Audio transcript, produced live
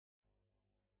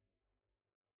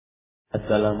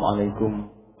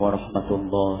Assalamualaikum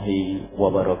warahmatullahi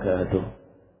wabarakatuh.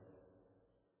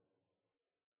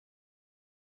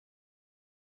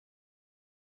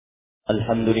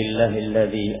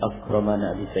 Alhamdulillahilladzi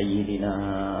akramana bi sayyidina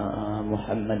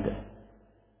Muhammad.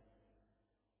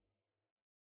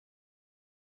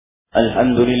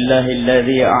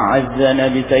 Alhamdulillahilladzi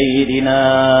a'azzana bi sayyidina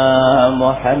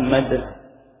Muhammad.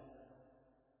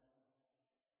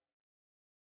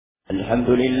 الحمد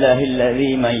لله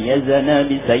الذي ميزنا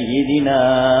بسيدنا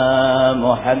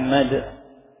محمد.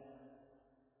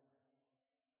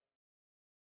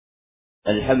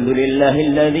 الحمد لله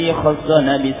الذي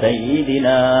خصنا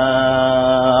بسيدنا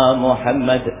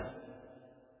محمد.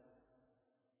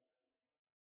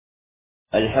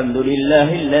 الحمد لله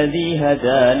الذي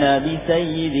هدانا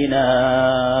بسيدنا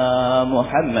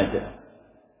محمد.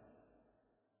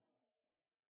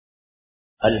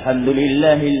 الحمد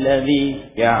لله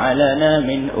الذي جعلنا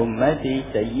من أمة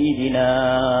سيدنا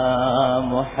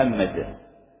محمد.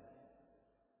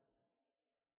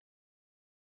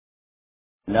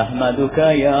 نحمدك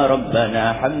يا ربنا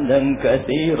حمدا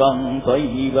كثيرا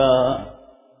طيبا.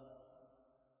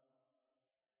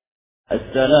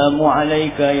 السلام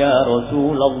عليك يا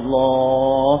رسول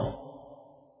الله.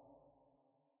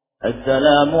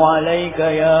 السلام عليك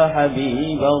يا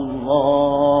حبيب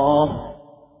الله.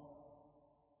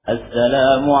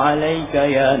 السلام عليك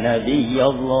يا نبي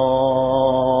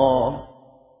الله.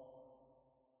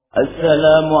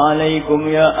 السلام عليكم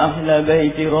يا أهل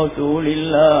بيت رسول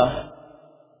الله.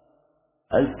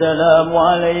 السلام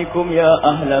عليكم يا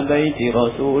أهل بيت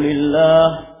رسول الله.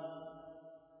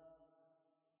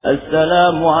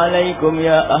 السلام عليكم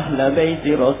يا أهل بيت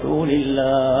رسول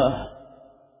الله.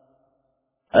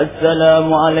 السلام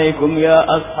عليكم يا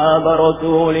أصحاب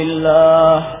رسول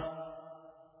الله.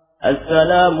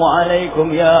 السلام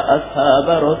عليكم يا أصحاب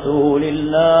رسول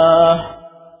الله.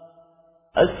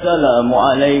 السلام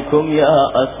عليكم يا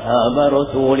أصحاب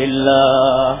رسول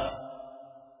الله.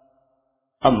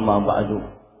 أما بعد.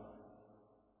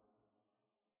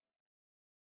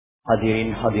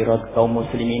 Hadirin hadirat kaum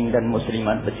muslimin dan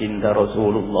muslimat pecinta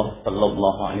Rasulullah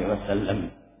sallallahu alaihi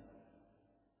wasallam.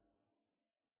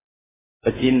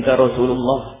 Pecinta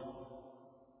Rasulullah,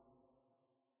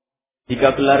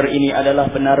 jika gelar ini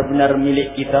adalah benar-benar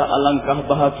milik kita,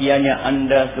 alangkah bahagianya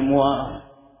Anda semua.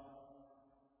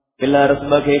 Gelar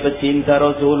sebagai pecinta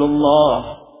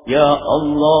Rasulullah, ya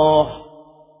Allah,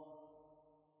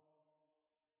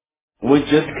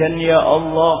 wujudkan ya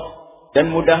Allah, dan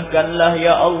mudahkanlah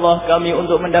ya Allah kami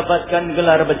untuk mendapatkan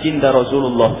gelar pecinta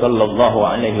Rasulullah sallallahu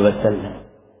alaihi wasallam.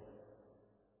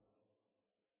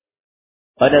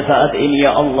 Pada saat ini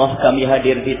ya Allah kami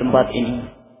hadir di tempat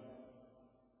ini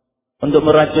untuk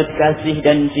merajut kasih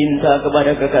dan cinta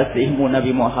kepada kekasih-Mu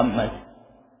Nabi Muhammad.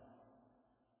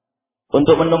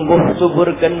 Untuk menumbuh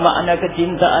suburkan makna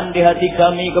kecintaan di hati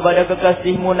kami kepada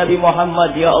kekasih-Mu Nabi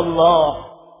Muhammad, ya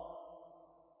Allah.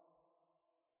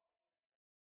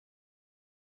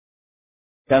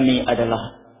 Kami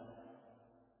adalah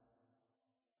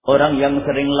orang yang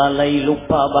sering lalai,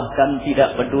 lupa, bahkan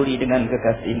tidak peduli dengan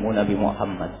kekasih-Mu Nabi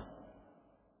Muhammad.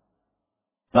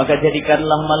 Maka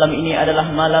jadikanlah malam ini adalah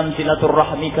malam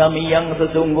silaturahmi kami yang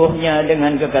sesungguhnya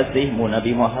dengan kekasih-Mu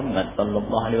Nabi Muhammad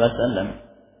sallallahu alaihi wasallam.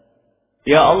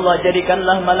 Ya Allah,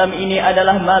 jadikanlah malam ini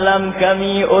adalah malam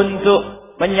kami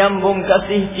untuk menyambung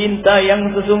kasih cinta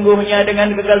yang sesungguhnya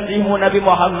dengan kekasih-Mu Nabi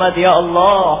Muhammad, ya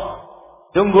Allah.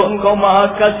 Sungguh Engkau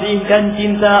maha kasih dan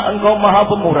cinta, Engkau maha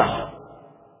pemurah.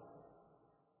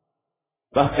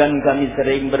 Bahkan kami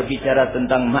sering berbicara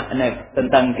tentang makna,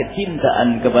 tentang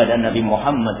kecintaan kepada Nabi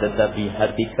Muhammad, tetapi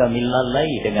hati kami lalai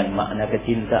dengan makna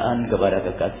kecintaan kepada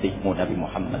kekasih-Mu Nabi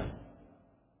Muhammad.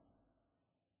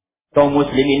 Kaum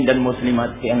muslimin dan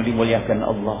muslimat yang dimuliakan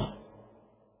Allah,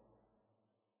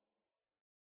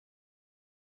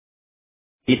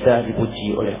 kita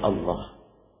dipuji oleh Allah.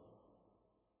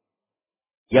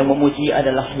 Yang memuji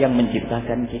adalah yang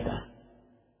menciptakan kita.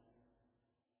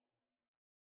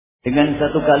 Dengan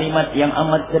satu kalimat yang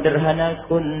amat sederhana,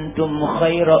 kuntum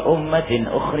khaira ummatin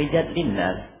ukhrijat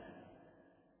linnas.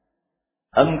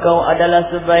 Engkau adalah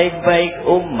sebaik-baik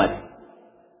umat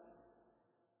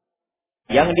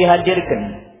yang dihadirkan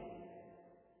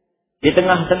di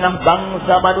tengah-tengah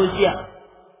bangsa manusia.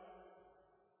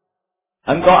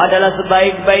 Engkau adalah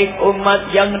sebaik-baik umat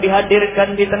yang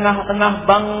dihadirkan di tengah-tengah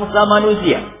bangsa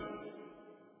manusia.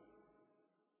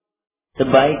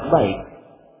 Sebaik-baik.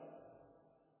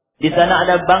 Di sana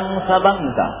ada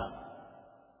bangsa-bangsa.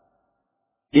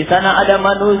 Di sana ada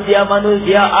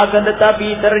manusia-manusia, akan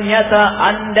tetapi ternyata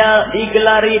Anda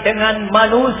digelari dengan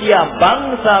manusia,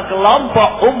 bangsa,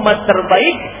 kelompok, umat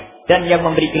terbaik Dan yang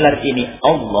memberi gelar ini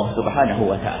Allah Subhanahu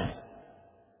wa ta'ala.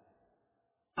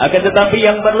 Akan tetapi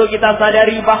yang perlu kita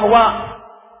sadari bahwa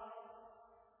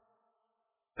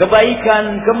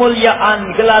kebaikan,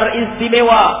 kemuliaan, gelar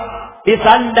istimewa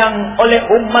disandang oleh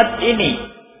umat ini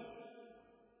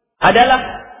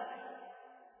adalah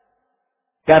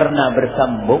karena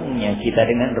bersambungnya kita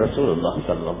dengan Rasulullah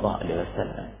sallallahu alaihi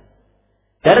wasallam.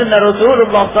 Karena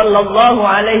Rasulullah sallallahu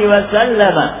alaihi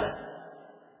wasallam,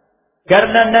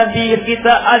 karena Nabi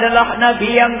kita adalah Nabi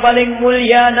yang paling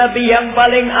mulia, Nabi yang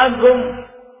paling agung.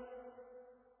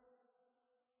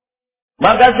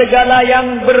 Maka segala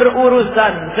yang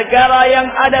berurusan, segala yang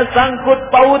ada sangkut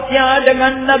pautnya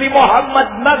dengan Nabi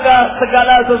Muhammad, maka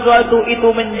segala sesuatu itu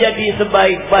menjadi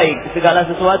sebaik-baik segala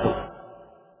sesuatu.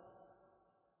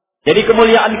 Jadi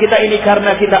kemuliaan kita ini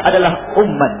karena kita adalah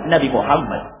umat Nabi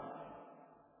Muhammad.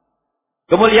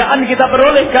 Kemuliaan kita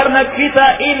peroleh karena kita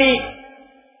ini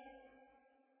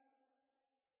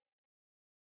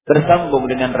bersambung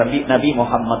dengan Nabi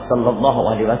Muhammad sallallahu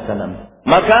alaihi wasallam.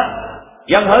 Maka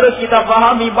yang harus kita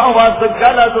pahami bahwa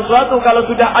segala sesuatu kalau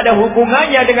sudah ada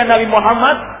hubungannya dengan Nabi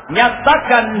Muhammad,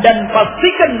 nyatakan dan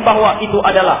pastikan bahwa itu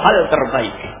adalah hal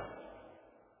terbaik.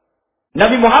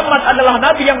 Nabi Muhammad adalah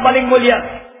Nabi yang paling mulia.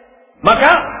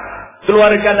 Maka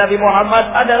keluarga Nabi Muhammad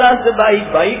adalah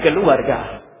sebaik-baik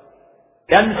keluarga.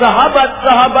 Dan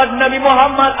sahabat-sahabat Nabi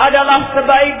Muhammad adalah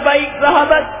sebaik-baik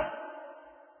sahabat.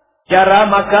 Cara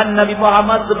makan Nabi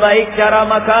Muhammad sebaik cara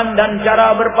makan, dan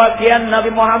cara berpakaian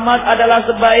Nabi Muhammad adalah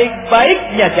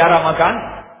sebaik-baiknya cara makan.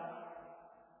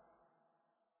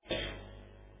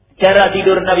 Cara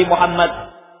tidur Nabi Muhammad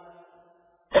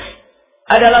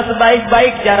adalah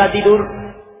sebaik-baik cara tidur.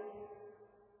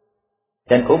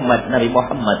 Dan umat Nabi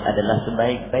Muhammad adalah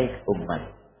sebaik-baik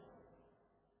umat.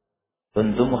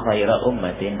 Kuntum khaira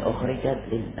ummatin ukhrijat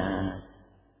linnas.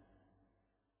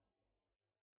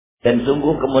 Dan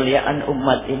sungguh kemuliaan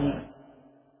umat ini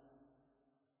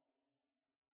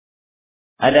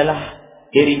adalah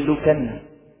dirindukan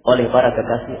oleh para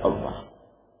kekasih Allah.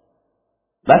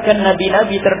 Bahkan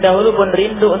nabi-nabi terdahulu pun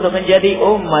rindu untuk menjadi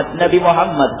umat Nabi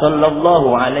Muhammad sallallahu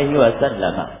alaihi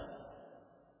wasallam.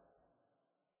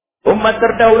 Umat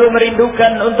terdahulu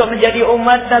merindukan untuk menjadi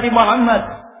umat Nabi Muhammad.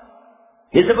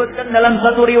 Disebutkan dalam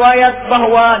satu riwayat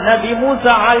bahwa Nabi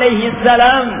Musa alaihi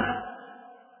salam,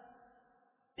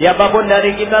 siapapun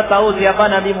dari kita tahu siapa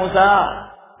Nabi Musa,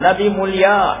 Nabi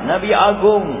mulia, Nabi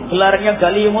agung, gelarnya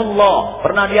Kalimullah,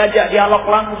 pernah diajak dialog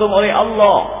langsung oleh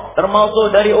Allah, termasuk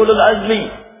dari ulul azmi.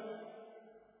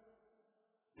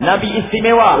 Nabi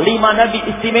istimewa, 5 nabi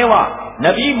istimewa.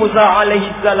 Nabi Musa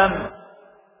alaihi salam,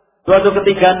 suatu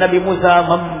ketika Nabi Musa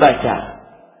membaca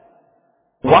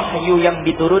wahyu yang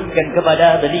diturunkan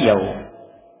kepada beliau.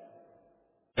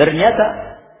 Ternyata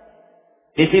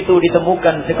di situ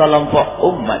ditemukan sekelompok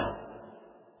umat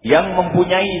yang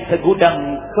mempunyai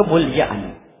segudang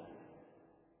kemuliaan,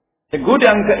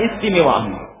 segudang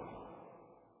keistimewaan.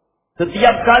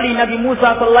 Setiap kali Nabi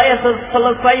Musa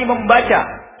selesai membaca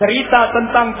cerita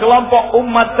tentang kelompok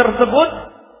umat tersebut,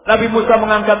 Nabi Musa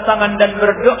mengangkat tangan dan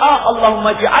berdoa,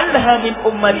 Allahumma ja'alha min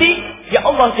ummati, ya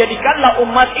Allah jadikanlah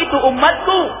umat itu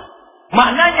umatku.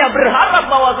 Maknanya berharap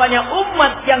bahwasanya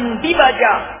umat yang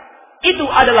dibaca itu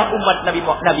adalah umat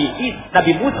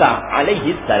Nabi Musa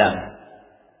alaihi salam.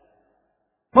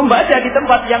 Membaca di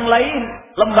tempat yang lain,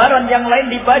 lembaran yang lain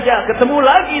dibaca, ketemu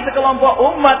lagi sekelompok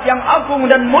umat yang agung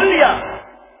dan mulia.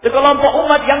 Sekelompok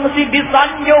umat yang mesti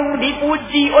disanjung,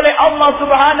 dipuji oleh Allah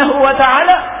Subhanahu wa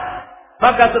ta'ala.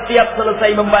 Maka setiap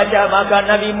selesai membaca, maka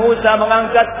Nabi Musa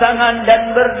mengangkat tangan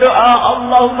dan berdoa,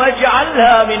 Allahumma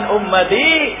ja'alha min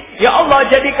ummati, ya Allah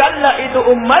jadikanlah itu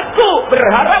umatku,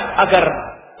 berharap agar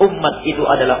umat itu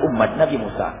adalah umat Nabi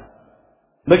Musa.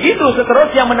 Begitu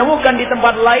seterusnya menemukan di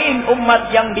tempat lain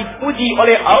umat yang dipuji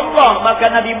oleh Allah, maka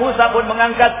Nabi Musa pun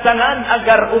mengangkat tangan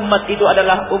agar umat itu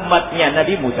adalah umatnya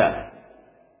Nabi Musa.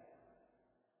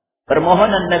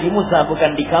 Permohonan Nabi Musa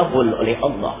bukan dikabul oleh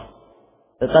Allah,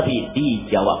 tetapi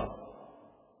dijawab.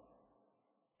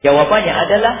 Jawabannya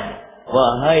adalah,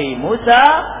 wahai Musa,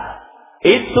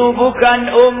 itu bukan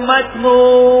umatmu.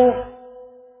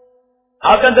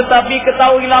 Akan tetapi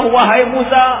ketahuilah wahai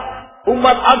Musa,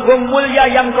 umat agung mulia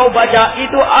yang kau baca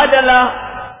itu adalah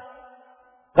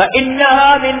fa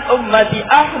innaha min ummati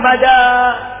Ahmada.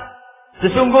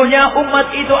 Sesungguhnya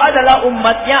umat itu adalah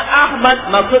umatnya Ahmad,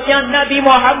 maksudnya Nabi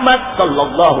Muhammad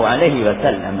sallallahu alaihi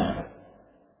wasallam.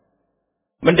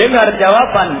 Mendengar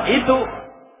jawaban itu,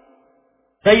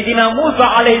 Sayyidina Musa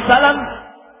alaihissalam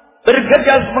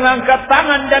bergegas mengangkat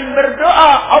tangan dan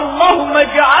berdoa, Allahumma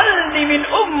ja'alni min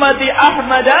ummati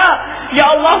Ahmada.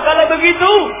 Ya Allah, kalau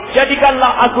begitu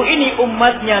jadikanlah aku ini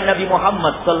umatnya Nabi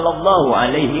Muhammad sallallahu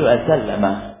alaihi wasallam.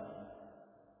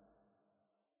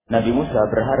 Nabi Musa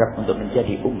berharap untuk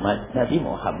menjadi umat Nabi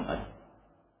Muhammad.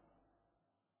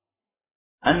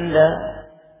 Anda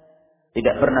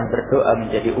tidak pernah berdoa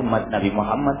menjadi umat Nabi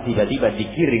Muhammad, tiba-tiba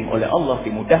digiring oleh Allah,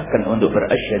 dimudahkan untuk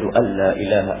berasyhadu alla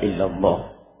ilaha illallah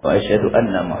wa asyhadu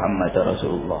anna Muhammadar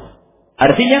Rasulullah.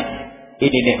 Artinya,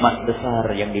 ini nikmat besar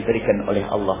yang diberikan oleh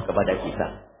Allah kepada kita.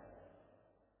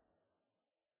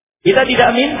 Kita tidak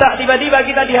minta tiba-tiba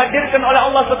kita dihadirkan oleh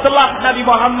Allah setelah Nabi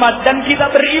Muhammad dan kita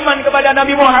beriman kepada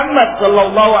Nabi Muhammad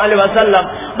sallallahu alaihi wasallam.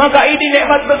 Maka ini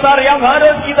nikmat besar yang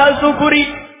harus kita syukuri.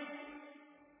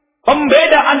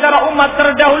 Pembeda antara umat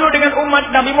terdahulu dengan umat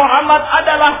Nabi Muhammad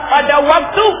adalah pada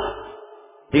waktu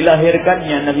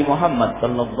dilahirkannya Nabi Muhammad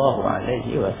sallallahu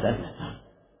alaihi wasallam.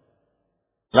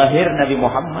 Lahir Nabi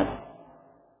Muhammad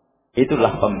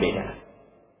itulah pembeda.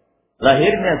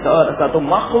 Lahirnya satu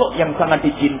makhluk yang sangat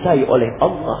dicintai oleh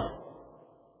Allah.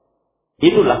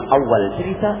 Itulah awal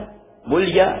cerita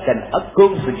mulia dan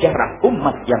agung sejarah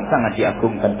umat yang sangat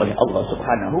diagungkan oleh Allah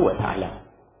Subhanahu wa taala.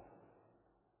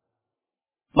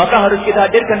 Maka harus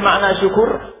kita hadirkan makna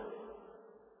syukur.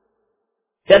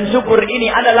 Dan syukur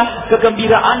ini adalah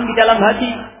kegembiraan di dalam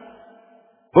hati.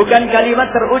 Bukan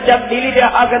kalimat terucap di lidah,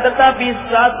 akan tetapi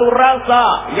satu rasa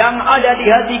yang ada di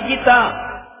hati kita.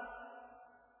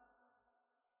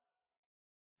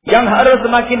 Yang harus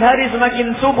semakin hari semakin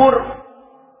subur.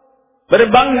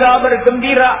 Berbangga,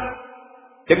 bergembira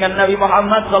dengan Nabi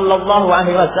Muhammad sallallahu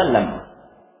alaihi wasallam.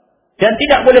 Dan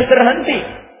tidak boleh terhenti.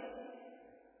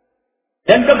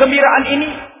 Dan kegembiraan ini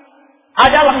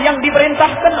adalah yang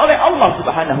diperintahkan oleh Allah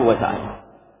Subhanahu wa taala.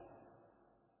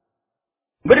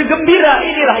 Bergembira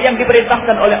inilah yang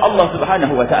diperintahkan oleh Allah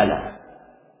Subhanahu wa taala.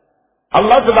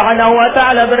 Allah Subhanahu wa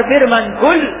taala berfirman,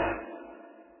 "Qul,"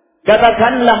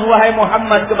 katakanlah wahai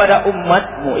Muhammad kepada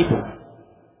umatmu itu,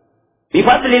 "Bi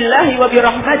fadlillahi wa bi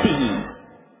rahmatihi,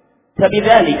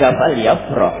 fabidzalika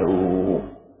falyafrahu."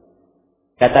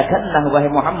 Katakanlah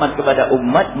wahai Muhammad kepada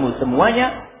umatmu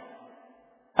semuanya,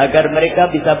 agar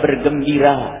mereka bisa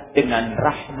bergembira dengan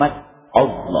rahmat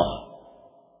Allah.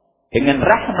 Dengan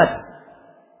rahmat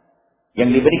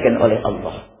yang diberikan oleh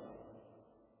Allah.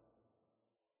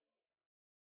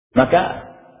 Maka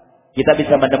kita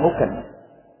bisa menemukan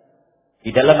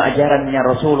di dalam ajarannya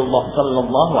Rasulullah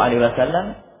sallallahu alaihi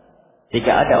wasallam,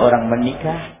 jika ada orang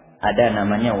menikah, ada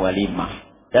namanya walimah.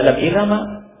 Dalam irama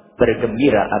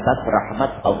bergembira atas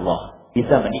rahmat Allah,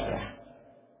 bisa menikah.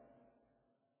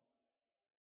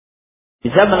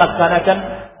 Bisa melaksanakan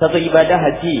satu ibadah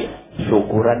haji,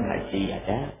 syukuran haji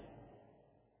ada.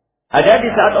 Ada di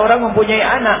saat orang mempunyai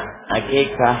anak,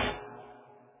 akikah.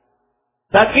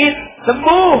 Sakit,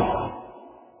 sembuh,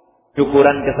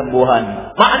 syukuran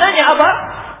kesembuhan. Maknanya apa?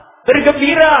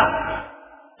 Bergembira,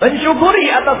 mensyukuri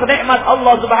atas nikmat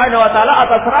Allah Subhanahu wa taala,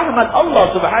 atas rahmat Allah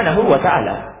Subhanahu wa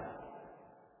taala.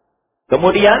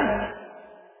 Kemudian,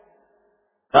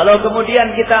 kalau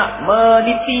kemudian kita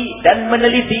meniti dan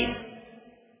meneliti,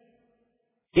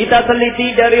 kita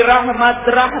teliti dari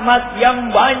rahmat-rahmat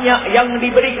yang banyak yang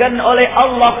diberikan oleh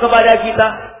Allah kepada kita,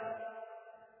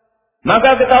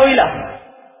 maka ketahuilah,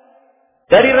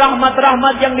 dari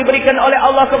rahmat-rahmat yang diberikan oleh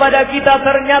Allah kepada kita,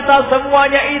 ternyata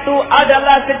semuanya itu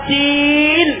adalah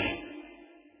kecil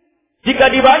jika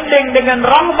dibanding dengan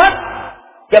rahmat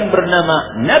yang bernama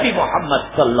Nabi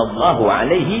Muhammad sallallahu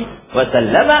alaihi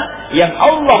wasallam, yang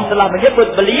Allah telah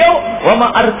menyebut beliau, "Wa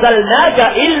ma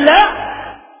arsalnaka illa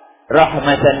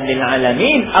rahmatan lil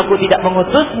alamin." Aku tidak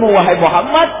mengutusmu wahai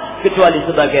Muhammad kecuali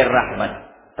sebagai rahmat.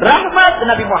 Rahmat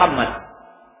Nabi Muhammad.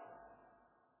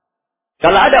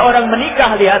 Kalau ada orang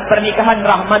menikah, lihat pernikahan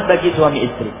rahmat bagi suami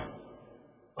istri.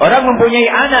 Orang mempunyai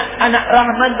anak, anak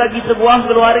rahmat bagi sebuah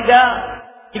keluarga.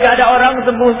 Jika ada orang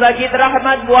sembuh sakit,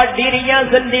 rahmat buat dirinya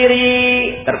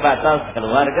sendiri. Terbatas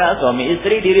keluarga, suami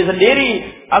istri, diri sendiri.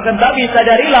 Akan tapi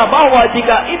sadarilah bahwa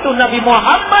jika itu Nabi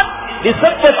Muhammad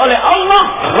disebut oleh Allah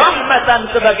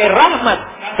rahmatan, sebagai rahmat,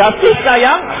 kasih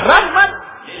sayang, rahmat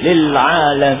lil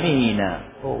alamina.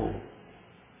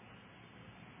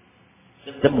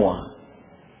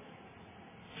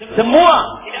 Semua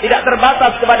tidak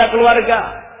terbatas kepada keluarga,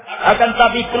 akan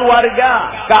tapi keluarga,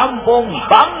 kampung,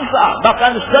 bangsa,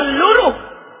 bahkan seluruh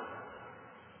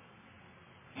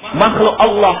makhluk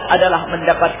Allah adalah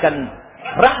mendapatkan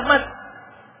rahmat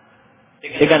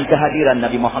dengan kehadiran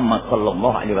Nabi Muhammad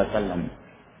sallallahu alaihi wasallam.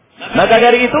 Maka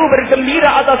dari itu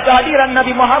bergembira atas kehadiran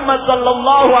Nabi Muhammad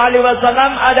sallallahu alaihi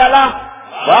wasallam adalah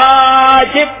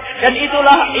wajib, dan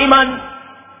itulah iman.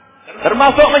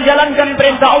 termasuk menjalankan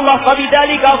perintah Allah,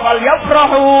 fabidzalika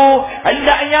falyafrahu.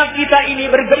 Hendaknya kita ini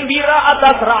bergembira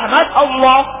atas rahmat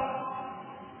Allah.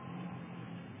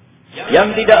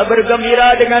 Yang tidak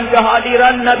bergembira dengan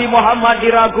kehadiran Nabi Muhammad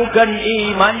diragukan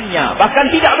imannya, bahkan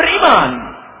tidak beriman.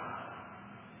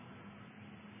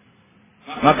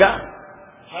 Maka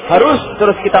harus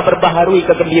terus kita perbaharui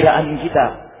kegembiraan kita.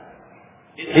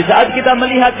 Di saat kita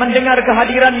melihat mendengar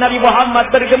kehadiran Nabi Muhammad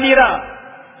bergembira,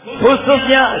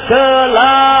 khususnya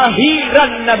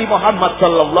kelahiran Nabi Muhammad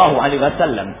sallallahu alaihi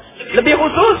wasallam. Lebih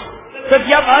khusus,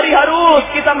 setiap hari harus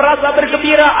kita merasa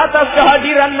bergembira atas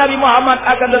kehadiran Nabi Muhammad.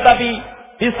 Akan tetapi,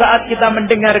 di saat kita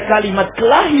mendengar kalimat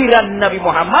kelahiran Nabi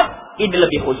Muhammad, ini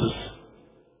lebih khusus.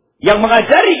 Yang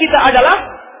mengajari kita adalah,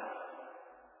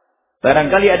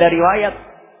 barangkali ada riwayat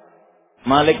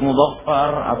Malik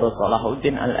Muzaffar atau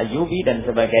Salahuddin Al-Ayyubi dan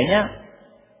sebagainya.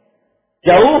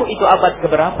 Jauh itu abad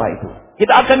keberapa itu?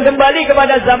 Kita akan kembali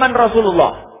kepada zaman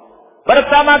Rasulullah.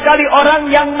 Pertama kali orang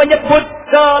yang menyebut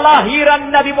kelahiran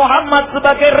Nabi Muhammad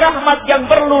sebagai rahmat yang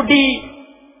perlu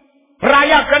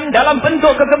dirayakan dalam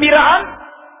bentuk kegembiraan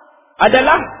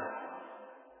adalah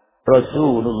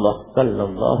Rasulullah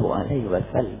sallallahu alaihi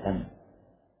wasallam.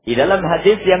 Di dalam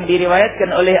hadis yang diriwayatkan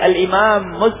oleh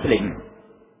Al-Imam Muslim,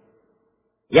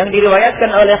 yang diriwayatkan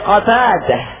oleh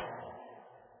Qatadah,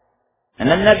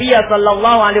 Nabi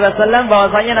sallallahu alaihi wasallam,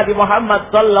 bahwasanya Nabi Muhammad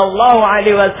sallallahu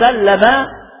alaihi wasallam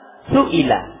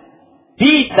su'ila,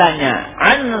 ditanya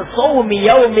an shaumi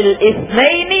yaumil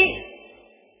itsnaini,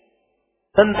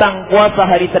 tentang puasa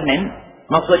hari Senin.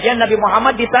 Maksudnya Nabi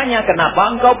Muhammad ditanya,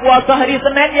 kenapa engkau puasa hari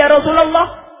Senin ya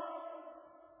Rasulullah?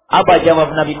 Apa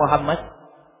jawab Nabi Muhammad?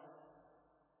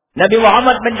 Nabi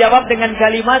Muhammad menjawab dengan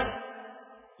kalimat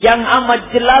yang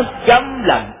amat jelas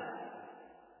gamblang.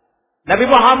 Nabi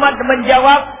Muhammad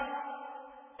menjawab,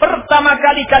 pertama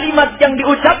kali kalimat yang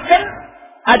diucapkan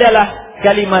adalah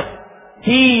kalimat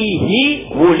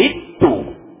fihi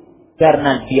wulidtu,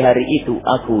 karena di hari itu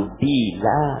aku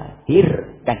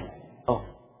dilahirkan. Oh,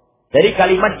 dari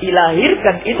kalimat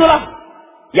dilahirkan itulah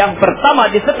yang pertama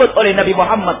disebut oleh Nabi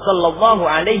Muhammad sallallahu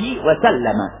alaihi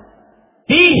wasallam.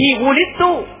 Fihi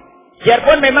wulidtu.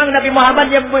 Biarpun memang Nabi Muhammad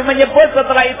yang menyebut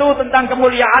setelah itu tentang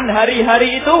kemuliaan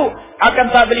hari-hari itu, akan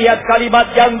tak melihat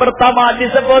kalimat yang pertama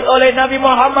disebut oleh Nabi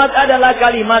Muhammad adalah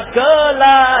kalimat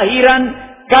kelahiran.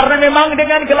 Karena memang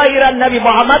dengan kelahiran Nabi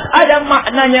Muhammad ada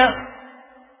maknanya.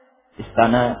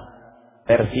 Istana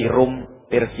Persia, Rum,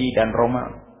 Persia dan Roma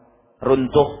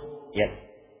runtuh, ya.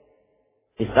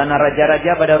 Istana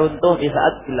raja-raja pada runtuh di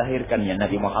saat dilahirkannya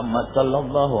Nabi Muhammad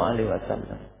sallallahu alaihi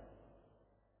wasallam.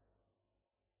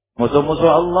 Musuh-musuh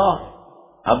Allah,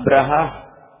 Abraha,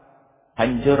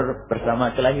 hancur bersama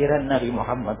kelahiran Nabi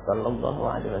Muhammad sallallahu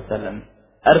alaihi wasallam.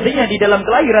 Artinya di dalam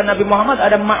kelahiran Nabi Muhammad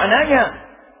ada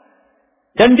maknanya.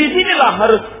 Dan disinilah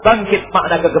harus bangkit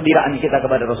makna kegembiraan kita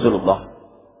kepada Rasulullah.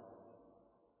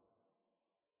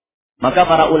 Maka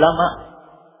para ulama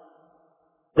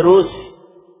terus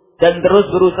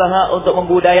berusaha untuk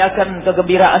membudayakan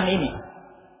kegembiraan ini.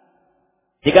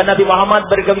 Jika Nabi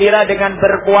Muhammad bergembira dengan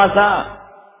berpuasa,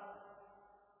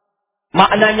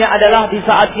 maknanya adalah di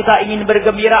saat kita ingin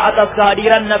bergembira atas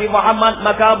kehadiran Nabi Muhammad,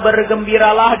 maka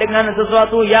bergembiralah dengan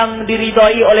sesuatu yang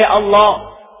diridhai oleh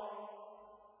Allah.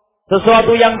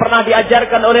 Sesuatu yang pernah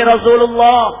diajarkan oleh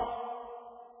Rasulullah.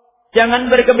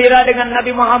 Jangan bergembira dengan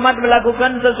Nabi Muhammad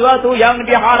melakukan sesuatu yang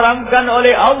diharamkan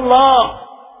oleh Allah.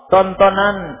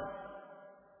 Tontonan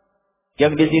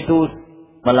yang di situ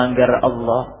melanggar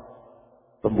Allah,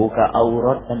 pembuka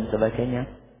aurat dan sebagainya.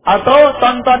 Atau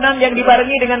tontonan yang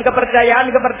dibarengi dengan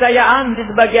kepercayaan di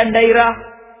sebagian daerah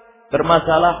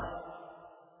bermasalah.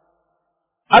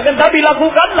 Akan tapi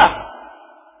lakukanlah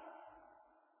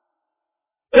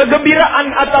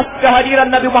kegembiraan atas kehadiran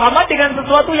Nabi Muhammad dengan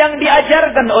sesuatu yang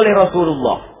diajarkan oleh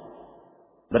Rasulullah.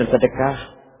 Bersedekah.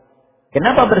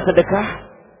 Kenapa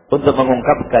bersedekah? Untuk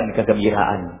mengungkapkan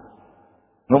kegembiraan.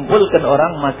 Ngumpulkan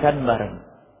orang makan bareng.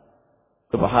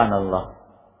 Subhanallah.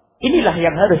 Inilah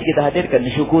yang harus kita hadirkan,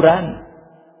 syukuran.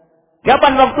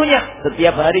 Kapan waktunya?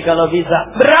 Setiap hari kalau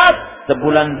bisa. Berat,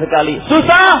 sebulan sekali.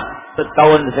 Susah,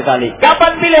 setahun sekali.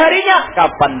 Kapan pilih harinya?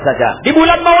 Kapan saja. Di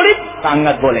bulan Maulid,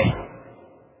 sangat boleh.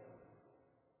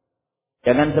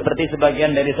 Jangan seperti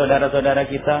sebagian dari saudara-saudara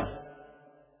kita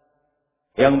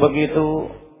yang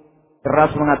begitu keras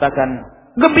mengatakan,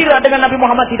 gembira dengan Nabi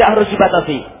Muhammad tidak harus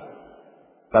dibatasi.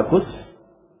 Bagus.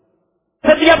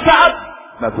 Setiap saat,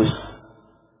 bagus.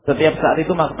 Setiap saat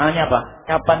itu maknanya apa?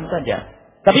 Kapan saja.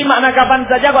 Tapi makna kapan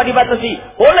saja kok dibatasi?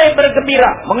 Boleh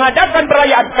bergembira, mengadakan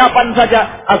perayaan kapan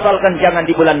saja, asalkan jangan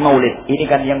di bulan Maulid. Ini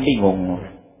kan yang bingung.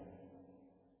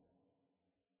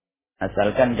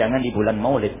 Asalkan jangan di bulan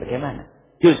Maulid, bagaimana?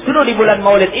 Justru di bulan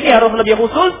Maulid ini harus lebih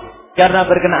khusus karena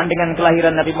berkenaan dengan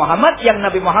kelahiran Nabi Muhammad yang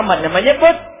Nabi Muhammad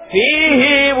menyebut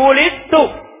fihi wulidtu.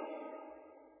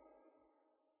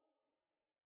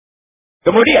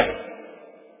 Kemudian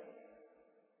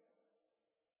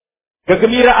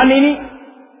kegembiraan ini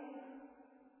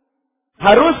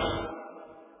harus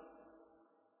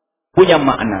punya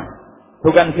makna,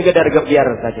 bukan sekedar gebiar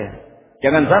saja.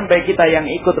 Jangan sampai kita yang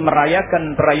ikut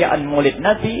merayakan perayaan Maulid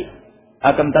Nabi,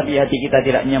 akan tapi hati kita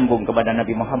tidak nyambung kepada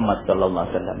Nabi Muhammad sallallahu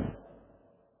alaihi wasallam.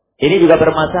 Ini juga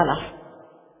bermasalah.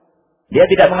 Dia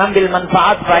tidak mengambil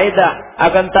manfaat faedah,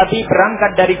 akan tapi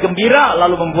berangkat dari gembira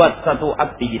lalu membuat satu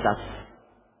aktivitas.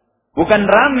 Bukan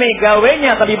rame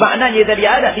gawenya, tapi maknanya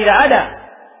tidak ada.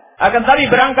 Akan tapi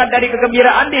berangkat dari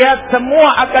kegembiraan dia,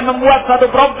 semua akan membuat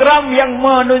satu program yang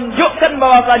menunjukkan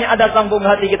bahwasanya ada sambung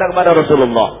hati kita kepada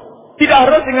Rasulullah. Tidak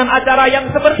harus dengan acara yang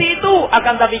seperti itu,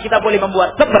 akan tapi kita boleh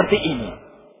membuat seperti ini.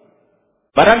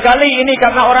 Barangkali ini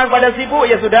karena orang pada sibuk,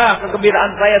 ya sudah,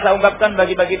 kegembiraan saya ungkapkan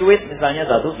bagi-bagi duit, misalnya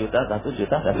 1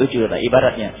 juta,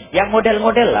 ibaratnya. Yang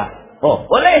model-model lah. Oh,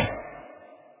 boleh.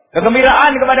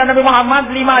 Kegembiraan kepada Nabi Muhammad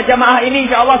 5 jamaah ini,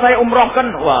 insya Allah saya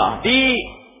umrohkan. Wah,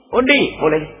 diundi,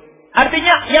 boleh.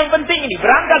 Artinya yang penting ini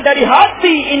berangkat dari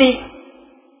hati ini.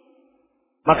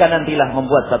 Maka nantilah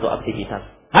membuat satu aktivitas.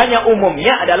 Hanya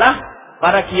umumnya adalah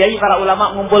para kiai, para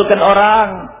ulama mengumpulkan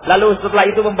orang. Lalu setelah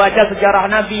itu membaca sejarah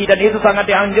Nabi. Dan itu sangat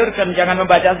dianjurkan. Jangan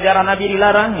membaca sejarah Nabi,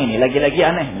 dilarang. Ini lagi-lagi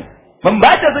aneh.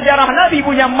 Membaca sejarah Nabi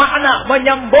punya makna.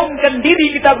 Menyambungkan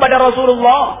diri kita kepada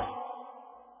Rasulullah.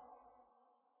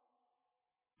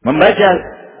 Membaca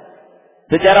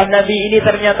sejarah Nabi ini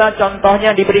ternyata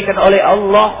contohnya diberikan oleh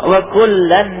Allah. Wa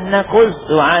kullan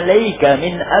naqussu 'alaika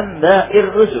min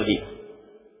amba'ir rusuli.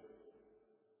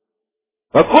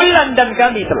 Wa kullan, dan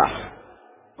kami telah.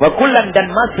 Wa kullan, dan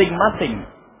masing-masing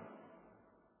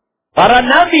para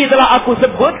nabi telah aku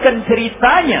sebutkan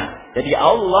ceritanya. Jadi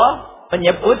Allah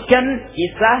menyebutkan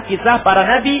kisah-kisah para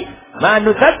nabi. Ma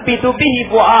nusabbitu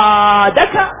bihi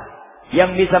fu'adaka,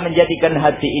 yang bisa menjadikan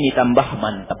hati ini tambah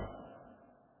mantap.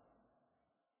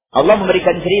 Allah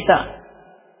memberikan cerita,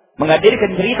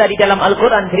 menghadirkan cerita di dalam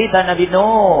Al-Quran. Cerita Nabi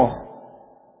Nuh,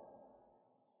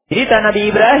 cerita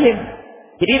Nabi Ibrahim,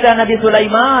 cerita Nabi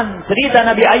Sulaiman, cerita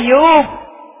Nabi Ayub,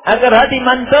 agar hati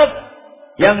mantap.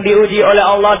 Yang diuji oleh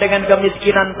Allah dengan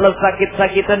kemiskinan plus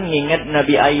sakit-sakitan, ingat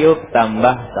Nabi Ayub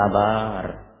tambah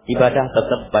sabar, ibadah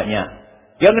tetap banyak.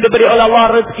 Yang diberi oleh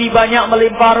Allah rezeki banyak,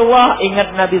 melimpah ruah,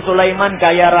 ingat Nabi Sulaiman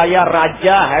kaya raya,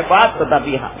 raja hebat,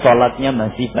 tetapi sholatnya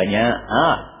masih banyak.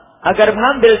 Agar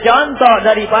mengambil contoh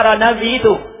dari para nabi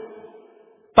itu.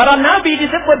 Para nabi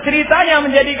disebut ceritanya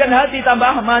menjadikan hati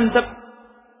tambah mantap.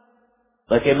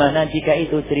 Bagaimana jika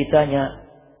itu ceritanya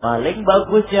paling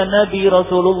bagusnya Nabi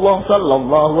Rasulullah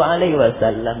sallallahu alaihi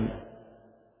wasallam?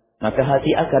 Maka hati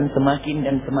akan semakin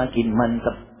dan semakin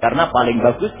mantap. Karena paling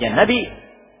bagusnya Nabi.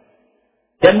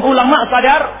 Dan ulama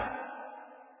sadar,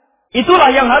 itulah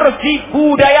yang harus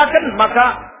dibudayakan.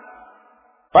 Maka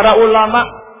para ulama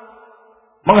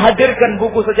menghadirkan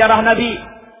buku sejarah Nabi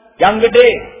yang gede.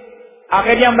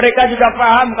 Akhirnya mereka juga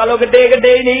paham kalau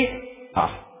gede-gede ini.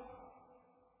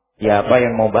 Siapa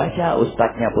yang mau baca?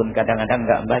 Ustadznya pun kadang-kadang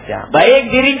nggak baca.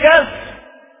 Baik, diringkas.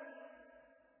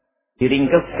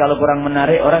 Diringkas kalau kurang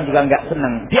menarik, orang juga nggak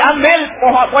senang. Diambil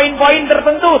poin-poin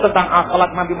tertentu tentang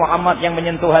akhlak Nabi Muhammad yang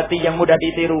menyentuh hati, yang mudah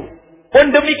ditiru. Pun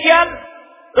demikian,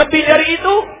 lebih dari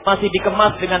itu masih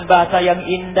dikemas dengan bahasa yang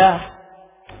indah.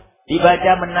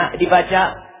 Dibaca,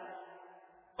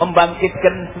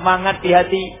 membangkitkan semangat di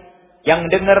hati.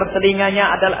 Yang dengar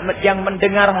telinganya adalah, yang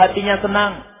mendengar hatinya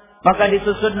senang. Maka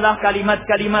disusunlah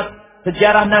kalimat-kalimat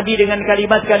sejarah Nabi dengan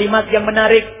kalimat-kalimat yang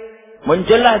menarik.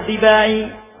 Muncullah Tibai,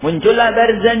 muncullah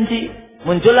Barzanji,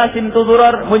 muncullah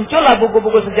Simtudurar, muncullah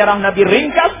buku-buku sejarah Nabi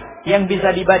ringkas yang bisa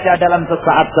dibaca dalam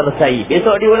sesaat selesai.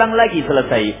 Besok diulang lagi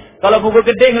selesai. Kalau buku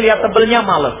gede ngelihat tebelnya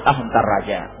males, ntar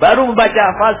aja. Baru membaca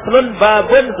faslun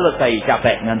babun selesai,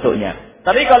 capek ngantuknya.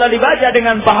 Tapi kalau dibaca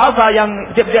dengan bahasa yang,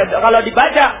 kalau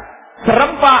dibaca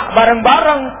serempak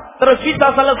bareng-bareng, terus bisa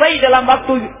selesai dalam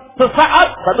waktu sesaat,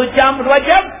 1 jam, 2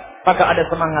 jam, maka ada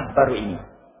semangat baru ini.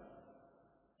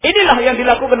 Inilah yang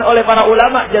dilakukan oleh para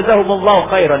ulama. Jazahumullah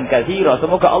khairan katsira.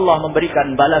 Semoga Allah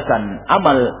memberikan balasan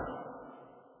amal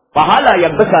pahala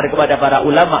yang besar kepada para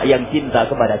ulama yang cinta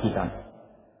kepada kita.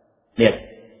 Lihat.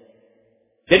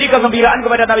 Jadi kegembiraan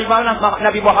kepada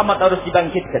Nabi Muhammad harus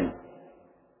dibangkitkan.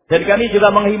 Dan kami juga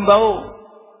menghimbau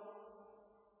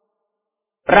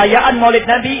perayaan Maulid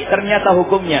Nabi ternyata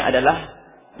hukumnya adalah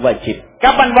wajib.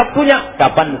 Kapan waktunya?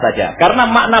 Kapan saja. Karena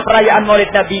makna perayaan Maulid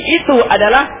Nabi itu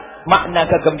adalah makna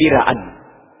kegembiraan.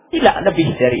 Tidak lebih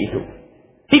dari itu.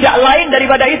 Tidak lain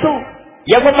daripada itu.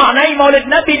 Yang memaknai maulid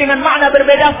Nabi dengan makna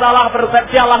berbeda, salah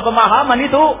persepsi, salah pemahaman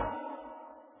itu.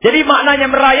 Jadi maknanya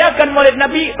merayakan maulid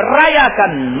Nabi,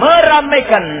 merayakan,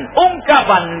 meramaikan,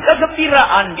 ungkapan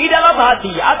kegembiraan di dalam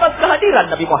hati atas kehadiran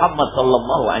Nabi Muhammad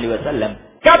SAW.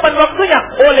 Kapan waktunya?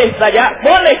 Boleh saja,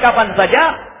 boleh kapan saja.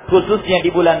 Khususnya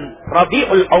di bulan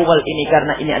Rabiul Awal ini,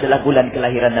 karena ini adalah bulan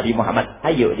kelahiran Nabi Muhammad.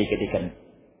 Ayo diketikan.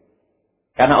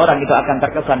 Karena orang itu akan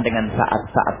terkesan dengan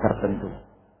saat-saat tertentu.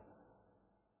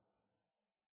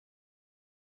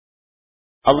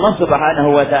 Allah Subhanahu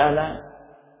wa ta'ala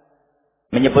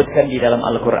menyebutkan di dalam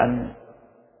Al-Quran,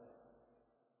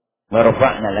 wa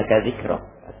rafa'na laka dzikrak.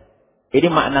 Ini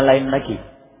makna lain lagi.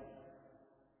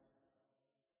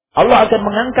 Allah akan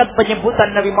mengangkat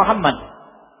penyebutan Nabi Muhammad,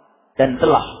 dan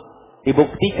telah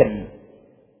dibuktikan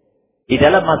di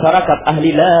dalam masyarakat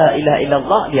ahli la ilaha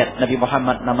illallah. Lihat, Nabi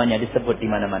Muhammad namanya disebut di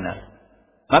mana-mana.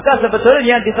 Maka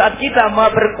sebetulnya di saat kita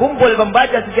berkumpul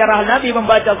membaca sejarah Nabi,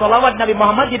 membaca salawat Nabi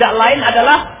Muhammad, tidak lain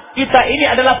adalah kita ini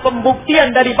adalah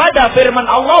pembuktian daripada firman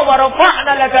Allah, wa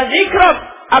rafa'na laka dzikrak,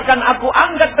 akan aku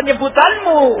angkat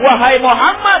penyebutanmu wahai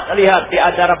Muhammad. Lihat, di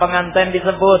acara pengantin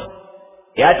disebut,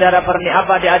 di acara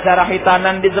di acara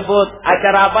hitanan disebut,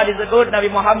 acara apa disebut?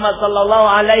 Nabi Muhammad sallallahu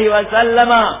alaihi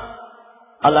wasallam.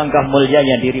 Alangkah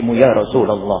mulianya dirimu ya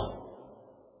Rasulullah.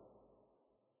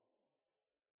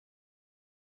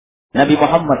 Nabi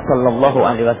Muhammad sallallahu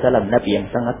alaihi wasallam Nabi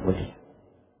yang sangat mulia.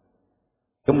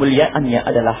 Kemuliaannya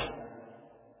adalah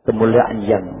kemuliaan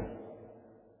yang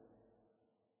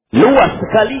luas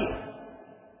sekali.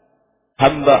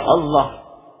 Hamba Allah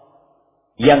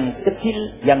yang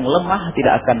kecil, yang lemah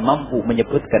tidak akan mampu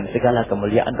menyebutkan segala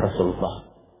kemuliaan Rasulullah.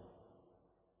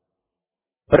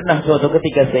 Pernah suatu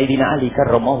ketika Sayyidina Ali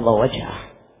karramallahu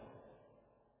wajhah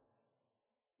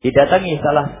didatangi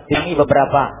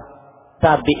beberapa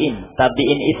tabi'in.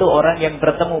 Tabi'in itu orang yang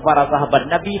bertemu para sahabat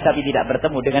Nabi tapi tidak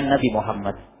bertemu dengan Nabi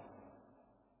Muhammad.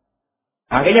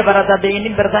 Akhirnya para tabi'in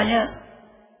ini bertanya,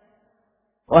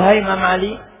 wahai Imam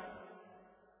Ali,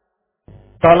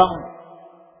 tolong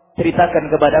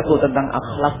ceritakan kepadaku tentang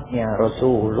akhlaknya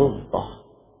Rasulullah.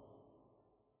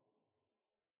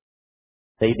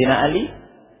 Sayyidina Ali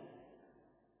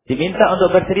diminta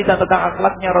untuk bercerita tentang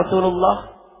akhlaknya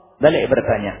Rasulullah. Balik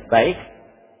bertanya, baik,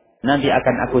 nanti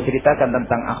akan aku ceritakan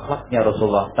tentang akhlaknya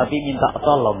Rasulullah, tapi minta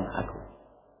tolong aku.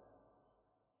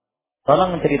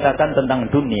 Tolong ceritakan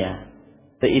tentang dunia,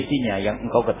 seisinya yang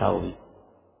engkau ketahui.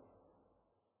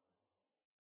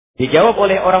 Dijawab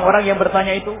oleh orang-orang yang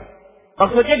bertanya itu,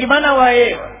 maksudnya gimana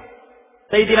wahai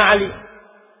Sayyidina Ali?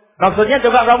 Maksudnya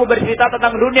coba kamu bercerita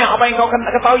tentang dunia, apa yang kau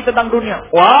ketahui tentang dunia?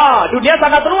 Wah, dunia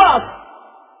sangat luas,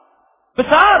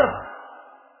 besar.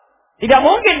 Tidak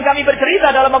mungkin kami bercerita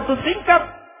dalam waktu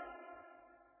singkat.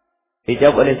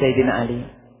 Dijawab oleh Sayyidina Ali,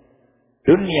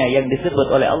 dunia yang disebut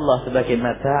oleh Allah sebagai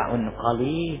mata'un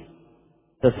qalil,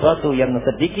 sesuatu yang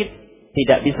sedikit,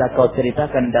 tidak bisa kau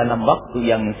ceritakan dalam waktu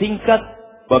yang singkat.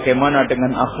 Bagaimana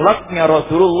dengan akhlaknya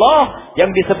Rasulullah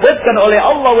yang disebutkan oleh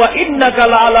Allah, wa innaka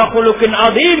la'ala khuluqin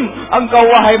azim, engkau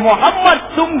wahai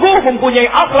Muhammad sungguh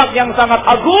mempunyai akhlak yang sangat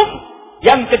agung,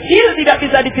 yang kecil tidak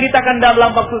bisa diceritakan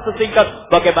dalam waktu sesingkat.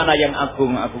 Bagaimana yang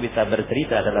agung aku bisa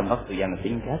bercerita dalam waktu yang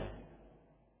singkat?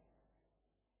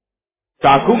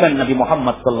 Keagungan Nabi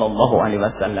Muhammad sallallahu alaihi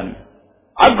wasallam.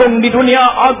 Agung di dunia,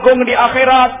 agung di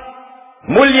akhirat.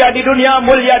 Mulia di dunia,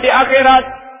 mulia di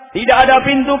akhirat. Tidak ada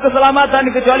pintu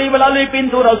keselamatan kecuali melalui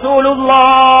pintu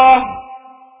Rasulullah.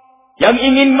 Yang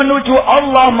ingin menuju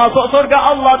Allah, masuk surga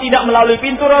Allah, tidak melalui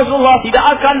pintu Rasulullah, tidak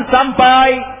akan sampai.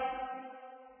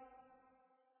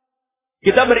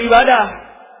 Kita beribadah,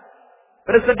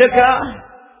 bersedekah,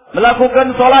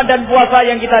 melakukan sholat dan puasa,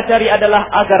 yang kita cari adalah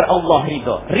agar Allah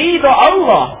ridho. Ridho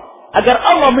Allah. Agar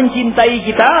Allah mencintai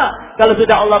kita. Kalau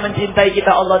sudah Allah mencintai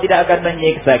kita, Allah tidak akan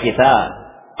menyiksa kita.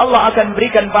 Allah akan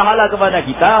berikan pahala kepada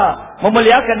kita.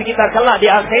 Memuliakan kita kelak di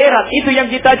akhirat. Itu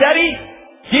yang kita cari.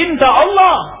 Cinta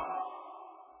Allah.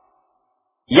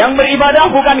 Yang beribadah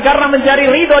bukan karena mencari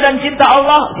ridho dan cinta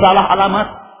Allah, salah alamat.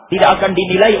 Tidak akan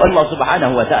dinilai Allah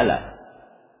subhanahu wa ta'ala.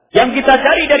 Yang kita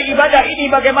cari dari ibadah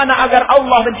ini bagaimana agar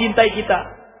Allah mencintai kita.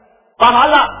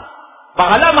 Pahala.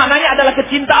 Pahala maknanya adalah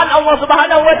kecintaan Allah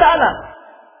subhanahu wa ta'ala.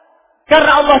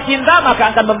 Karena Allah cinta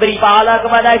maka akan memberi pahala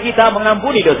kepada kita,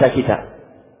 mengampuni dosa kita.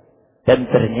 Dan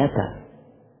ternyata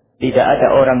tidak ada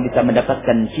orang bisa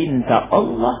mendapatkan cinta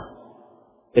Allah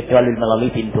kecuali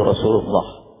melalui pintu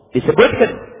Rasulullah.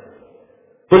 Disebutkan,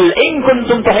 Qul in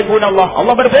kuntum tuhibbunallah.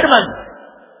 Allah berfirman,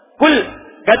 Qul,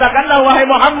 katakanlah wahai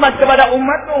Muhammad kepada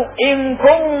umatmu, in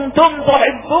kuntum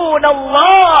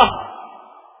tuhibbunallah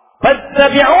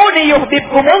fattabi'uni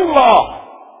yuhibbukumullah.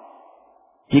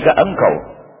 Jika engkau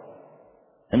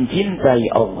mencintai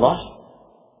Allah,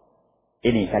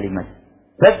 ini kalimat,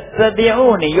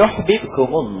 fattabi'uni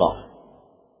yuhibbukumullah.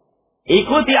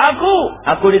 Ikuti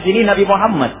aku di sini Nabi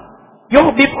Muhammad.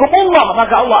 Yuhibbukumullah,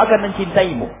 maka Allah akan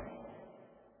mencintaimu.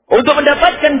 Untuk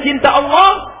mendapatkan cinta Allah,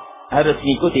 harus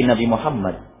mengikuti Nabi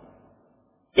Muhammad.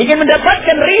 Ingin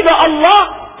mendapatkan ridha Allah,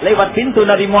 lewat pintu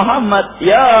Nabi Muhammad.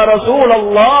 Ya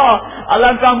Rasulullah,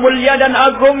 alangkah mulia dan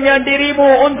agungnya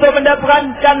dirimu untuk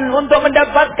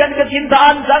mendapatkan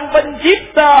kecintaan Sang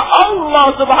Pencipta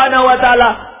Allah Subhanahu wa taala.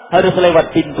 Harus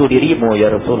lewat pintu dirimu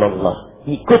ya Rasulullah.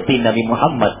 Ikuti Nabi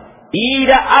Muhammad.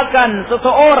 Tidak akan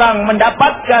seseorang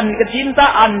mendapatkan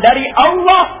kecintaan dari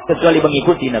Allah kecuali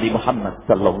mengikuti Nabi Muhammad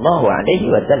sallallahu alaihi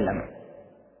wasallam.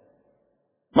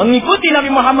 Mengikuti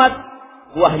Nabi Muhammad,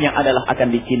 buahnya adalah akan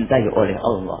dicintai oleh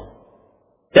Allah.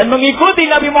 Dan mengikuti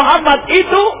Nabi Muhammad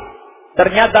itu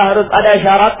ternyata harus ada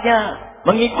syaratnya.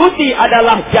 Mengikuti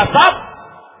adalah jasad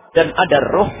dan ada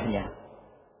ruhnya.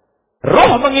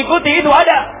 Ruh mengikuti itu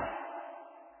ada.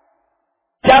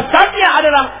 Jasadnya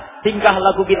adalah tingkah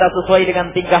laku kita sesuai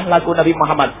dengan tingkah laku Nabi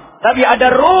Muhammad. Tapi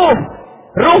ada ruh.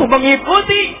 Ruh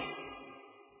mengikuti.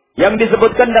 Yang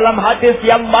disebutkan dalam hadis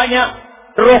yang banyak.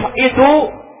 Ruh itu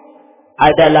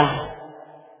adalah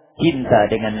cinta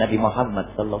dengan Nabi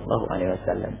Muhammad sallallahu alaihi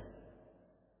wasallam.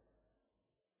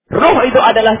 Ruh itu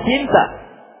adalah cinta.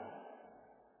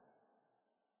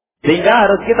 Sehingga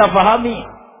harus kita pahami,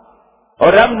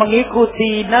 orang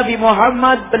mengikuti Nabi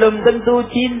Muhammad belum tentu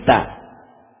cinta.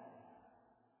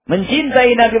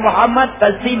 Mencintai Nabi Muhammad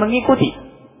pasti mengikuti.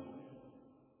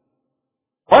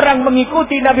 Orang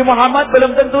mengikuti Nabi Muhammad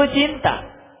belum tentu cinta.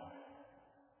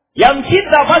 Yang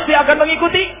cinta pasti akan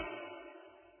mengikuti.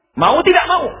 Mau tidak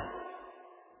mau.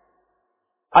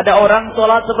 Ada orang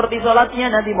sholat seperti sholatnya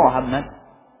Nabi Muhammad.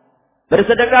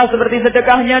 Bersedekah seperti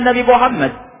sedekahnya Nabi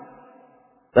Muhammad.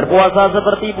 Berpuasa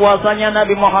seperti puasanya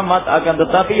Nabi Muhammad. Akan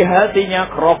tetapi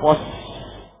hatinya keropos.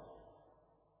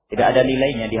 Tidak ada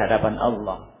nilainya di hadapan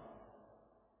Allah.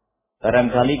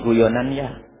 Barangkali guyonan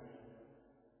ya.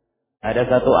 Ada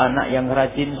satu anak yang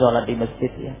rajin sholat di masjid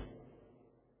ya.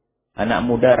 Anak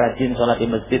muda rajin sholat di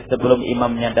masjid. Sebelum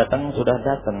imamnya datang sudah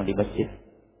datang di masjid.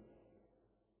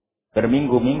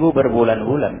 Berminggu-minggu,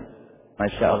 berbulan-bulan.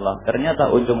 Masya Allah.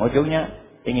 Ternyata ujung-ujungnya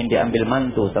ingin diambil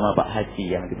mantu sama Pak Haji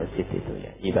yang di masjid itu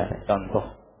ya. Ibarat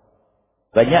contoh.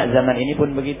 Banyak zaman ini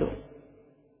pun begitu.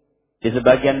 Di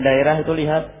sebagian daerah itu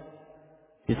lihat.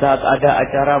 Di saat ada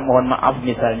acara mohon maaf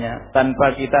misalnya.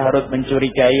 Tanpa kita harus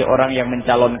mencurigai orang yang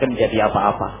mencalonkan jadi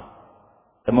apa-apa.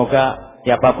 Semoga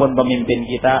siapapun pemimpin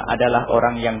kita adalah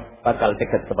orang yang bakal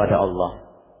dekat kepada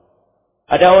Allah.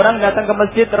 Ada orang datang ke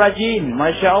masjid rajin,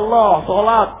 Masya Allah,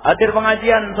 sholat, hadir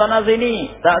pengajian, sana sini.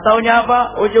 Tak taunya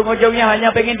apa, ujung-ujungnya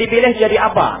hanya pengen dipilih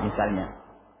jadi apa misalnya.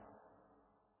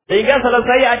 Sehingga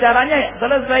selesai acaranya,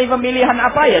 selesai pemilihan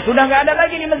apa ya, sudah nggak ada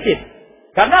lagi di masjid.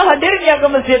 Karena hadirnya ke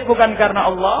masjid bukan karena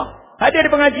Allah, hadir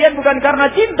pengajian bukan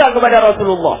karena cinta kepada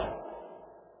Rasulullah.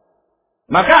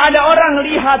 Maka ada orang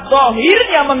lihat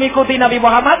zahirnya mengikuti Nabi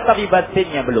Muhammad, tapi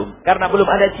batinnya belum. Karena belum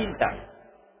ada cinta.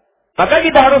 Maka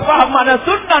kita harus paham mana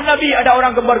sunnah Nabi. Ada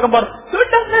orang gembar-gembar,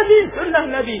 sunnah Nabi, sunnah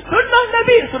Nabi, sunnah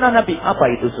Nabi, sunnah Nabi. Apa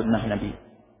itu sunnah Nabi?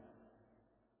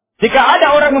 Jika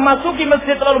ada orang memasuki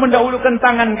masjid lalu mendahulukan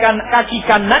kaki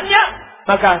kanannya,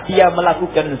 maka dia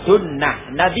melakukan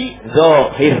sunnah Nabi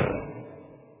zahir.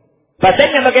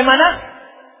 Batinnya bagaimana?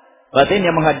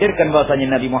 Batinnya menghadirkan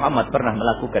bahwasanya Nabi Muhammad pernah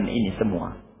melakukan ini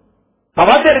semua.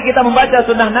 Khawatir kita membaca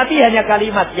sunnah Nabi hanya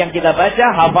kalimat yang kita baca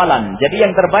hafalan. Jadi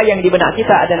yang terbayang di benak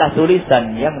kita adalah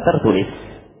tulisan yang tertulis.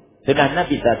 Sunnah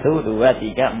Nabi 1, 2,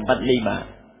 3, 4,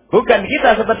 5. Bukan kita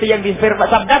seperti yang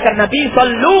disabdakan Nabi,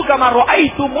 sallu kama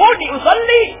ra'aitumuni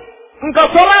usalli. Engkau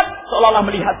salat seolah-olah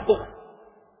melihatku.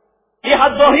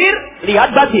 Lihat zahir, lihat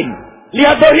batin.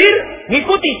 Lihat zahir,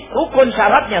 ngikuti rukun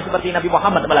syaratnya seperti Nabi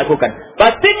Muhammad melakukan.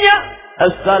 Batinnya,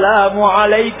 assalamu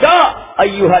alayka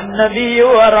ayyuhan nabiyyu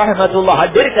wa rahmatullah.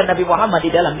 Hadirkan Nabi Muhammad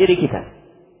di dalam diri kita.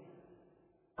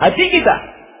 Hati kita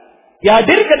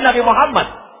dihadirkan Nabi Muhammad.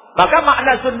 Maka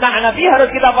makna sunnah Nabi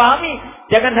harus kita pahami.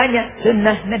 Jangan hanya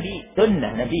sunnah Nabi,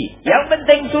 sunnah Nabi. Yang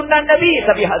penting sunnah Nabi,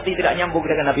 tapi hati tidak nyambung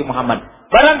dengan Nabi Muhammad.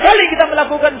 Barangkali kita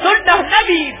melakukan sunnah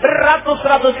Nabi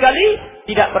beratus-ratus kali,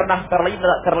 tidak pernah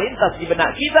terlintas di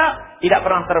benak kita, tidak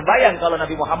pernah terbayang kalau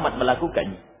Nabi Muhammad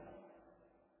melakukannya.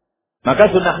 Maka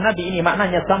sunnah Nabi ini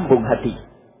maknanya sambung hati.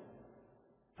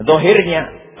 Zahirnya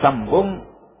sambung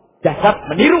jasad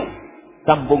meniru.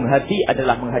 Sambung hati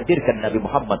adalah menghadirkan Nabi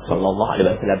Muhammad sallallahu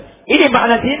alaihi wasallam. Ini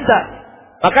makna cinta.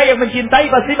 Maka yang mencintai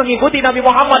pasti mengikuti Nabi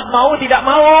Muhammad, mau tidak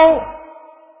mau.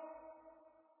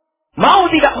 Mau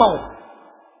tidak mau.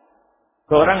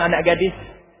 Seorang anak gadis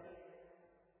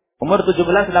Umur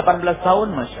 17-18 tahun,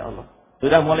 Masya Allah.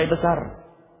 Sudah mulai besar.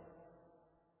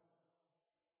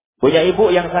 Punya ibu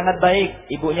yang sangat baik.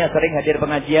 Ibunya sering hadir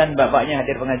pengajian, bapaknya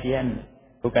hadir pengajian.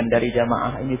 Bukan dari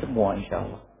jamaah ini semua, insya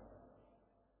Allah.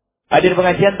 Hadir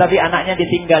pengajian tapi anaknya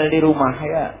ditinggal di rumah.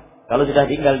 Ya. Kalau sudah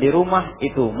tinggal di rumah,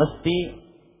 itu mesti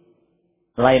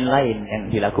lain-lain yang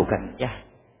dilakukan. Ya.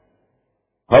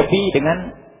 Hobi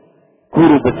dengan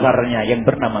guru besarnya yang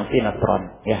bernama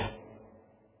sinetron. Ya.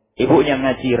 Ibunya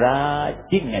ngaji,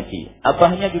 rajin ngaji.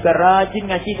 Abahnya juga rajin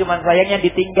ngaji, cuman sayangnya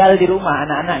ditinggal di rumah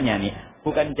anak-anaknya nih.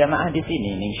 Bukan jamaah di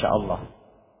sini, insya Allah.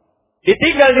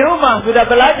 Ditinggal di rumah, sudah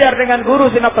belajar dengan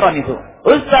guru sinetron itu.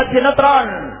 Ustaz sinetron,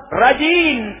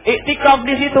 rajin, iktikaf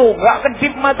di situ, nggak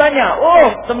kedip matanya.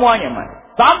 Oh, semuanya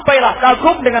mas. Sampailah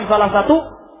kagum dengan salah satu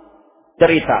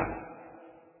cerita.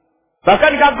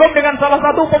 Bahkan kagum dengan salah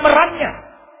satu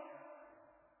pemerannya.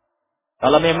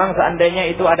 Kalau memang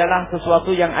seandainya itu adalah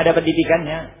sesuatu yang ada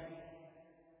pendidikannya.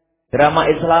 Drama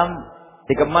Islam,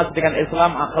 dikemas dengan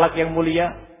Islam, akhlak yang mulia.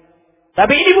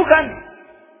 Tapi ini bukan.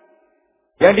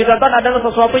 Yang ditonton adalah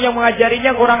sesuatu yang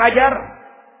mengajarinya kurang ajar.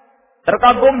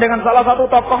 Terkagum dengan salah satu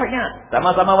tokohnya.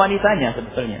 Sama-sama wanitanya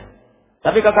sebetulnya.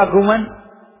 Tapi kekaguman,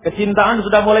 kecintaan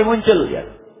sudah mulai muncul. Ya.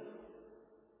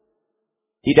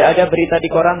 Tidak ada berita di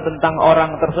koran tentang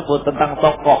orang tersebut, tentang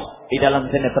tokoh di dalam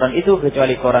sinetron itu,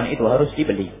 kecuali koran itu harus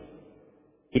dibeli.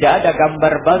 Tidak ada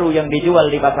gambar baru yang dijual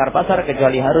di pasar-pasar,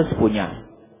 kecuali harus punya.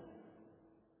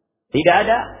 Tidak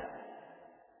ada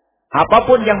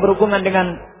apapun yang berhubungan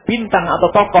dengan bintang atau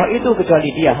tokoh itu,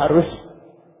 kecuali dia harus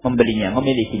membelinya,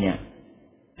 memilikinya.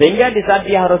 Sehingga di saat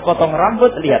dia harus potong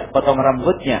rambut, lihat, potong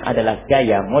rambutnya adalah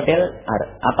gaya model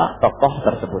tokoh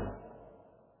tersebut.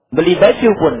 Beli baju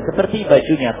pun seperti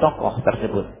bajunya tokoh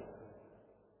tersebut.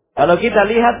 Kalau kita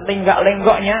lihat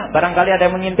lenggak-lenggoknya, barangkali ada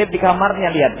yang mengintip di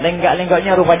kamarnya, lihat,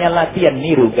 lenggak-lenggoknya rupanya latihan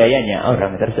niru gayanya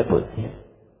orang tersebut.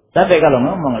 Sampai kalau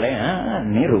ngomong,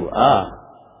 niru,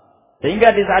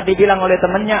 Sehingga di saat dibilang oleh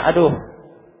temannya, aduh,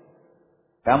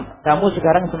 kamu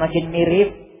sekarang semakin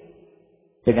mirip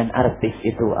dengan artis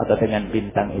itu atau dengan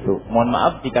bintang itu. Mohon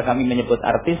maaf jika kami menyebut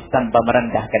artis tanpa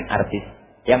merendahkan artis.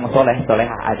 Yang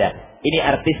soleh-solehah ada. Ini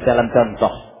artis dalam contoh.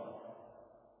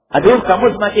 Aduh,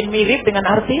 kamu semakin mirip dengan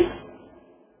artis.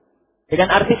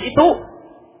 Dengan artis itu.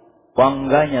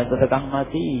 Bangganya sesekang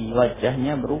mati.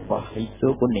 Wajahnya berubah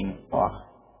hijau kuning.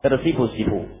 Wah,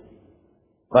 tersipu-sipu.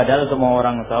 Padahal semua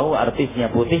orang tahu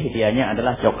artisnya putih, dianya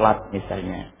adalah coklat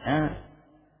misalnya.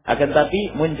 Akan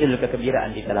tapi muncul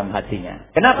kegembiraan di dalam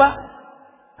hatinya. Kenapa?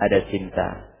 Ada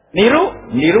cinta. Niru,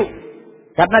 niru.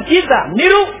 Karena cinta,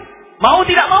 niru. Mau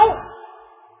tidak mau.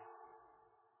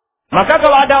 Maka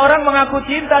kalau ada orang mengaku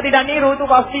cinta tidak niru, itu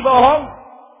pasti bohong.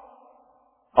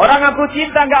 Orang ngaku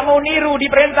cinta nggak mau niru,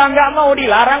 diperintah nggak mau,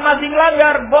 dilarang masih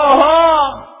melanggar,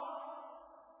 bohong.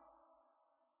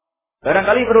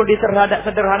 Barangkali perlu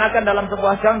disederhanakan dalam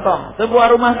sebuah contoh. Sebuah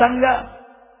rumah tangga.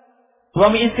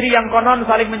 Suami istri yang konon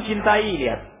saling mencintai,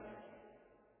 lihat.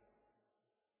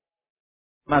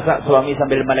 Masa suami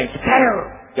sambil meleng,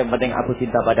 yang penting aku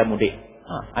cinta padamu, dek.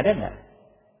 Ada enggak?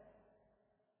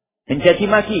 Mencaci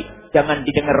maki, jangan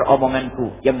didengar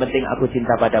omonganku, yang penting aku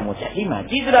cinta padamu. Caci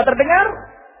maki sudah terdengar.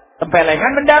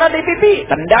 Tempelengan mendarat di pipi,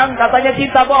 tendang katanya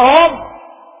cinta, bohong.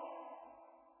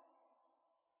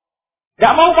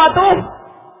 Gak mau patuh.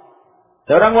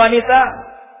 Seorang wanita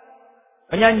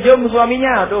menyanjung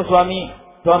suaminya. Aduh,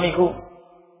 suamiku.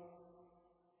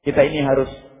 Kita ini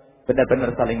harus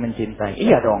benar-benar saling mencintai.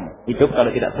 Iya dong. Hidup kalau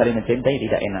tidak saling mencintai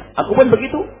tidak enak. Aku pun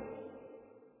begitu.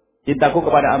 Cintaku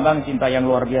kepada abang cinta yang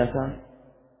luar biasa.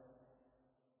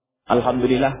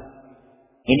 Alhamdulillah.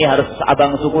 Ini harus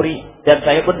abang syukuri. Dan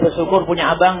saya pun bersyukur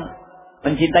punya abang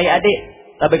mencintai adik.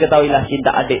 Tapi ketahuilah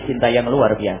cinta adik cinta yang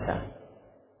luar biasa.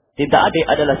 Cinta adik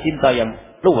adalah cinta yang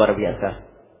luar biasa.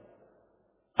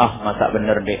 Masa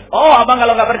bener deh. Oh, abang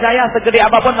kalau nggak percaya, segede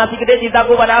apapun masih gede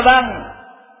cintaku pada abang.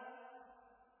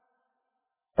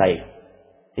 Baik.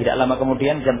 Tidak lama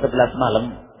kemudian jam 11 malam,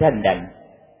 dandan.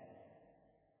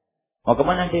 Mau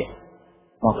kemana, dek?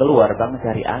 Mau keluar, bang,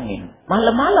 cari angin.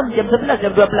 Malam-malam jam 11,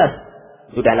 jam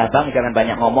 12. Sudahlah, bang, jangan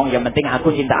banyak ngomong. Yang penting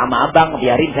aku cinta sama abang,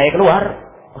 biarin saya keluar.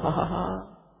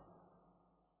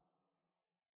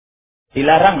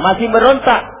 Dilarang, masih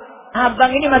berontak.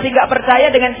 Abang ini masih gak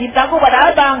percaya dengan cintaku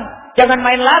pada abang. Jangan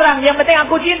main larang, yang penting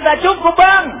aku cinta, cukup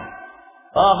bang.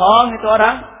 Bohong itu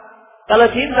orang. Kalau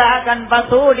cinta akan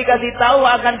patuh, dikasih tahu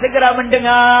akan segera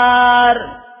mendengar.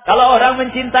 Kalau orang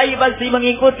mencintai pasti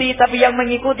mengikuti, tapi yang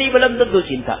mengikuti belum tentu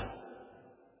cinta.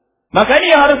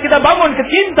 Makanya harus kita bangun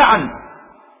kecintaan.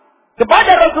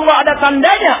 Kepada Rasulullah ada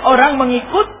tandanya orang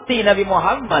mengikuti Nabi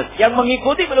Muhammad. Yang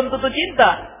mengikuti belum tentu cinta.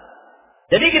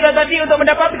 Jadi kita tadi untuk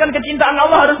mendapatkan kecintaan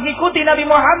Allah harus mengikuti Nabi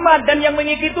Muhammad. Dan yang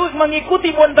mengikuti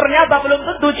pun ternyata belum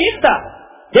tentu cinta.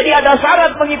 Jadi ada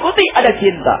syarat mengikuti, ada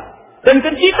cinta. Dan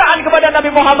kecintaan kepada Nabi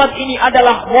Muhammad ini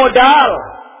adalah modal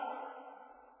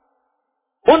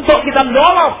untuk kita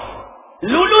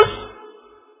lulus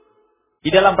di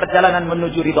dalam perjalanan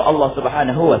menuju ridha Allah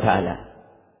Subhanahu wa taala.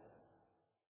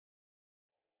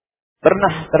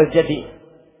 Pernah terjadi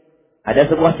ada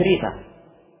sebuah cerita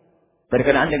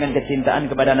berkenaan dengan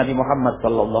kecintaan kepada Nabi Muhammad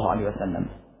sallallahu alaihi wasallam.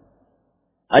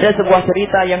 Ada sebuah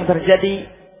cerita yang terjadi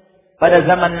pada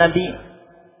zaman Nabi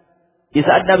di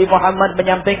saat Nabi Muhammad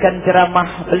menyampaikan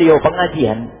ceramah beliau,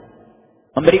 pengajian,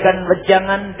 memberikan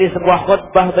wejangan di sebuah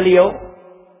khutbah beliau.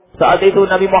 Saat itu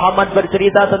Nabi Muhammad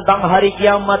bercerita tentang hari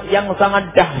kiamat yang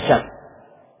sangat dahsyat,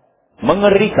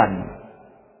 mengerikan,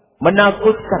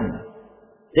 menakutkan,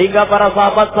 sehingga para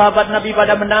sahabat-sahabat Nabi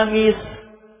pada menangis.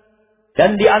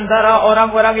 Dan di antara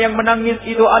orang-orang yang menangis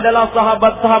itu adalah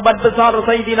sahabat-sahabat besar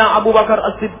Sayyidina Abu Bakar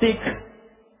As-Siddiq,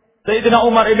 Sayyidina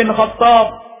Umar ibn Khattab,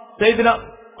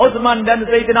 Sayyidina Utsman dan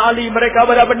Sayyidina Ali. Mereka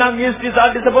pada menangis di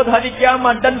saat disebut hari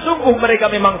kiamat. Dan sungguh mereka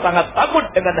memang sangat takut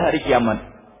dengan hari kiamat.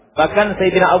 Bahkan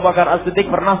Sayyidina Abu Bakar As-Siddiq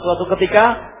pernah suatu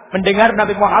ketika mendengar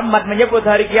Nabi Muhammad menyebut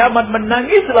hari kiamat,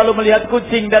 menangis lalu melihat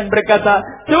kucing dan berkata,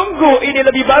 sungguh ini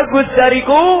lebih bagus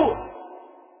dariku.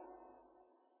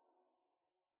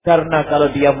 Karena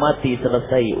kalau dia mati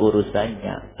selesai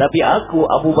urusannya. Tapi aku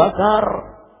Abu Bakar,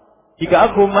 jika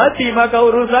aku mati maka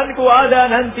urusanku ada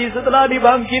nanti setelah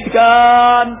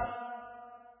dibangkitkan.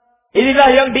 Inilah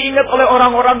yang diingat oleh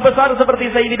orang-orang besar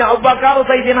seperti Sayyidina Abu Bakar,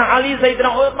 Sayyidina Ali, Sayyidina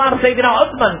Umar, Sayyidina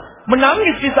Utsman.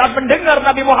 Menangis di saat mendengar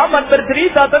Nabi Muhammad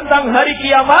bercerita tentang hari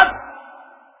kiamat.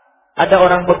 Ada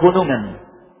orang pegunungan.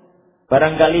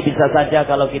 Barangkali bisa saja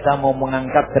kalau kita mau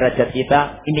mengangkat derajat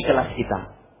kita, ini kelas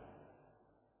kita.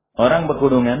 Orang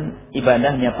pegunungan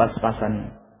ibadahnya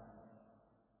pas-pasan.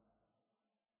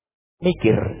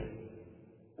 Mikir,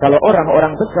 kalau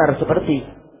orang-orang besar seperti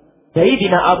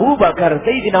Sayyidina Abu Bakar,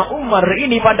 Sayyidina Umar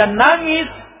ini pada nangis,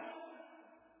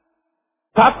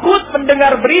 takut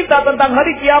mendengar berita tentang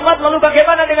hari kiamat, lalu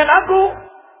bagaimana dengan aku?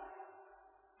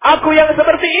 Aku yang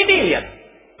seperti ini, lihat.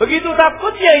 Begitu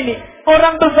takutnya ini.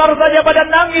 Orang besar saja pada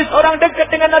nangis, orang dekat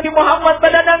dengan Nabi Muhammad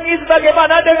pada nangis.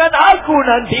 Bagaimana dengan aku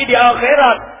nanti di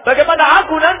akhirat? Bagaimana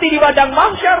aku nanti di padang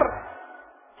mahsyar?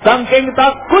 Saking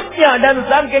takutnya dan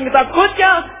saking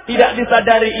takutnya tidak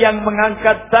disadari yang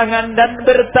mengangkat tangan dan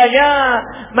bertanya,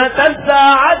 "Mata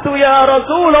sa'atu ya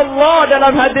Rasulullah?"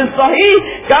 Dalam hadis sahih,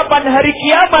 kapan hari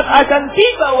kiamat akan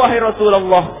tiba wahai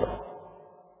Rasulullah?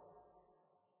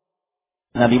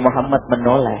 Nabi Muhammad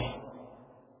menoleh.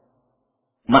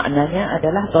 Maknanya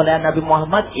adalah oleh Nabi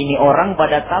Muhammad ini orang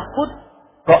pada takut,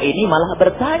 kok ini malah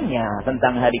bertanya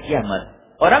tentang hari kiamat.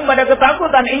 Orang pada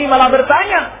ketakutan, ini malah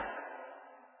bertanya.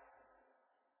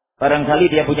 Barangkali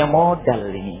dia punya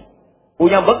modal ini.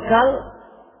 Punya bekal.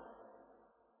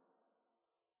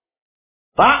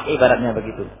 Pak, ibaratnya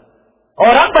begitu.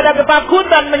 Orang pada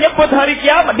ketakutan menyebut hari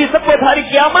kiamat, disebut hari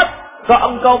kiamat, kok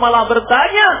engkau malah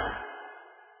bertanya?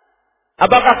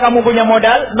 Apakah kamu punya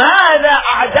modal? Mada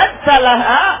a'dadta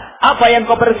laha? Apa yang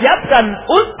kau persiapkan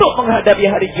untuk menghadapi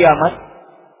hari kiamat?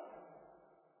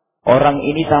 Orang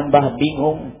ini tambah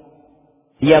bingung.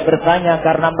 Dia bertanya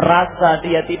karena merasa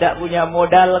dia tidak punya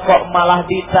modal, kok malah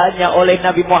ditanya oleh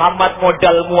Nabi Muhammad,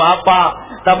 modalmu apa?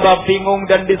 Tambah bingung,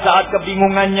 dan di saat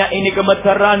kebingungannya ini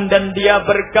gemeteran dan dia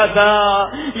berkata,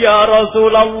 "Ya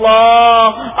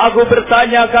Rasulullah, aku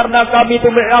bertanya karena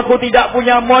aku tidak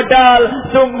punya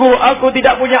modal. Sungguh aku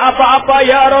tidak punya apa-apa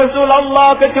ya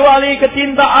Rasulullah kecuali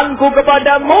kecintaanku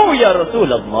kepadamu ya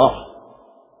Rasulullah."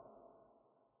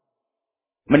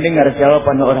 Mendengar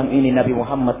jawaban orang ini, Nabi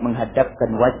Muhammad menghadapkan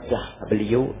wajah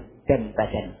beliau dan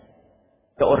badan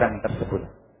ke orang tersebut.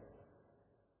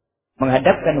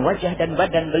 Menghadapkan wajah dan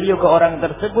badan beliau ke orang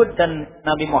tersebut, dan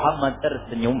Nabi Muhammad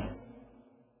tersenyum.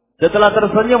 Setelah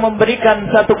tersenyum memberikan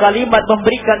satu kalimat,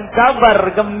 memberikan kabar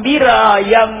gembira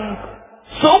yang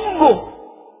sungguh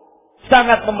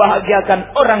sangat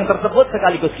membahagiakan orang tersebut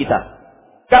sekaligus kita.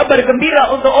 Kabar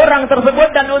gembira untuk orang tersebut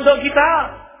dan untuk kita.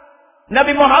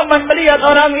 Nabi Muhammad melihat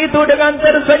orang itu dengan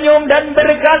tersenyum dan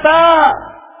berkata,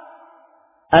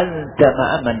 "Anta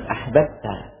ma'aman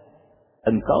ahbabta."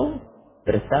 Engkau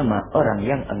bersama orang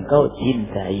yang engkau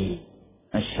cintai.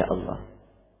 Masya Allah.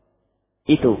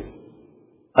 Itu.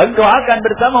 Engkau akan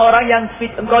bersama orang yang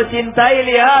engkau cintai.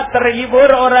 Lihat,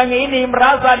 terhibur orang ini,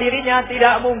 merasa dirinya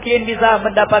tidak mungkin bisa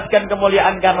mendapatkan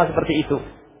kemuliaan karena seperti itu.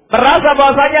 Merasa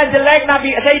bahwasanya jelek,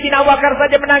 Nabi Sayyidina Abu Bakar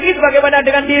saja menangis, bagaimana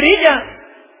dengan dirinya?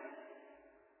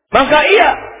 Maka ia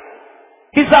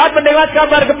Di saat mendengar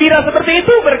kabar gembira seperti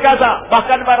itu berkata,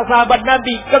 bahkan para sahabat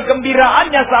Nabi,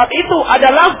 kegembiraannya saat itu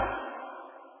adalah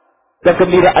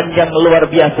kegembiraan yang luar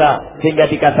biasa.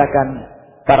 Sehingga dikatakan,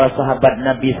 para sahabat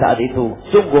Nabi saat itu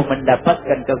sungguh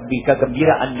mendapatkan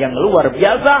kegembiraan yang luar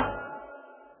biasa.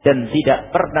 Dan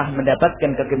tidak pernah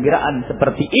mendapatkan kegembiraan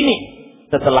seperti ini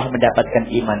setelah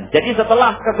mendapatkan iman. Jadi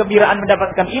setelah kegembiraan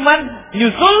mendapatkan iman,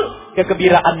 nyusul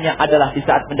kegembiraannya adalah di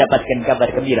saat mendapatkan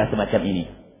kabar gembira semacam ini.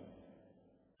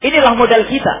 Inilah modal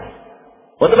kita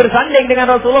untuk bersanding dengan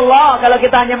Rasulullah. Kalau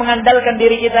kita hanya mengandalkan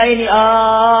diri kita ini,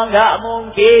 nggak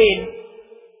mungkin.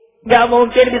 Nggak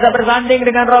mungkin bisa bersanding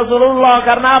dengan Rasulullah.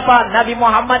 Karena apa? Nabi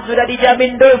Muhammad sudah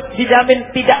dijamin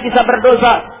tidak bisa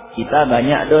berdosa. Kita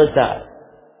banyak dosa.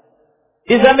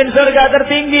 Dijamin surga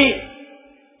tertinggi.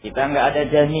 Kita nggak ada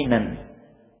jaminan.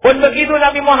 Pun begitu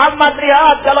Nabi Muhammad,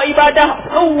 lihat kalau ibadah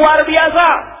luar biasa.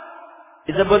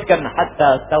 Disebutkan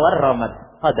hatta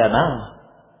tawarramat qadamah.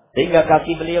 Sehingga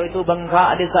kaki beliau itu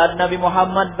bengkak di saat Nabi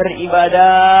Muhammad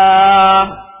beribadah.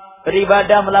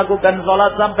 Beribadah melakukan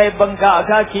sholat sampai bengkak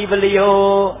kaki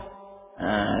beliau.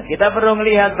 Nah, kita perlu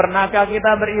melihat, pernahkah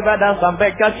kita beribadah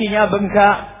sampai kakinya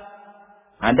bengkak?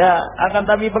 Ada, akan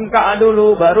tapi bengkak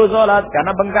dulu baru sholat.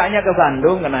 Karena bengkaknya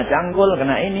kesandung, kena cangkul,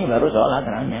 kena ini, baru sholat.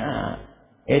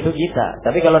 Itu kita.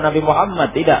 Tapi kalau Nabi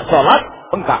Muhammad tidak sholat,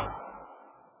 bengkak.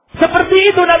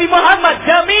 Seperti itu Nabi Muhammad,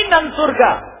 jaminan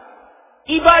surga.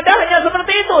 Ibadahnya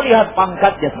seperti itu. Lihat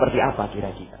pangkatnya seperti apa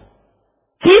kira-kira.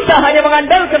 Kita hanya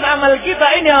mengandalkan amal kita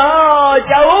ini.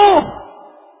 Jauh.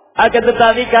 Akan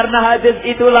tetapi karena hadis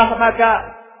itulah,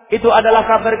 maka itu adalah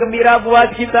kabar gembira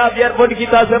buat kita. Biarpun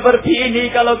kita seperti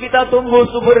ini, kalau kita tumbuh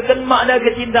suburkan makna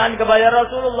kecintaan kepada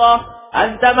Rasulullah.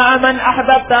 Anta ma'aman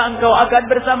ahbabta, engkau akan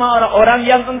bersama orang-orang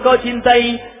yang engkau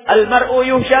cintai. Al-mar'u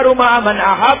yuhsyaru ma'aman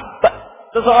ahab.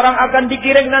 Seseorang akan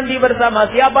dikirim nanti bersama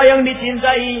siapa yang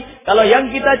dicintai. Kalau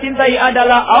yang kita cintai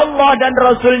adalah Allah dan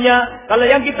Rasulnya, kalau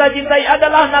yang kita cintai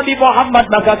adalah Nabi Muhammad,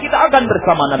 maka kita akan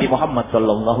bersama Nabi Muhammad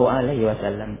sallallahu alaihi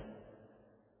wasallam.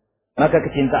 Maka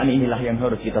kecintaan inilah yang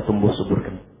harus kita tumbuh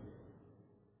suburkan.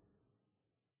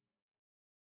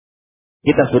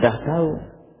 Kita sudah tahu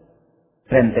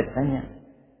rentetannya.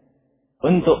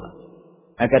 Untuk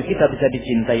agar kita bisa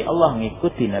dicintai Allah,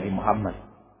 mengikuti Nabi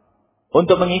Muhammad.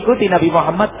 Untuk mengikuti Nabi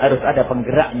Muhammad harus ada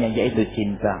penggeraknya, yaitu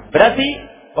cinta. Berarti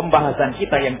pembahasan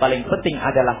kita yang paling penting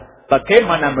adalah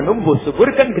bagaimana menumbuh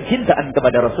suburkan kecintaan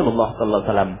kepada Rasulullah sallallahu alaihi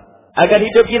wasallam agar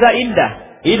hidup kita indah.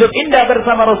 Hidup indah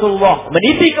bersama Rasulullah,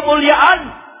 meniti kemuliaan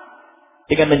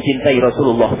dengan mencintai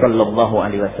Rasulullah sallallahu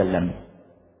alaihi wasallam.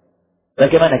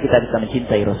 Bagaimana kita bisa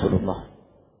mencintai Rasulullah?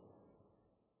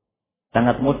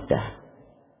 Sangat mudah.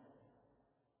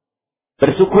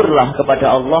 Bersyukurlah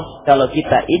kepada Allah kalau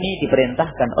kita ini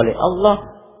diperintahkan oleh Allah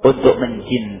untuk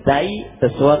mencintai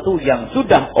sesuatu yang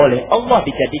sudah oleh Allah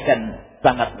dijadikan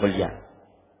sangat mulia.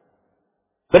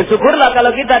 Bersyukurlah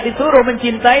kalau kita disuruh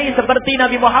mencintai seperti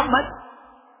Nabi Muhammad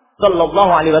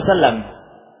sallallahu alaihi wasallam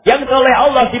yang oleh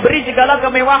Allah diberi segala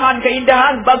kemewahan,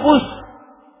 keindahan, bagus.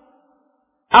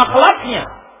 Akhlaknya,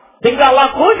 tingkah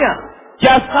lakunya,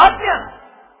 jasadnya.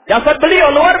 Jasad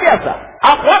beliau luar biasa,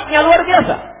 akhlaknya luar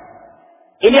biasa.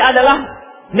 Ini adalah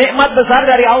nikmat besar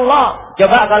dari Allah.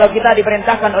 Coba kalau kita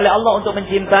diperintahkan oleh Allah untuk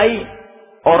mencintai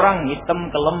orang hitam,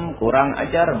 kelem, kurang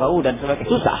ajar, bau dan sebagainya,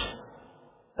 susah.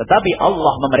 Tetapi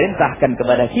Allah memerintahkan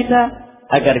kepada kita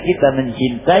agar kita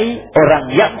mencintai orang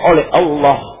yang oleh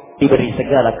Allah diberi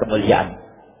segala kemuliaan.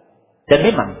 Dan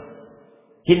memang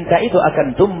cinta itu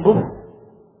akan tumbuh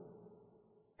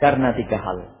karena 3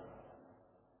 hal.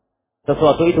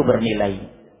 Sesuatu itu bernilai,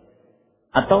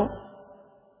 atau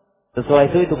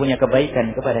sesuatu itu punya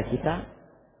kebaikan kepada kita,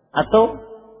 atau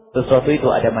sesuatu itu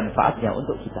ada manfaatnya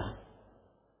untuk kita.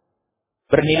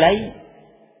 Bernilai,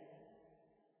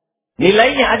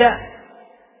 nilainya ada.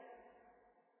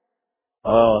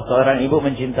 Seorang ibu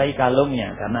mencintai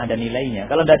kalungnya karena ada nilainya.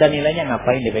 Kalau tidak ada nilainya,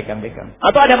 ngapain dipegang-pegang?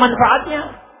 Atau ada manfaatnya?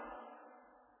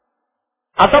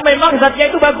 Atau memang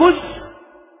zatnya itu bagus?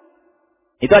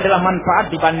 Itu adalah manfaat,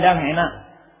 dipandang enak.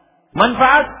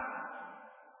 Manfaat.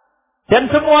 Dan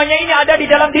semuanya ini ada di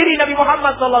dalam diri Nabi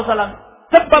Muhammad sallallahu alaihi wasallam.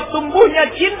 Sebab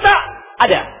tumbuhnya cinta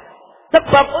ada.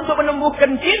 Sebab untuk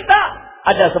menumbuhkan cinta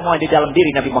ada semua di dalam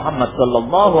diri Nabi Muhammad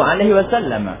sallallahu alaihi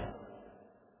wasallam.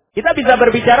 Kita bisa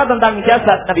berbicara tentang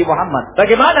jasad Nabi Muhammad.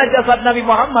 Bagaimana jasad Nabi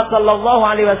Muhammad sallallahu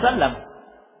alaihi wasallam?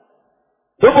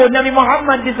 Tubuh Nabi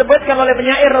Muhammad disebutkan oleh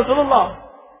penyair Rasulullah.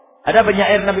 Ada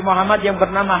penyair Nabi Muhammad yang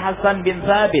bernama Hasan bin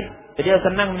Thabit. Dia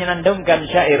senang menyenandungkan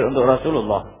syair untuk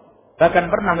Rasulullah. Bahkan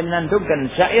pernah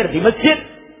menyantumkan syair di masjid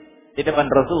di depan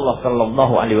Rasulullah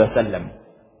sallallahu alaihi wasallam.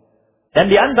 Dan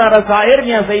di antara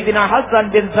syairnya Sayyidina Hasan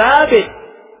bin Thabit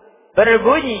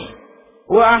berbunyi.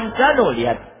 Wa ahsanu,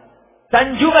 lihat.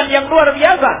 Sanjungan yang luar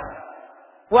biasa.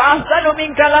 Wa ahsanu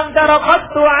minka lam tara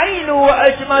qattu 'ainu wa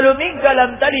ajmalu minka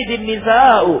lam talidin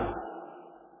nisa'u.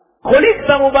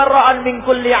 Khuliqta mubarra'an min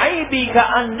kulli 'aibi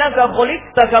ka'annaka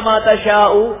khuliqta kama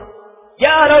tasha'u.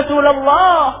 Ya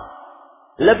Rasulullah,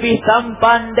 lebih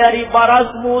tampan dari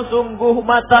parasmu, sungguh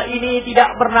mata ini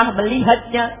tidak pernah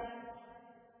melihatnya.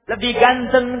 Lebih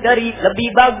ganteng lebih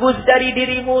bagus dari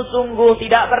dirimu, sungguh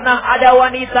tidak pernah ada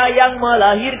wanita yang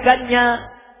melahirkannya.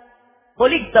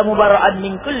 Khuliqta mubarra'an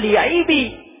min kulli 'aibi.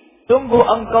 Sungguh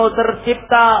engkau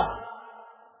tercipta.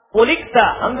 Khuliqta,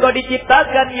 engkau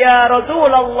diciptakan ya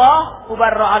Rasulullah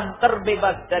mubarra'an,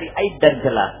 terbebas dari aib dan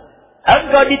celah.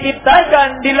 Engkau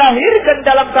diciptakan, dilahirkan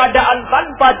dalam keadaan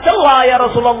tanpa celah ya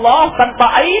Rasulullah, tanpa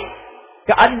aib.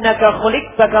 Ka'annaka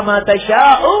khuliqta kama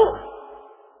tasha'u.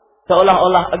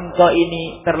 Seolah-olah engkau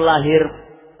ini terlahir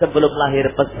sebelum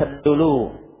lahir pesan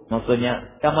dulu.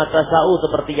 Maksudnya, kama tasha'u,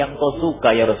 seperti yang kau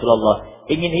suka ya Rasulullah.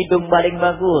 Ingin hidung paling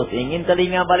bagus, ingin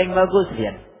telinga paling bagus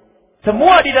ya.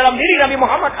 Semua di dalam diri Nabi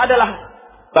Muhammad adalah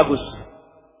bagus.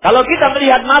 Kalau kita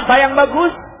melihat mata yang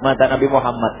bagus, mata Nabi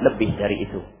Muhammad lebih dari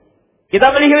itu.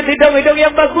 Kita melihat hidung-hidung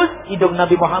yang bagus, hidung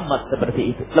Nabi Muhammad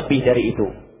seperti itu, lebih dari itu.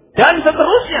 Dan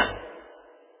seterusnya.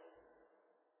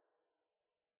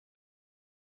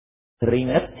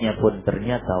 Keringatnya pun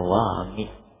ternyata wangi.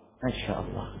 Masya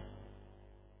Allah.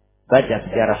 Baca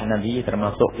sejarah Nabi,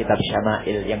 termasuk kitab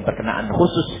Syama'il yang berkenaan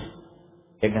khusus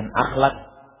dengan akhlak,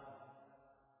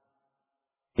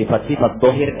 sifat-sifat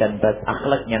dohir dan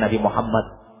akhlaknya Nabi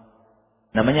Muhammad.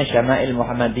 Namanya Syama'il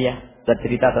Muhammadiyah,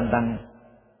 bercerita tentang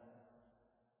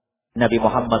Nabi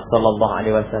Muhammad sallallahu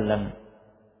alaihi wasallam.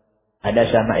 Ada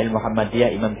Syama'il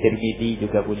Muhammadiyah, Imam Tirmidzi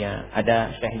juga punya.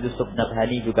 Ada Syekh Yusuf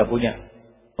Nabhani juga punya.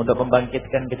 Untuk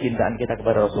membangkitkan kecintaan kita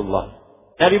kepada Rasulullah.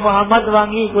 Nabi Muhammad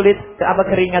wangi kulit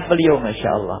keringat beliau, Masya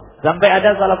Allah. Sampai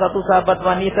ada salah satu sahabat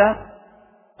wanita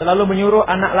selalu menyuruh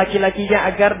anak laki-lakinya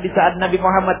agar di saat Nabi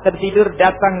Muhammad tertidur,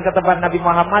 datang ke tempat Nabi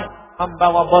Muhammad,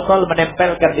 membawa botol,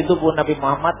 menempelkan di tubuh Nabi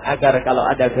Muhammad agar kalau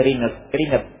ada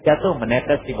keringat jatuh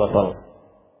menetes di botol.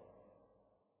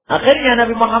 Akhirnya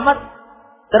Nabi Muhammad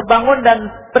terbangun dan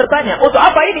bertanya, untuk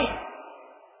apa ini?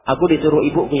 Aku disuruh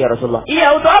ibuku ya Rasulullah.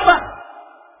 Iya, untuk apa?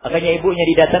 Akhirnya ibunya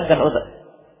didatangkan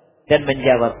dan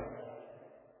menjawab,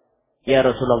 ya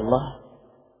Rasulullah,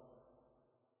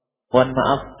 mohon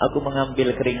maaf, aku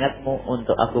mengambil keringatmu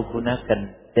untuk aku gunakan,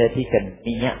 jadikan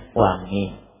minyak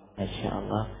wangi. Masya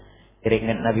Allah.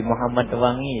 Keringat Nabi Muhammad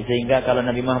wangi, sehingga kalau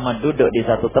Nabi Muhammad duduk di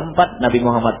satu tempat, Nabi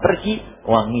Muhammad pergi,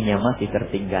 wanginya masih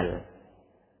tertinggal.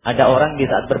 Ada orang di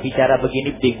saat berbicara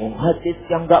begini bingung, hadis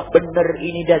yang gak benar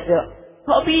ini dasar.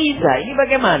 Kok bisa? Ini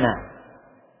bagaimana?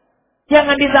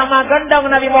 Jangan disamakan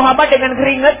dong Nabi Muhammad dengan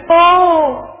keringatmu.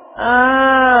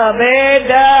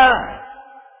 Beda.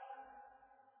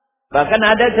 Bahkan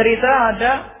ada cerita,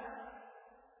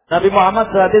 Nabi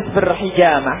Muhammad hadis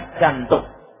berhijamah, cantuk.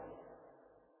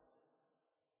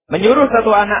 Menyuruh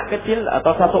satu anak kecil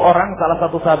atau satu orang, salah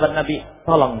satu sahabat Nabi,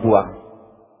 tolong buang.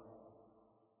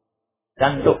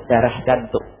 Jantuk, darah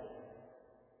jantuk.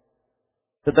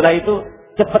 Setelah itu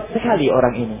cepat sekali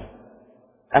orang ini.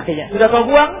 Akhirnya, sudah kau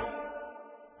buang?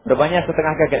 Rupanya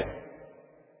setengah kaget.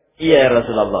 Iya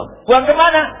Rasulullah. Buang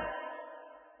kemana?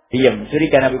 Diam,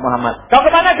 curiga Nabi Muhammad. Kau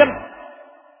kemana kan?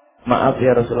 Maaf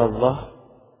ya Rasulullah,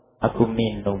 aku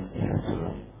minum ya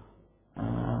Rasulullah.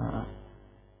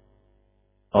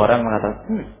 Orang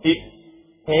mengatakan,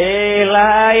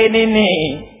 lain ini.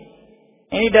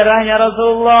 Ini darahnya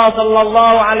Rasulullah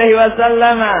sallallahu alaihi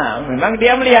wasallam. Memang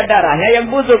dia melihat darahnya yang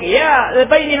busuk. Ya,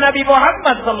 tapi ini Nabi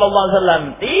Muhammad sallallahu alaihi wasallam.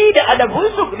 Tidak ada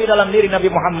busuk di dalam diri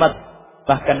Nabi Muhammad.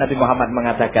 Bahkan Nabi Muhammad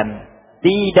mengatakan,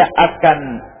 tidak akan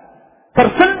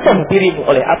tersentuh dirimu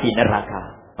oleh api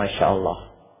neraka. Masya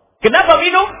Allah. Kenapa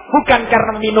minum? Bukan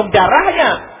karena minum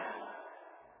darahnya.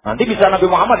 Nanti bisa Nabi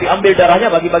Muhammad diambil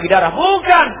darahnya, bagi-bagi darah.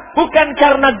 Bukan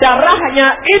karena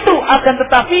darahnya itu, akan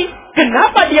tetapi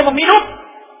kenapa dia meminum?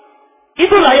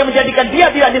 Itulah yang menjadikan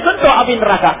dia tidak disentuh api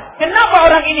neraka.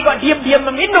 Kenapa orang ini kok diam-diam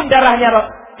meminum darah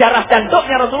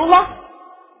jantuknya Rasulullah?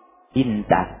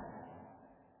 Cinta.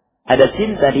 Ada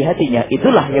cinta di hatinya.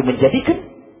 Itulah yang menjadikan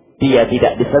dia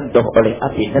tidak disentuh oleh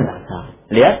api neraka.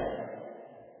 Lihat.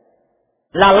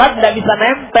 Lalat tidak bisa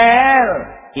nempel.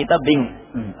 Kita bingung.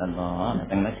 Allah,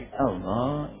 datang nasi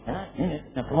Allah. Ini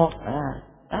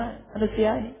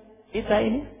manusia ini. Kita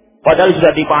ini. Padahal sudah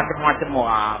dimacam-macam,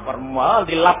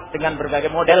 dilap dengan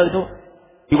berbagai model itu.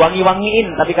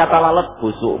 Diwangi-wangiin, tapi kata lalat,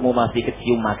 busukmu masih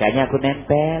kecium, makanya aku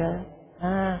nempel.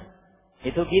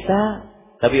 Itu kita.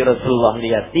 Tapi Rasulullah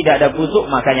lihat, tidak ada busuk,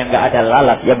 makanya nggak ada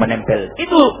lalat yang menempel.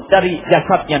 Itu dari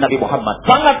jasadnya Nabi Muhammad.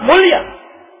 Sangat mulia.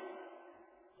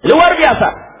 Luar biasa.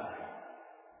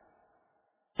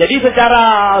 Jadi secara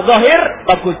zahir,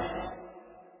 bagus.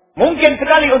 Mungkin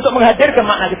sekali untuk menghadirkan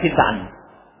makna kecintaan.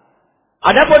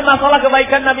 Adapun masalah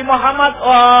kebaikan Nabi Muhammad,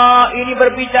 ini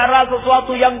berbicara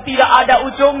sesuatu yang tidak ada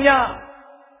ujungnya.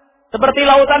 Seperti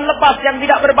lautan lepas yang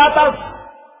tidak berbatas.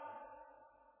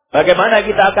 Bagaimana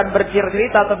kita akan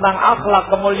bercerita tentang akhlak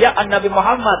kemuliaan Nabi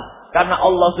Muhammad? Karena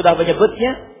Allah sudah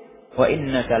menyebutnya. Wa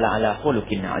innaka la'ala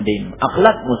khuluqin 'adzim.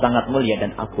 Akhlakmu sangat mulia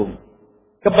dan agung.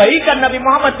 Kebaikan Nabi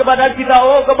Muhammad kepada kita,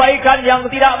 kebaikan yang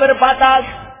tidak berbatas.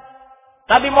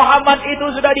 Nabi Muhammad itu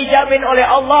sudah dijamin oleh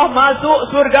Allah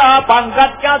masuk surga,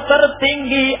 pangkatnya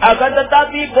tertinggi. Akan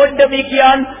tetapi pun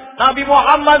demikian, Nabi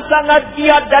Muhammad sangat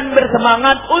giat dan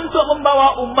bersemangat untuk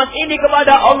membawa umat ini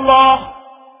kepada Allah.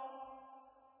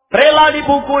 Rela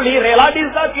dipukuli, rela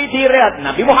disakiti,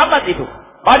 Nabi Muhammad itu.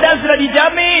 Padahal sudah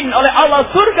dijamin oleh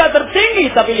Allah surga tertinggi.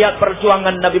 Tapi lihat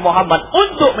perjuangan Nabi Muhammad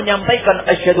untuk menyampaikan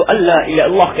asyhadu alla ilaha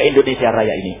illallah ke Indonesia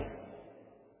Raya ini.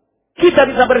 Kita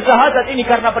bisa bersyahadat ini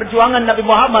karena perjuangan Nabi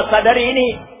Muhammad. Sadari ini.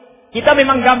 Kita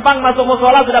memang gampang masuk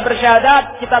mushola sudah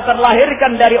bersyahadat. Kita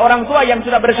terlahirkan dari orang tua yang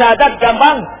sudah bersyahadat.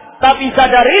 Gampang. Tapi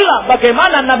sadarilah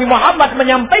bagaimana Nabi Muhammad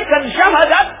menyampaikan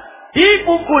syahadat.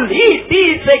 Dipukuli,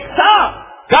 diseksa.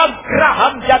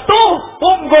 Gagraham jatuh.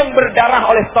 Punggung berdarah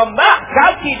oleh tombak.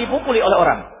 Kaki dipukuli oleh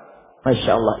orang.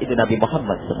 Masya Allah. Itu Nabi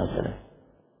Muhammad SAW.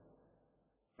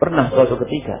 Pernah suatu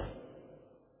ketika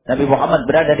Nabi Muhammad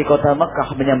berada di kota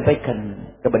Mekah menyampaikan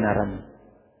kebenaran.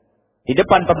 Di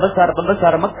depan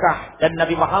pembesar-pembesar Mekah. Dan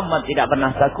Nabi Muhammad tidak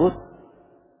pernah takut.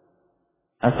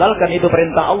 Asalkan itu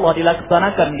perintah Allah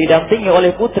dilaksanakan. Didampingi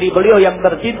oleh putri beliau yang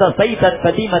tercinta. Sayyidat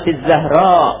Fatimah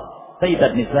Zahra.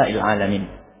 Sayyidat Nisa'il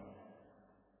Alamin.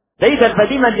 Sayyidat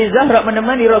Fatimah Zahra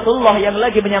menemani Rasulullah yang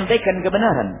lagi menyampaikan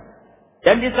kebenaran.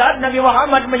 Dan di saat Nabi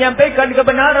Muhammad menyampaikan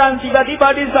kebenaran.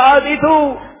 Tiba-tiba di saat itu.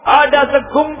 Ada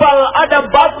segumpal, ada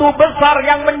batu besar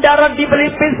yang mendarat di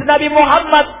pelipis Nabi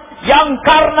Muhammad. Yang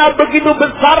karena begitu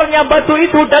besarnya batu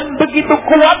itu dan begitu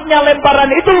kuatnya lemparan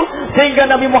itu. Sehingga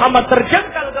Nabi Muhammad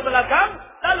terjengkal ke belakang.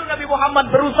 Lalu Nabi Muhammad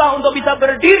berusaha untuk bisa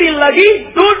berdiri lagi.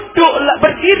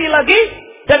 Berdiri lagi.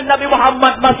 Dan Nabi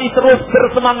Muhammad masih terus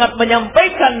bersemangat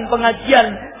menyampaikan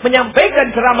pengajian.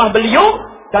 Menyampaikan ceramah beliau.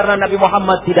 Karena Nabi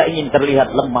Muhammad tidak ingin terlihat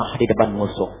lemah di depan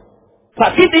musuh.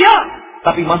 Sakit dia.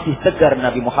 Tapi masih tegar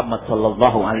Nabi Muhammad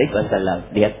sallallahu alaihi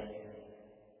wasallam. Lihat.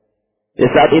 Di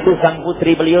saat itu sang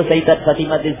putri beliau Sayyidat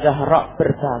Fatimah Zahra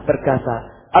berkata,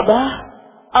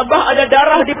 Abah ada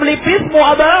darah di pelipismu,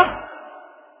 Abah.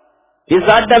 Di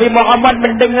saat Nabi Muhammad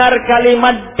mendengar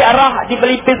kalimat darah di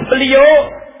pelipis beliau,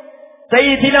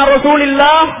 Sayyidina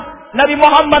Rasulullah, Nabi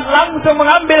Muhammad langsung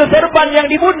mengambil serban yang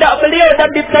di pundak beliau dan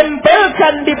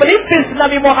ditempelkan di pelipis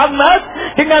Nabi Muhammad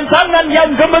dengan tangan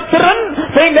yang gemeteran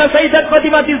sehingga Sayyidat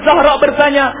Fatimah Zahra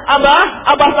bertanya,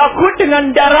 Abah takut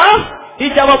dengan darah?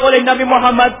 Dijawab oleh Nabi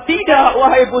Muhammad, tidak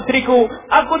wahai putriku,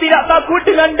 aku tidak takut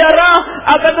dengan darah,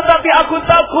 akan tetapi aku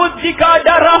takut jika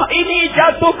darah ini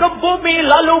jatuh ke bumi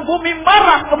lalu bumi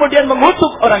marah kemudian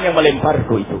mengutuk orang yang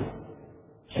melemparku itu.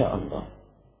 Insya Allah.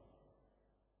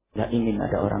 Tidak ingin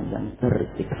ada orang yang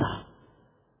tersiksa.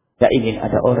 Tidak ingin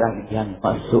ada orang yang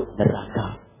masuk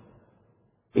neraka.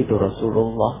 Itu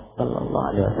Rasulullah sallallahu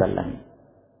alaihi wasallam.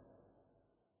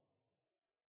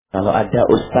 Kalau ada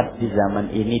ustadz di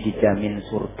zaman ini dijamin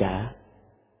surga,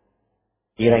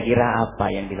 kira-kira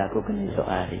apa yang dilakukan esok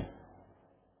hari?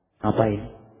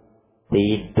 Ngapain?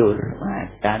 Tidur,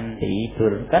 makan,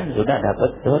 tidur. Kan sudah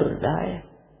dapat surga ya.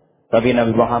 Tapi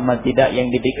Nabi Muhammad tidak,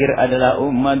 yang dipikir adalah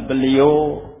umat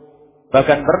beliau.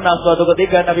 Bahkan pernah suatu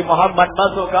ketika Nabi Muhammad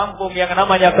masuk kampung yang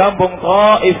namanya kampung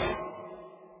Taif.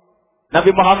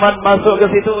 Nabi Muhammad masuk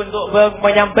ke situ untuk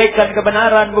menyampaikan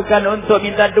kebenaran, bukan untuk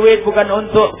minta duit, bukan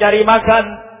untuk cari makan.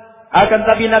 Akan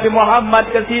tapi Nabi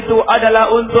Muhammad ke situ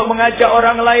adalah untuk mengajak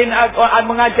orang lain,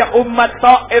 mengajak umat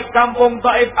Taif, kampung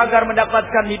Taif agar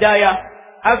mendapatkan hidayah,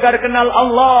 agar kenal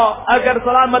Allah, agar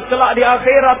selamat kelak di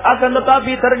akhirat. Akan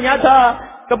tetapi ternyata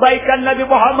kebaikan Nabi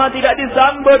Muhammad tidak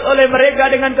disambut oleh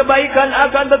mereka dengan kebaikan.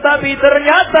 Akan tetapi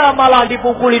ternyata malah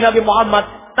dipukuli Nabi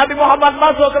Muhammad. Nabi Muhammad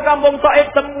masuk ke kampung Taif,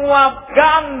 semua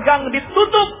gang-gang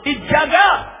ditutup,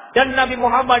 dijaga. Dan Nabi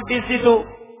Muhammad di situ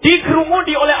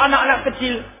dikerumuni oleh anak-anak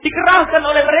kecil. Dikerahkan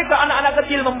oleh mereka anak-anak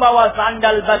kecil membawa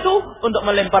sandal batu untuk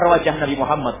melempar wajah Nabi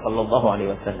Muhammad sallallahu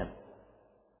alaihi wasallam.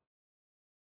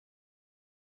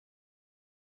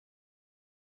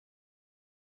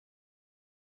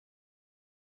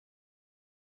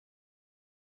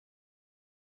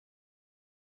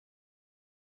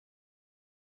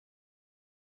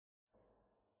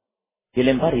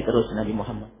 Dilempari terus Nabi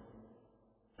Muhammad.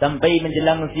 Sampai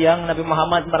menjelang siang Nabi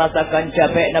Muhammad merasakan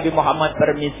capek. Nabi Muhammad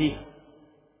permisi.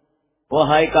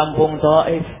 Wahai kampung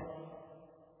Taif,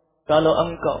 kalau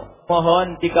engkau,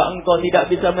 mohon jika engkau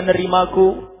tidak bisa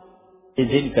menerimaku,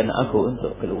 izinkan aku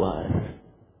untuk keluar.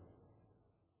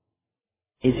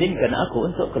 Izinkan aku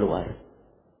untuk keluar.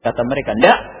 Kata mereka,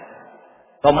 tidak.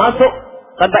 Kau masuk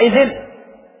tanpa izin.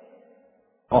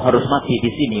 Kau harus mati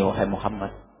di sini, wahai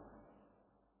Muhammad.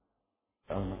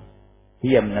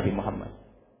 Diam Nabi Muhammad.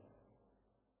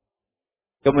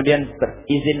 Kemudian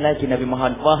berizin lagi Nabi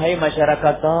Muhammad, wahai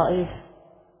masyarakat Taif,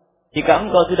 jika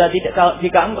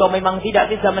engkau memang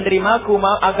tidak bisa menerimaku,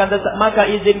 maka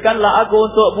izinkanlah aku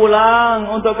untuk pulang,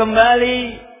 untuk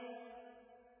kembali.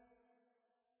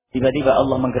 Tiba-tiba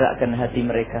Allah menggerakkan hati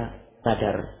mereka,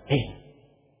 sadar,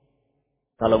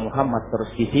 kalau Muhammad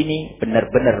terus di sini,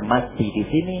 benar-benar mati di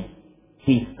sini,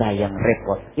 kita yang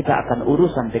repot. Kita akan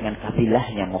urusan dengan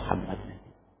kabilahnya Muhammad.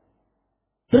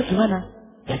 Terus gimana?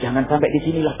 Ya jangan sampai di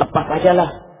sinilah, lepas aja lah.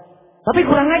 Tapi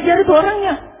kurang ajar itu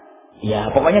orangnya. Ya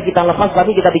pokoknya kita lepas,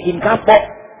 tapi kita bikin kapok.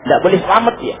 Tidak boleh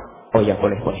selamat ya. Oh ya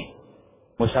boleh.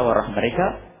 Musyawarah mereka.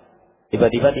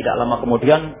 Tiba-tiba tidak lama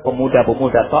kemudian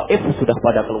pemuda-pemuda Taif sudah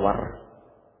pada keluar.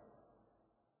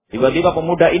 Tiba-tiba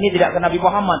pemuda ini tidak ke Nabi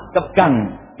Muhammad, ke gang,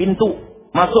 pintu,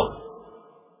 masuk.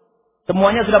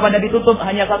 Semuanya sudah pada ditutup,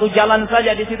 hanya satu jalan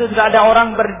saja. Di situ sudah ada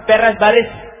orang berberes baris,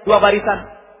 dua barisan.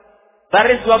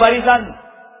 Baris dua barisan.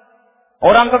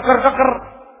 Orang keker-keker.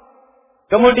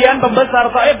 Kemudian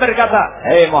pembesar Taif berkata,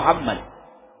 hei Muhammad,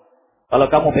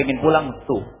 kalau kamu pengen pulang,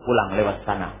 pulang lewat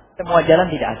sana. Semua jalan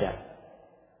tidak ada.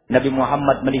 Nabi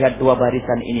Muhammad melihat dua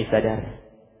barisan ini sadar.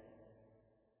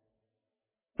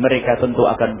 Mereka tentu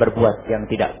akan berbuat yang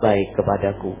tidak baik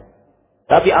kepadaku.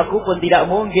 Tapi aku pun tidak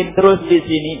mungkin terus di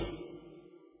sini.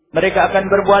 Mereka akan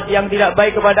berbuat yang tidak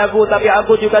baik kepadaku, tapi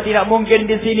aku juga tidak mungkin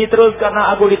di sini terus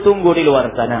karena aku ditunggu di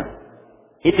luar sana.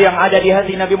 Itu yang ada di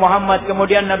hati Nabi Muhammad.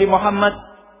 Kemudian Nabi Muhammad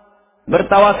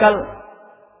bertawakal,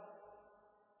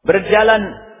 berjalan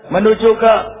menuju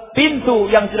ke pintu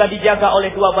yang sudah dijaga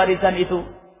oleh dua barisan itu.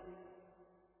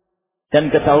 Dan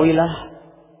ketahuilah,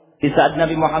 di saat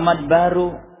Nabi Muhammad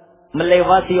baru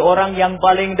melewati orang yang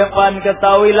paling depan,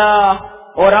 ketahuilah,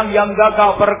 orang yang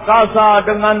gagah perkasa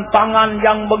dengan tangan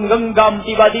yang menggenggam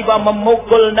tiba-tiba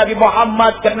memukul Nabi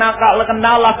Muhammad.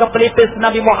 Kenalah ke pelipis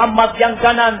Nabi Muhammad yang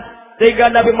kanan.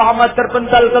 Sehingga Nabi Muhammad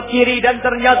terpental ke kiri, dan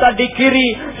ternyata di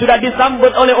kiri sudah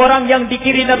disambut oleh orang yang di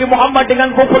kiri Nabi Muhammad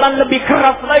dengan pukulan lebih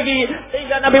keras lagi.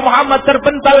 Sehingga Nabi Muhammad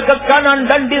terpental ke kanan,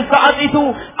 dan di saat itu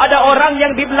ada orang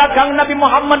yang di belakang Nabi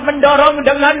Muhammad mendorong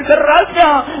dengan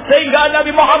kerasnya. Sehingga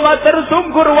Nabi Muhammad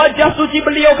tersungkur wajah suci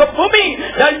beliau ke bumi,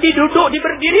 dan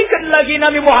diberdirikan lagi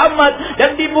Nabi Muhammad,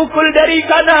 dan dipukul dari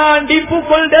kanan,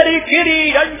 dipukul dari kiri,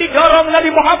 dan didorong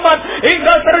Nabi Muhammad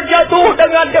hingga terjatuh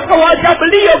dengan wajah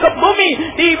beliau ke bumi.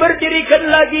 Diberdirikan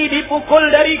lagi,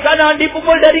 dipukul dari kanan,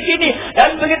 dipukul dari kiri,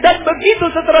 dan begitu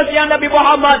seterusnya. Nabi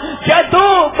Muhammad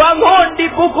jatuh, bangun,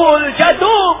 dipukul,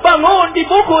 jatuh, bangun,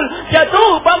 dipukul,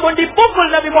 jatuh, bangun, dipukul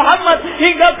Nabi Muhammad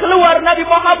hingga keluar Nabi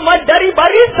Muhammad dari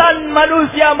barisan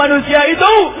manusia-manusia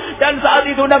itu. Dan saat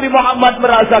itu Nabi Muhammad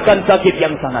merasakan sakit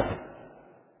yang sangat.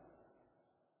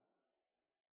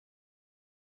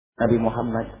 Nabi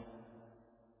Muhammad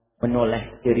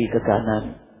menoleh kiri ke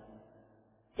kanan,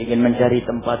 ingin mencari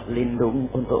tempat lindung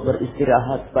untuk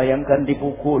beristirahat. Bayangkan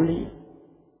dipukuli,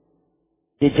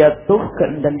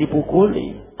 dijatuhkan dan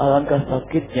dipukuli. Alangkah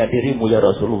sakitnya dirimu ya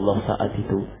Rasulullah saat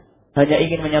itu. Hanya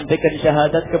ingin menyampaikan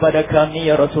syahadat kepada kami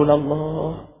ya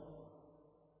Rasulullah.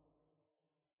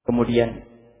 Kemudian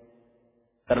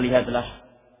terlihatlah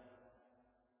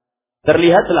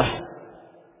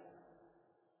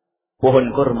pohon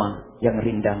kurma yang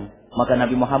rindang. Maka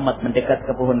Nabi Muhammad mendekat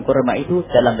ke pohon kurma itu,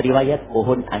 dalam riwayat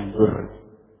pohon anggur.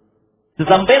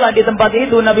 Sesampailah di tempat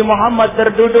itu, Nabi Muhammad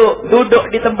duduk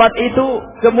di tempat itu.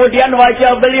 Kemudian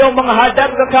wajah beliau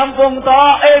menghadap ke kampung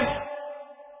Taif.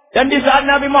 Dan di saat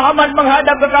Nabi Muhammad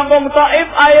menghadap ke kampung Taif,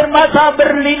 air mata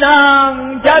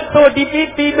berlinang jatuh di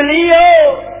pipi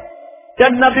beliau.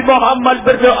 Dan Nabi Muhammad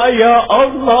berdoa, ya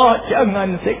Allah,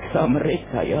 jangan siksa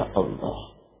mereka ya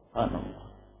Allah. Subhanallah.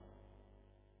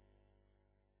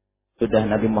 Sudah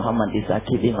Nabi Muhammad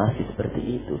disakiti masih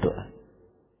seperti itu doa.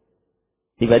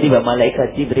 Tiba-tiba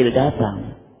malaikat Jibril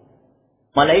datang.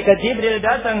 Malaikat Jibril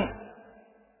datang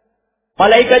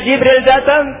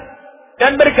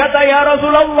dan berkata, ya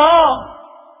Rasulullah,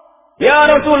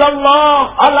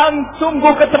 alang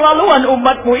sungguh keterlaluan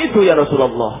umatmu itu ya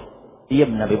Rasulullah.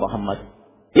 Diam Nabi Muhammad.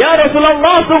 Ya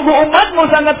Rasulullah, sungguh umatmu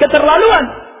sangat keterlaluan.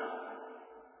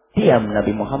 Diam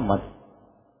Nabi Muhammad.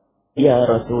 Ya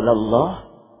Rasulullah,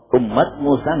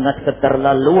 Umatmu sangat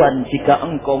keterlaluan. Jika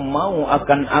engkau mau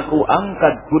akan aku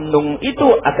angkat gunung itu,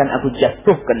 akan aku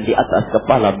jatuhkan di atas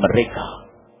kepala mereka.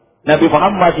 Nabi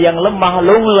Muhammad yang lemah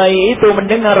lunglai itu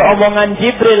mendengar omongan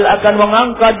Jibril akan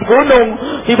mengangkat gunung.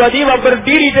 Tiba-tiba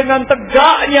berdiri dengan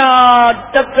tegaknya,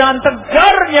 dengan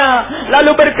tegarnya.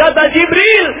 Lalu berkata,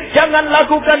 Jibril, jangan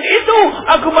lakukan itu.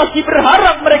 Aku masih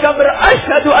berharap mereka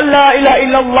berasyhadu an la ilaha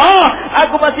illallah.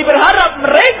 Aku masih berharap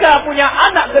mereka punya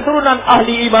anak keturunan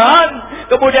ahli iman.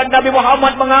 Kemudian Nabi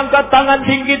Muhammad mengangkat tangan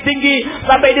tinggi-tinggi.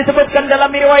 Sampai disebutkan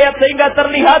dalam riwayat sehingga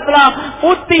terlihatlah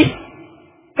putih.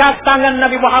 Tangan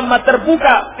Nabi Muhammad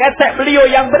terbuka, ketek beliau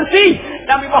yang bersih.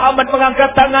 Nabi Muhammad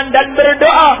mengangkat tangan dan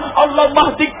berdoa,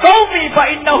 Allahumma hdi qaumi fa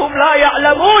innahum la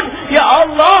ya'lamun. Ya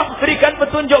Allah, berikan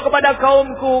petunjuk kepada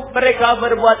kaumku. Mereka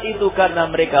berbuat itu karena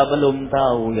mereka belum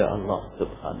tahu, ya Allah.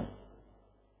 Subhanallah.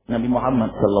 Nabi Muhammad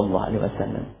sallallahu alaihi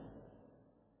wasallam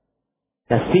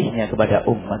kasihnya kepada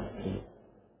umat ini,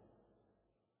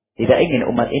 tidak ingin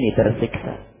umat ini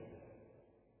tersiksa,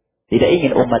 tidak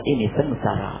ingin umat ini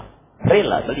sengsara.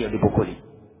 Rela beliau dipukuli.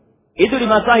 Itu di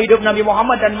masa hidup Nabi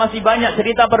Muhammad, dan masih banyak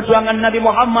cerita perjuangan Nabi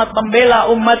Muhammad membela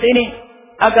umat ini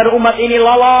agar umat ini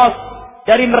lolos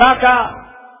dari neraka.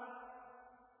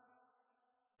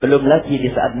 Belum lagi di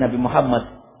saat Nabi Muhammad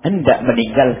hendak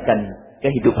meninggalkan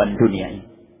kehidupan dunia ini.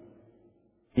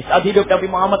 Di saat hidup Nabi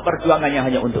Muhammad perjuangannya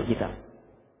hanya untuk kita.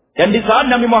 Dan di saat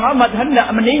Nabi Muhammad hendak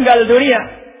meninggal dunia,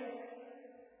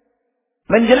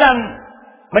 menjelang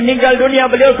meninggal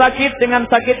dunia, beliau sakit dengan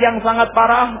sakit yang sangat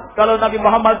parah. Kalau Nabi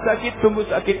Muhammad sakit, sungguh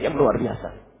sakit yang luar biasa.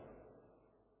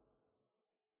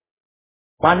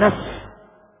 Panas.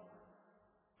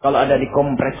 Kalau ada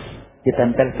dikompres,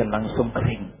 ditempelkan langsung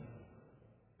kering.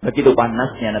 Begitu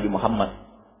panasnya Nabi Muhammad.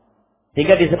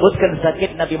 Sehingga disebutkan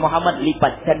sakit Nabi Muhammad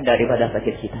lipat ganda daripada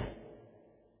sakit kita.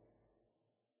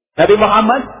 Nabi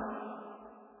Muhammad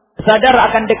sadar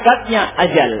akan dekatnya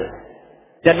ajal.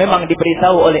 Dan memang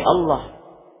diberitahu oleh Allah.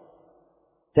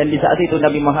 Dan di saat itu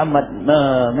Nabi Muhammad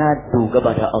mengadu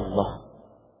kepada Allah.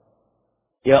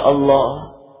 Ya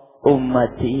Allah,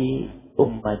 ummati,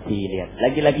 ummati. Lihat,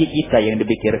 lagi-lagi kita yang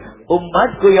dipikir,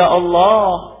 umatku ya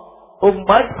Allah,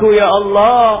 umatku ya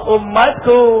Allah,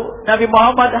 umatku. Nabi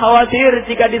Muhammad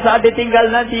khawatir jika di saat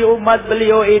ditinggal nanti umat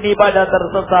beliau ini pada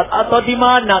tersesat. Atau di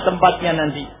mana tempatnya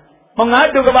nanti.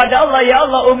 Mengadu kepada Allah, ya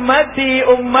Allah, ummati,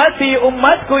 ummati,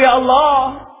 umatku ya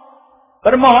Allah.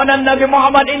 Permohonan Nabi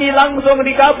Muhammad ini langsung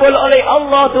dikabul oleh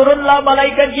Allah. Turunlah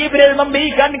malaikat Jibril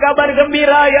memberikan kabar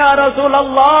gembira, ya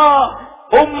Rasulullah,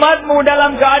 umatmu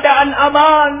dalam keadaan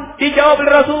aman. Dijawab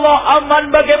oleh Rasulullah, aman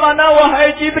bagaimana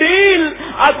wahai Jibril?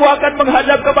 Aku akan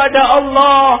menghadap kepada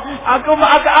Allah. Aku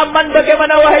aman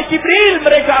bagaimana wahai Jibril?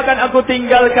 Mereka akan aku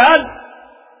tinggalkan.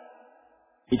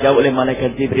 Dijawab oleh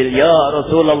malaikat Jibril, ya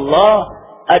Rasulullah,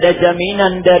 ada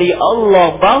jaminan dari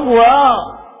Allah bahwa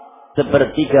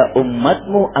sepertiga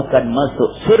umatmu akan masuk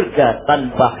surga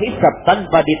tanpa hisab,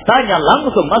 tanpa ditanya,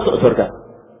 langsung masuk surga.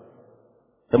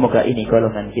 Semoga ini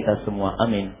golongan kita semua.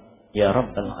 Amin. Ya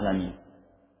Rabbal Alamin.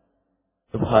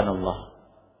 Subhanallah.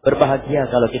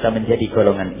 Berbahagia kalau kita menjadi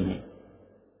golongan ini.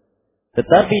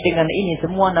 Tetapi dengan ini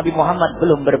semua Nabi Muhammad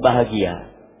belum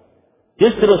berbahagia.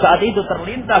 Justru saat itu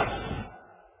terlintas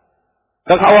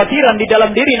kekhawatiran di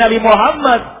dalam diri Nabi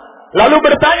Muhammad. Lalu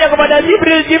bertanya kepada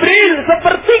Jibril, Jibril,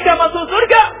 sepertiga masuk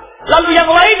surga, lalu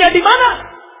yang lainnya di mana?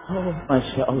 Oh,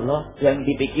 Masya Allah, yang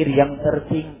dipikir yang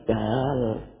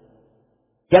tertinggal.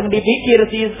 Yang dipikir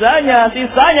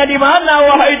sisanya di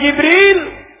mana wahai Jibril?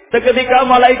 Seketika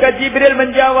malaikat Jibril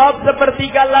menjawab,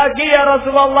 sepertiga lagi ya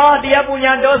Rasulullah, dia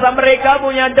punya dosa, mereka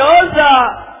punya dosa.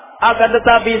 Akan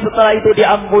tetapi setelah itu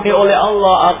diampuni oleh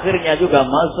Allah, akhirnya juga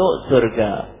masuk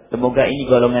surga. Semoga ini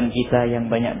golongan kita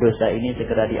yang banyak dosa ini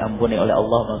segera diampuni oleh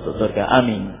Allah, masuk surga.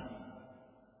 Amin.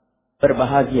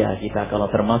 Berbahagia kita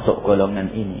kalau termasuk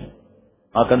golongan ini.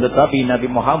 Akan tetapi Nabi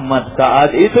Muhammad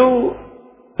saat itu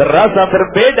terasa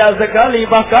berbeda sekali.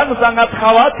 Bahkan sangat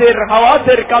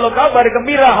khawatir kalau kabar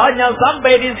gembira hanya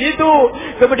sampai di situ.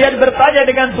 Kemudian bertanya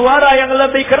dengan suara yang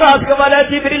lebih keras kepada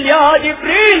Jibril, ya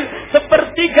Jibril,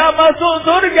 sepertiga masuk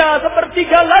surga,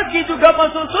 sepertiga lagi juga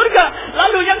masuk surga.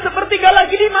 Lalu yang sepertiga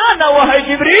lagi di mana wahai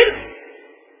Jibril?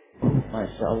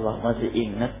 Masya Allah, masih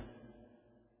ingat.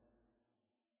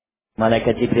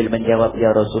 Malaikat Jibril menjawab,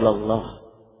 ya Rasulullah,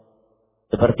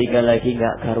 sepertiga lagi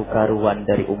enggak karu-karuan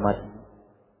dari umat.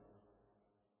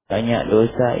 Banyak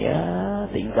dosa ya,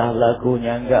 tingkah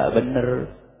lakunya enggak benar.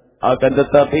 Akan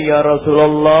tetapi ya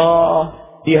Rasulullah,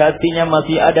 di hatinya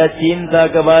masih ada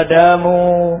cinta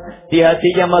kepadamu, di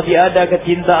hatinya masih ada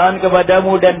kecintaan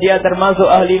kepadamu, dan dia termasuk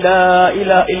ahli la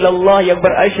ilaha illallah yang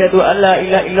berasyhadu an la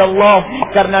ilaha illallah.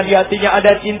 Karena di hatinya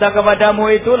ada cinta kepadamu,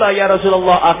 itulah ya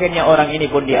Rasulullah, akhirnya orang ini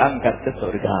pun diangkat ke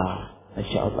surga.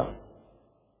 Masya Allah.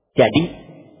 Jadi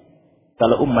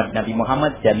kalau umat Nabi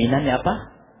Muhammad jaminannya apa?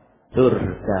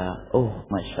 Surga. Oh,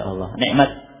 Masya Allah,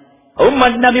 nikmat.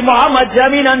 Umat Nabi Muhammad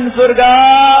jaminan surga.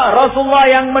 Rasulullah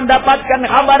yang mendapatkan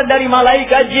kabar dari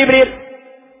malaikat Jibril.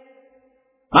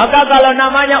 Maka kalau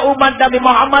namanya umat Nabi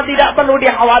Muhammad tidak perlu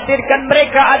dikhawatirkan,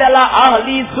 mereka adalah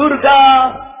ahli surga.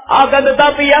 Akan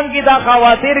tetapi yang kita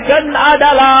khawatirkan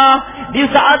adalah di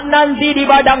saat nanti di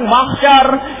padang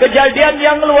mahsyar, kejadian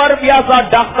yang luar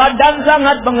biasa dahsyat dan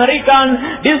sangat mengerikan.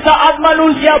 Di saat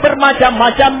manusia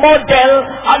bermacam-macam model,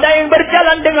 ada yang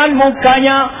berjalan dengan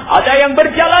mukanya, ada yang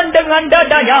berjalan dengan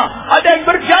dadanya, ada yang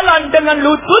berjalan dengan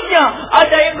lututnya,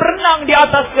 ada yang berenang di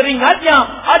atas keringatnya,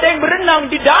 ada yang berenang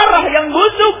di darah yang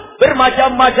busuk.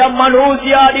 Bermacam-macam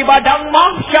manusia di padang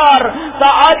mahsyar.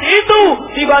 Saat itu,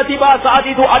 tiba-tiba saat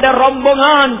itu ada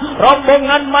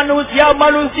rombongan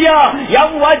manusia-manusia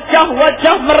yang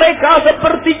wajah-wajah mereka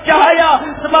seperti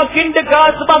cahaya, semakin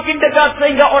dekat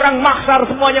sehingga orang mahsyar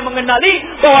semuanya mengenali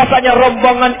bahwasanya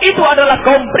rombongan itu adalah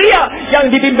kaum pria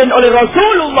yang dipimpin oleh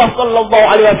Rasulullah sallallahu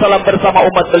alaihi wasallam bersama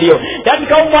umat beliau, dan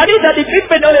kaum wanita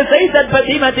dipimpin oleh Sayyidat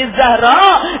Fatimah Zahra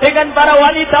dengan para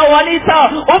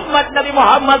wanita-wanita umat Nabi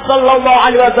Muhammad sallallahu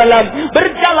alaihi wasallam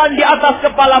berjalan di atas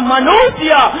kepala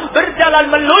manusia, berjalan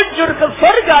meluncur ke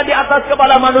surga di atas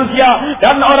kepala manusia,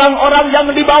 dan orang-orang yang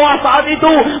di bawah saat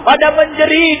itu pada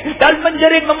menjerit dan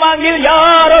menjerit memanggil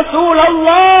ya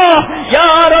Rasulullah,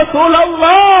 ya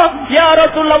Rasulullah, ya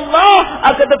Rasulullah.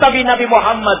 Akan tetapi Nabi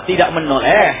Muhammad tidak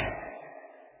menoleh.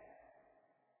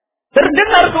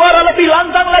 Terdengar suara lebih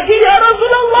lantang lagi, ya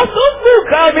Rasulullah, tunggu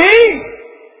kami.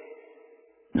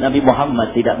 Nabi Muhammad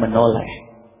tidak menoleh.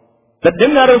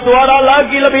 Terdengar suara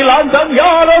lagi lebih lantang,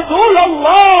 ya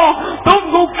Rasulullah,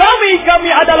 tunggu kami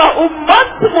adalah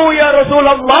umatmu ya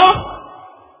Rasulullah.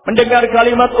 Mendengar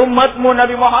kalimat umatmu,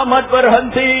 Nabi Muhammad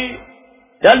berhenti.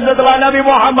 Dan setelah Nabi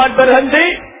Muhammad berhenti,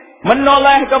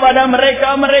 menoleh kepada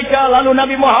mereka, lalu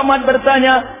Nabi Muhammad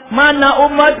bertanya, mana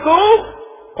umatku?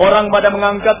 Orang pada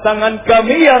mengangkat tangan,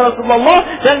 kami ya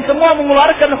Rasulullah, dan semua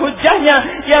mengeluarkan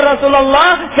hujahnya, ya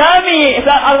Rasulullah, kami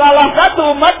salah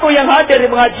satu umatmu yang hadir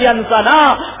di pengajian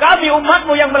sana, kami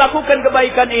umatmu yang melakukan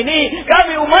kebaikan ini,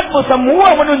 kami umatmu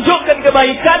semua menunjukkan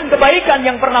kebaikan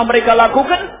yang pernah mereka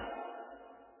lakukan.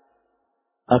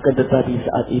 Akan tetapi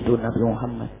saat itu Nabi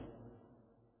Muhammad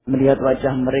melihat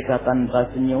wajah mereka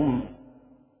tanpa senyum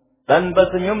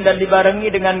dan dibarengi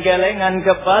dengan gelengan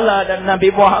kepala, dan Nabi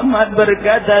Muhammad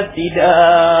berkata,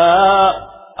 tidak,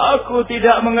 aku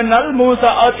tidak mengenalmu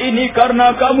saat ini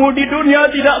karena kamu di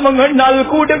dunia tidak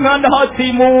mengenalku dengan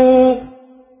hatimu.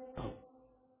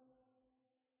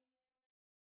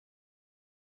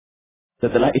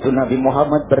 Setelah itu Nabi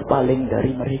Muhammad berpaling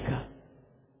dari mereka.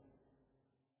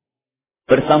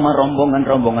 Bersama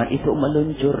rombongan-rombongan itu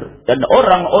meluncur. Dan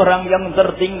orang-orang yang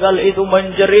tertinggal itu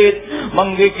menjerit,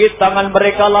 menggigit tangan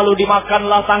mereka, lalu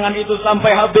dimakanlah tangan itu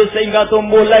sampai habis sehingga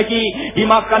tumbuh lagi.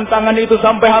 Dimakan tangan itu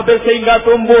sampai habis sehingga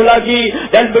tumbuh lagi.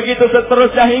 Dan begitu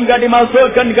seterusnya hingga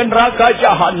dimasukkan ke neraka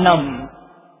jahanam.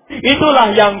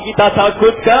 Itulah yang kita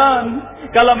takutkan.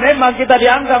 Kalau memang kita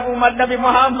dianggap umat Nabi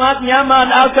Muhammad nyaman,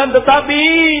 akan tetapi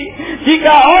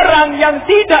jika orang yang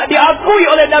tidak diakui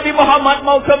oleh Nabi Muhammad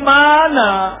mau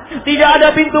kemana? Tidak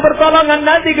ada pintu pertolongan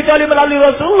nanti kecuali melalui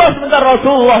Rasulullah, sementara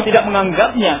Rasulullah tidak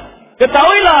menganggapnya.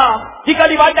 Ketahuilah, jika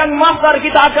di padang mahsyar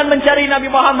kita akan mencari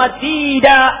Nabi Muhammad,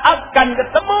 tidak akan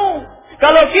ketemu.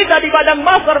 Kalau kita di padang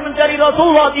mahsyar mencari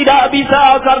Rasulullah, tidak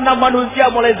bisa, karena manusia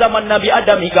mulai zaman Nabi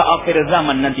Adam hingga akhir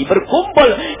zaman nanti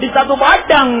berkumpul di satu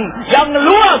padang yang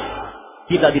luas.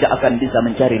 Kita tidak akan bisa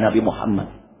mencari Nabi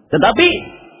Muhammad. Tetapi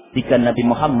jika Nabi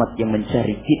Muhammad yang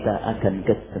mencari, kita akan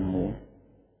ketemu.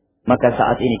 Maka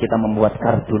saat ini kita membuat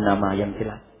kartu nama yang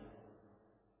jelas.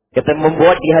 Kita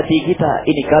membuat di hati kita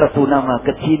ini kartu nama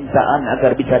kecintaan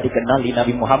agar bisa dikenali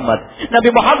Nabi Muhammad.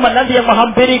 Nabi Muhammad nanti yang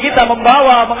menghampiri kita,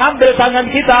 mengambil tangan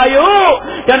kita, ayo,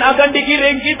 dan akan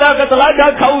digiring kita ke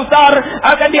telaga Kausar,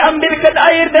 akan diambilkan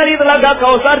air dari telaga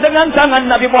Kausar dengan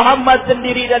tangan Nabi Muhammad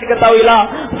sendiri. Dan ketahuilah,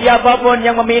 siapapun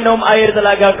yang meminum air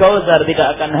telaga Kausar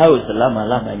tidak akan haus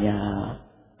selama-lamanya.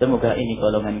 Semoga ini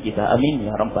golongan kita, amin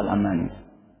ya rabbal alamin.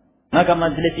 Maka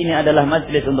majlis ini adalah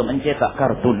majlis untuk mencetak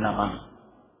kartu nama.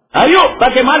 Ayo,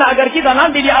 bagaimana agar kita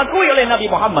nanti diakui oleh Nabi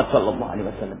Muhammad sallallahu alaihi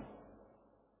wasallam?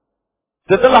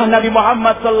 Setelah Nabi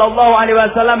Muhammad sallallahu alaihi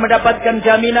wasallam mendapatkan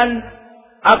jaminan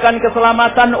akan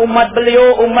keselamatan umat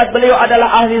beliau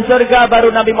adalah ahli surga,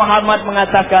 baru Nabi Muhammad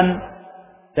mengatakan,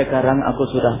 sekarang aku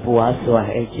sudah puas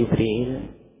wahai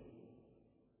Jibril.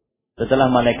 Setelah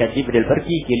malaikat Jibril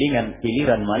pergi,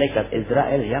 giliran malaikat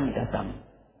Israel yang datang.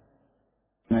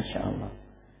 Masya Allah.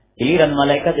 Giliran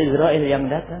malaikat Israel yang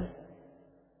datang.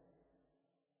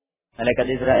 Malaikat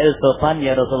Israel sopan,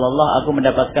 ya Rasulullah, aku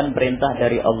mendapatkan perintah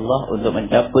dari Allah untuk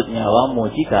mencabut nyawamu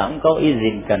jika engkau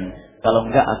izinkan. Kalau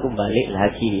enggak aku balik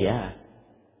lagi ya.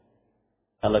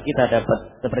 Kalau kita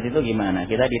dapat seperti itu gimana?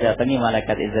 Kita didatangi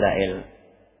malaikat Israel.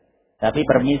 Tapi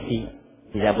permisi,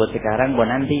 dicabut sekarang,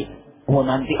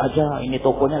 nanti aja, ini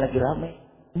tokonya lagi ramai.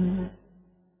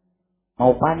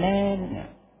 Mau panen.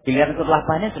 Giliran setelah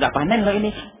panen, sudah panen loh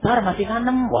ini. Ntar masih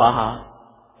nanam. Wah.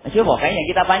 Coba kayaknya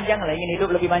kita panjang lah, ingin hidup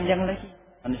lebih panjang lagi.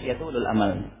 Manusia itu ulul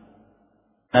amal.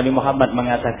 Nabi Muhammad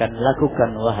mengatakan,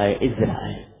 lakukan wahai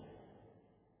Israel.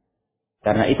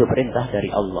 Karena itu perintah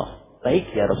dari Allah. Baik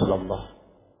ya Rasulullah.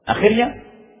 Akhirnya,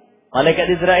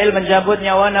 malaikat Israel mencabut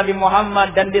nyawa Nabi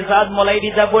Muhammad. Dan di saat mulai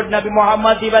dicabut Nabi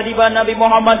Muhammad, tiba-tiba Nabi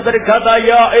Muhammad berkata,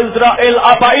 ya Israel,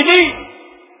 apa ini?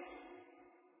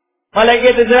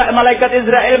 Malaikat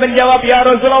Israel menjawab, ya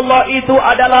Rasulullah, itu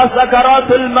adalah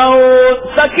sakaratul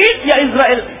maut. Sakit ya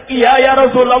Israel? Iya ya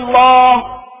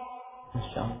Rasulullah.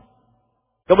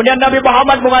 Kemudian Nabi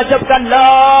Muhammad mengucapkan,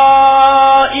 la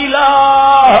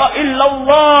ilaha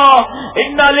illallah,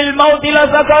 inna lil mauti la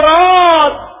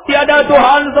sakarat. Tiada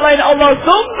Tuhan selain Allah.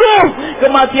 Sungguh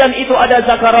kematian itu ada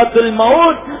sakaratul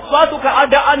maut, suatu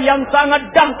keadaan yang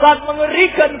sangat dahsyat,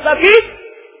 mengerikan, sakit.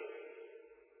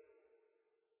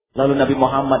 Lalu Nabi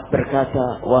Muhammad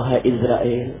berkata, wahai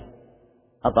Israel,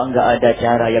 apa enggak ada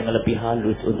cara yang lebih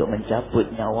halus untuk mencabut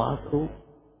nyawaku?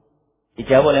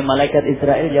 Dijawab oleh malaikat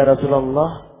Israel, ya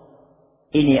Rasulullah,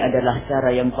 ini adalah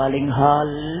cara yang paling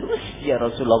halus ya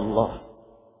Rasulullah.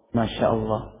 Masya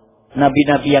Allah.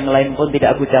 Nabi-nabi yang lain pun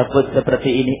tidak aku cabut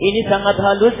seperti ini. Ini sangat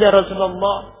halus ya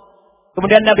Rasulullah.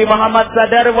 Kemudian Nabi Muhammad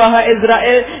sadar, wahai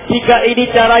Israel, jika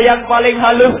ini cara yang paling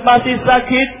halus masih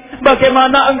sakit,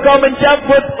 bagaimana engkau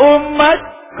mencabut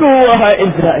umatku,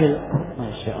 wahai Israel?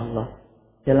 Masya Allah.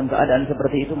 Dalam keadaan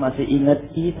seperti itu masih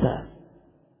ingat kita.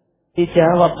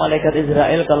 Dijawab malaikat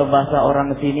Israel, kalau bahasa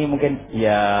orang sini mungkin,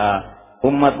 ya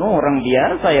umatmu orang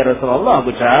biasa ya Rasulullah,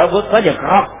 aku cabut saja,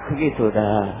 krak, gitu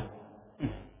dah.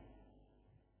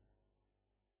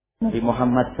 Nabi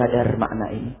Muhammad sadar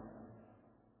makna ini.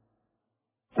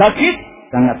 Sakit?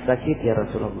 Sangat sakit ya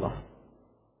Rasulullah.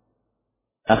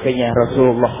 Akhirnya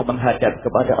Rasulullah menghadap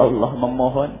kepada Allah,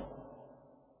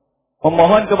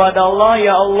 memohon kepada Allah,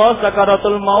 ya Allah,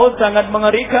 sakaratul maut sangat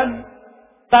mengerikan.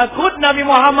 Takut Nabi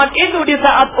Muhammad itu di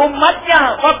saat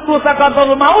umatnya waktu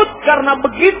sakaratul maut, karena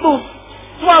begitu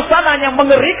suasananya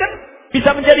mengerikan,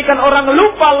 bisa menjadikan orang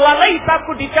lupa, lalai,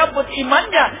 takut dicabut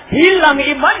imannya, hilang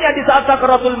imannya di saat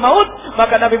sakaratul maut.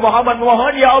 Maka Nabi Muhammad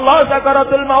mohon, ya Allah,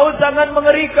 sakaratul maut sangat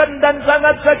mengerikan dan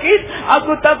sangat sakit.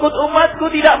 Aku takut umatku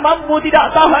tidak mampu,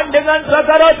 tidak tahan dengan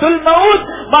sakaratul maut.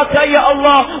 Maka ya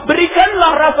Allah,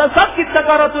 berikanlah rasa sakit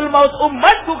sakaratul maut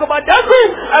umatku kepadaku,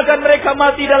 agar mereka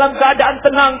mati dalam keadaan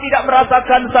tenang, tidak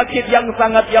merasakan sakit yang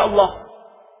sangat, ya Allah.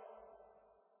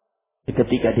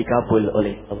 Ketika dikabul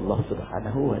oleh Allah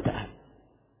Subhanahu wa ta'ala.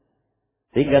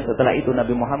 Sehingga setelah itu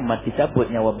Nabi Muhammad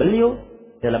dicabut nyawa beliau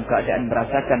dalam keadaan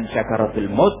merasakan sakaratul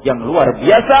maut yang luar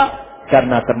biasa,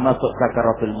 karena termasuk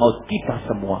sakaratul maut kita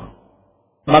semua.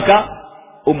 Maka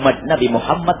umat Nabi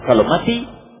Muhammad kalau mati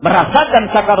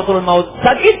merasakan sakaratul maut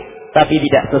sakit, tapi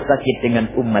tidak sesakit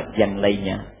dengan umat yang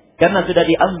lainnya, karena sudah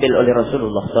diambil oleh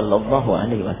Rasulullah sallallahu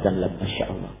alaihi wasallam. Masya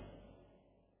Allah.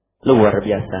 Luar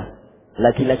biasa.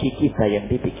 Laki-laki kita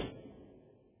yang dipikir.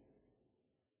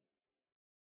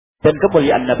 Dan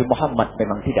kemuliaan Nabi Muhammad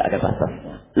memang tidak ada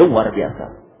batasnya. Luar biasa.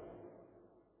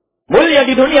 Mulia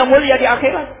di dunia, mulia di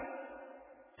akhirat.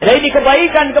 Dan ini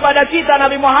kebaikan kepada kita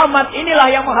Nabi Muhammad. Inilah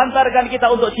yang menghantarkan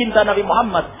kita untuk cinta Nabi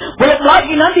Muhammad. Belum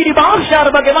lagi nanti di mahsyar,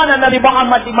 bagaimana Nabi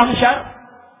Muhammad di mahsyar.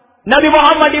 Nabi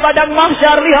Muhammad di padang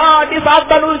mahsyar, lihat, di saat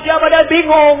manusia pada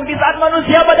bingung, di saat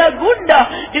manusia pada gundah,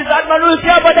 di saat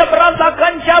manusia pada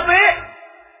merasakan capek,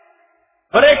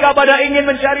 mereka pada ingin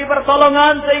mencari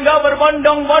pertolongan, sehingga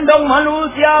berbondong-bondong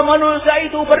manusia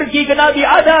itu pergi ke Nabi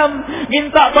Adam,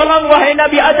 minta tolong, wahai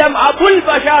Nabi Adam, Abul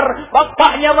Bashar,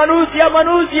 bapaknya manusia.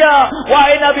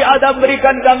 Wahai Nabi Adam,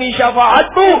 berikan kami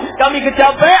syafaatmu, kami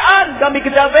kecapean.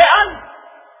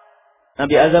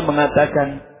 Nabi Adam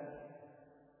mengatakan,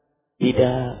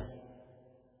 tidak,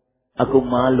 aku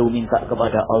malu minta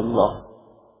kepada Allah,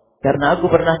 karena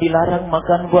aku pernah dilarang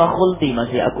makan buah khuldi,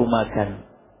 masih aku makan.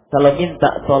 Kalau minta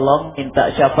tolong,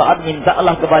 minta syafaat,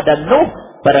 mintalah kepada Nuh,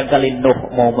 barangkali Nuh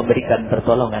mau memberikan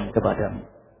pertolongan kepadamu.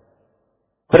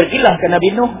 Pergilah ke Nabi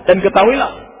Nuh dan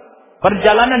ketahuilah,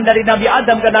 perjalanan dari Nabi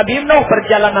Adam ke Nabi Nuh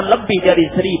perjalanan lebih dari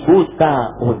 1000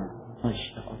 tahun.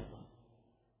 Masya Allah.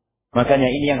 Makanya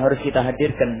ini yang harus kita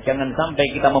hadirkan. Jangan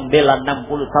sampai kita membela 60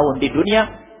 tahun di dunia,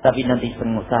 tapi nanti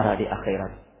sengsara di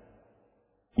akhirat.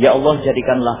 Ya Allah,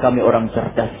 jadikanlah kami orang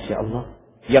cerdas, ya Allah,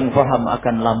 yang paham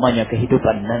akan lamanya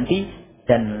kehidupan nanti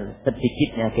dan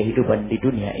sedikitnya kehidupan di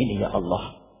dunia ini, ya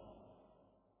Allah.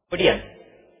 Kemudian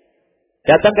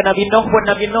datang ke Nabi Nuh pun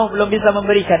Nabi Nuh belum bisa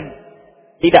memberikan,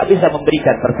 tidak bisa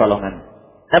memberikan pertolongan.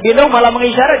 Nabi Nuh malah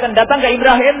mengisyaratkan datang ke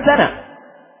Ibrahim sana.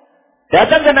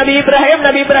 Datang ke Nabi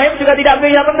Ibrahim juga tidak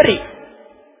bisa memberi.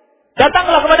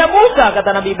 Datanglah kepada Musa, kata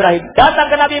Nabi Ibrahim. Datang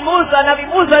ke Nabi Musa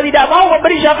tidak mau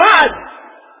memberi syafaat.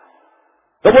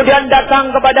 Kemudian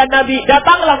datanglah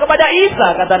kepada Isa,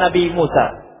 kata Nabi Musa.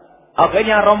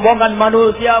 Akhirnya rombongan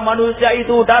manusia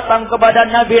itu datang kepada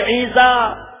Nabi Isa.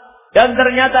 Dan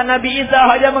ternyata Nabi Isa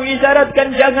hanya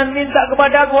mengisyaratkan, jangan minta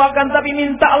kepadaku, akan tapi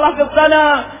mintalah ke sana,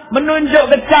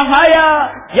 menunjuk ke cahaya.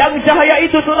 Yang cahaya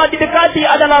itu telah didekati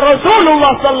adalah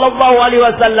Rasulullah sallallahu alaihi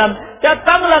wasallam.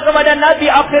 Datanglah kepada Nabi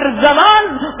akhir zaman,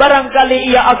 barangkali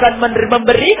ia akan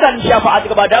memberikan syafaat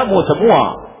kepadamu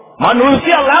semua.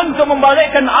 Manusia langsung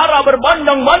membalikkan arah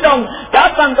berbondong-bondong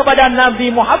datang kepada Nabi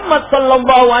Muhammad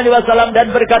sallallahu alaihi wasallam dan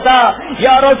berkata,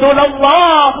 "Ya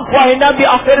Rasulullah, wahai Nabi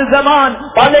akhir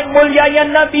zaman, paling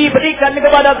mulianya Nabi, berikan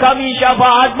kepada kami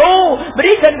syafaatmu,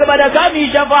 berikan kepada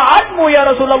kami syafaatmu ya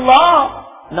Rasulullah."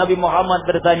 Nabi Muhammad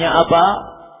bertanya, "Apa?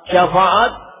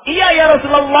 Syafaat?" "Iya ya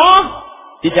Rasulullah."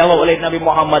 Dijawab oleh Nabi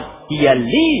Muhammad, "Iya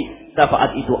li,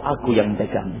 syafaat itu aku yang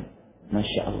pegang."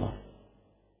 Masya Allah.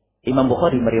 Imam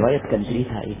Bukhari meriwayatkan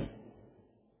cerita ini.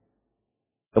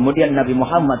 Kemudian Nabi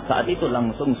Muhammad saat itu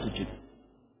langsung sujud.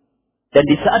 Dan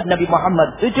di saat Nabi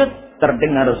Muhammad sujud,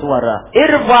 terdengar suara,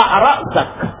 "Irfa' ra'sak,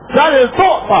 sal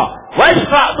tu'ta,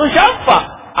 washfa' tushaffa."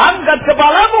 Angkat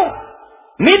kepalamu,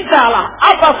 mintalah,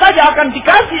 apa saja akan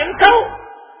dikasih engkau,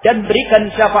 dan berikan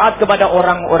syafaat kepada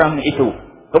orang-orang itu.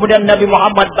 Kemudian Nabi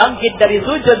Muhammad bangkit dari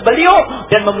sujud beliau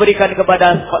dan memberikan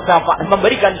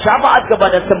syafaat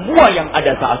kepada semua yang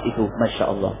ada saat itu.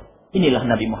 Masya Allah. Inilah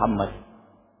Nabi Muhammad.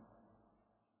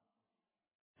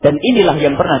 Dan inilah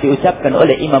yang pernah diucapkan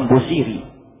oleh Imam Busiri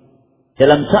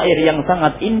dalam syair yang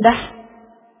sangat indah.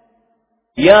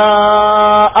 Ya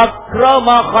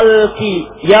akrama khalqi,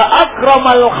 ya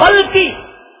akramal khalqi,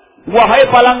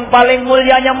 wahai paling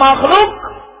mulianya makhluk,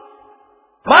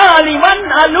 maliman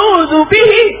aluzu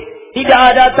bihi, tidak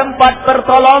ada tempat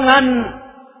pertolongan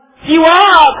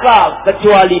siwaka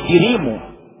kecuali dirimu.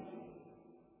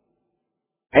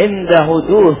 Inda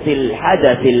hudusil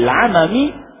hadatsil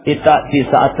amami, di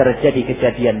saat terjadi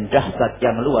kejadian dahsyat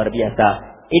yang luar biasa.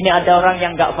 Ini ada orang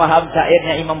yang enggak paham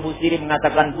syairnya Imam Busiri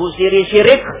mengatakan Busiri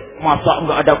syirik, masa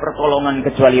enggak ada pertolongan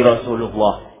kecuali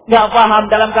Rasulullah. Nggak paham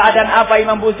dalam keadaan apa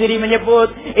Imam Busiri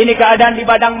menyebut. Ini keadaan di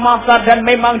padang mahsyar dan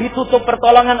memang ditutup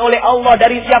pertolongan oleh Allah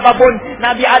dari siapapun.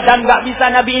 Nabi Adam nggak bisa,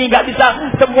 Nabi ini nggak bisa.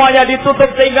 Semuanya ditutup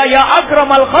sehingga ya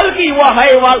akramal khalqi,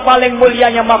 wahai paling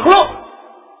mulianya makhluk,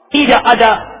 tidak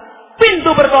ada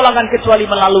pintu pertolongan kecuali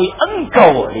melalui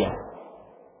engkau. Ya.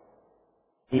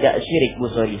 Tidak syirik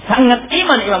Busiri. Sangat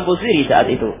iman Imam Busiri saat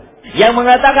itu. Yang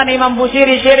mengatakan Imam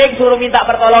Busiri syirik, suruh minta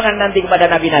pertolongan nanti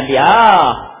kepada Nabi-Nabi.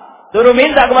 Suruh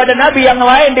minta kepada Nabi yang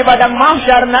lain di padang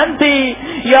mahsyar nanti.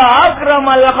 Ya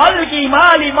akramal khalqi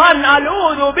maliman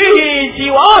aludu bihi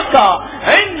siwaka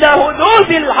inda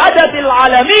hudusil hadatil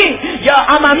alami. Ya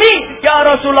amami, ya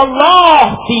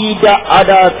Rasulullah, tidak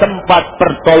ada tempat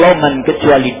pertolongan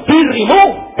kecuali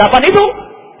dirimu. Kapan itu?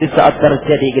 Di saat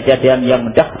terjadi kejadian yang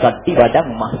dahsyat di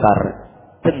padang mahsyar.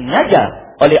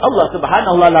 Sengaja oleh Allah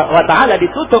Subhanahu wa taala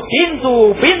ditutup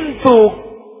pintu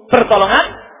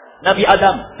pertolongan Nabi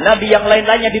Adam, Nabi yang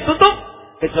lain-lainnya ditutup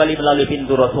kecuali melalui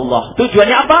pintu Rasulullah.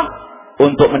 Tujuannya apa?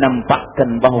 Untuk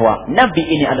menampakkan bahwa Nabi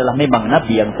ini adalah memang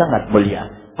Nabi yang sangat mulia.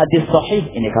 Hadis sahih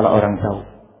ini kalau orang tahu.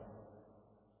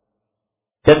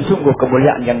 Dan sungguh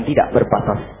kemuliaan yang tidak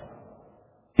berbatas.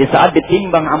 Di saat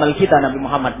ditimbang amal kita, Nabi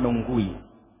Muhammad nunggui.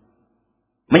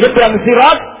 Menyeberang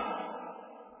sirat,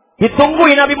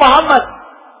 ditunggui Nabi Muhammad.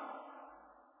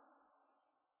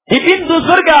 Di pintu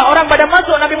surga orang pada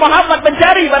masuk, Nabi Muhammad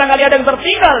mencari, barangkali ada yang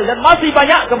tertinggal, dan masih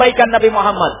banyak kebaikan Nabi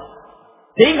Muhammad.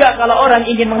 Sehingga kalau orang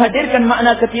ingin menghadirkan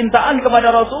makna kecintaan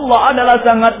kepada Rasulullah adalah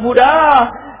sangat mudah.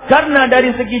 Karena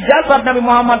dari segi jasad Nabi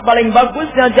Muhammad paling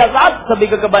bagusnya jasad,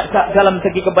 dalam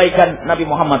segi kebaikan Nabi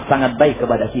Muhammad sangat baik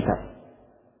kepada kita.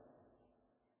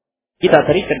 Kita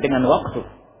terikat dengan waktu.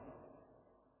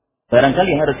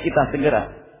 Barangkali harus kita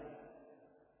segera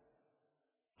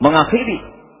mengakhiri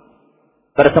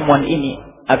pertemuan ini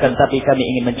Akan tapi kami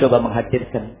ingin mencoba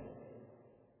menghadirkan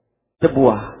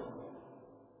sebuah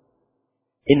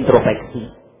introspeksi,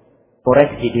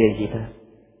 koreksi diri kita.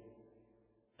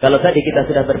 Kalau tadi kita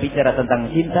sudah berbicara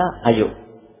tentang cinta, ayo,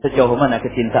 sejauh mana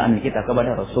kecintaan kita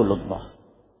kepada Rasulullah?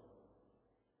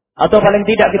 Atau paling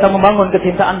tidak kita membangun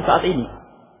kecintaan saat ini.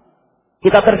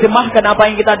 Kita terjemahkan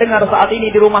apa yang kita dengar saat ini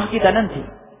di rumah kita nanti.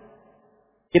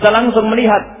 Kita langsung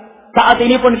melihat, saat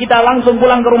ini pun kita langsung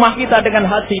pulang ke rumah kita dengan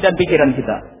hati dan pikiran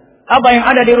kita. Apa yang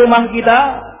ada di rumah kita,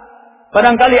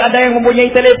 barangkali ada yang mempunyai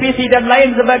televisi dan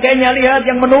lain sebagainya. Lihat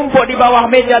yang menumpuk di bawah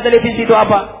meja televisi itu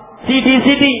apa? CD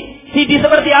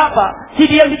seperti apa?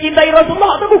 CD yang dicintai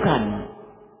Rasulullah atau bukan?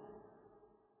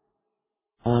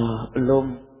 Belum.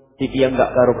 CD yang enggak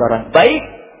karu-karuan. Baik,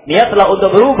 niatlah untuk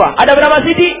berubah. Ada berapa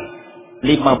CD?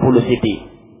 50 CD.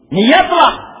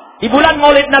 Niatlah, di bulan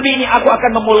Maulid Nabi ini aku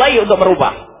akan memulai untuk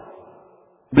merubah.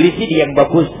 Beli CD yang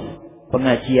bagus,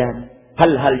 pengajian,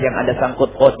 hal-hal yang ada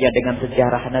sangkut pautnya dengan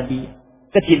sejarah Nabi,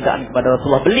 kecintaan kepada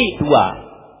Rasulullah. Beli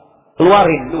 2,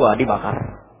 keluarin 2 dibakar.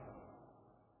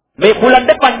 Bulan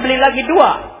depan beli lagi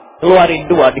 2, keluarin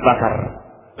 2 dibakar.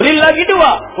 Beli lagi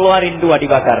 2, keluarin 2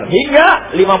 dibakar.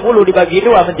 Hingga 50 dibagi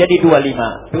 2 menjadi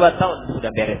 25. 2 tahun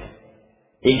sudah beres.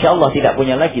 Insya Allah tidak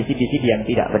punya lagi CD-CD yang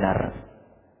tidak benar.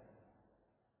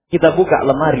 Kita buka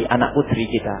lemari anak putri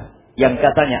kita, yang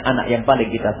katanya anak yang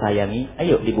paling kita sayangi.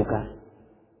 Ayo dibuka.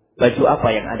 Baju apa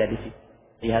yang ada di situ?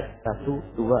 Lihat,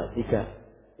 1, 2,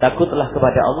 3. Takutlah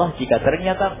kepada Allah jika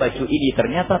ternyata baju ini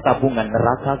ternyata tabungan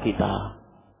neraka kita.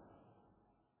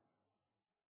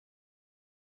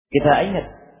 Kita ingat,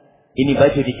 ini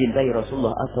baju dicintai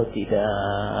Rasulullah atau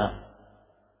tidak?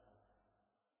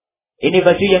 Ini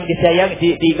baju yang disayang,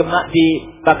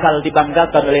 bakal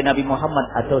dibanggakan oleh Nabi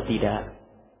Muhammad atau tidak?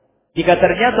 Jika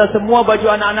ternyata semua baju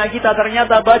anak-anak kita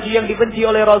ternyata baju yang dibenci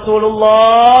oleh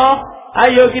Rasulullah,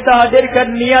 ayo kita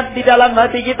hadirkan niat di dalam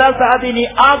hati kita saat ini.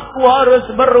 Aku harus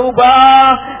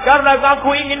berubah karena aku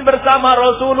ingin bersama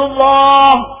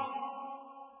Rasulullah.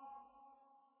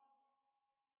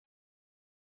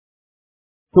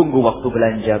 Tunggu waktu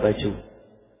belanja baju.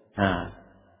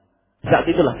 Saat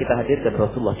itulah kita hadirkan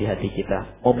Rasulullah di hati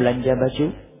kita. Mau belanja baju,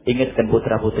 ingatkan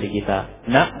putra putri kita.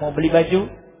 Nak, mau beli baju,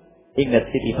 ingat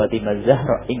Siti Fatimah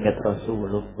Zahra, ingat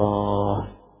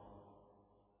Rasulullah.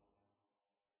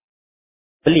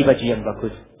 Beli baju yang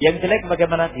bagus. Yang jelek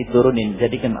bagaimana? Diturunin,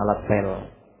 jadikan alat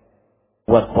pel.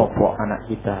 Buat popok anak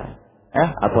kita.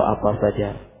 Atau apa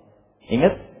saja.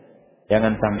 Ingat,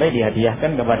 jangan sampai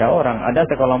dihadiahkan kepada orang. Ada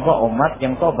sekelompok umat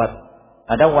yang tobat.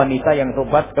 Ada wanita yang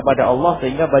tobat kepada Allah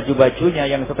sehingga baju-bajunya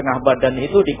yang setengah badan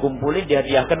itu dikumpulin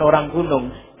dihadiahkan orang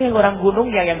gunung. Orang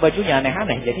gunung yang bajunya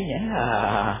aneh-aneh jadinya.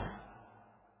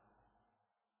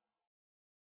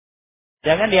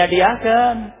 Jangan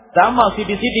dihadiahkan. Sama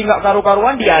CD-CD nggak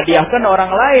karu-karuan dihadiahkan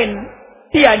orang lain.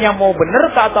 Dianya mau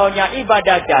bener, katanya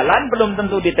ibadah jalan belum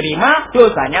tentu diterima,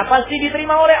 dosanya pasti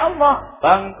diterima oleh Allah.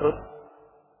 Bangkrut.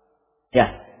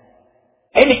 Ya.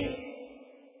 Ini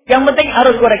yang penting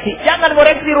harus koreksi. Jangan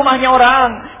koreksi rumahnya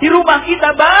orang. Di rumah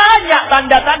kita banyak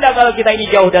tanda-tanda kalau kita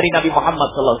ini jauh dari Nabi Muhammad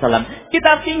SAW.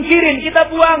 Kita singkirin, kita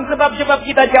buang sebab-sebab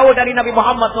kita jauh dari Nabi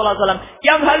Muhammad SAW.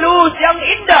 Yang halus, yang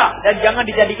indah. Dan jangan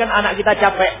dijadikan anak kita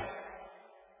capek.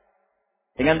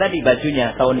 Dengan tadi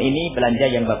bajunya tahun ini belanja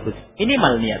yang bagus. Ini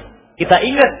mal niat. Kita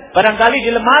ingat, barangkali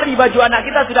di lemari baju anak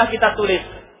kita sudah kita tulis.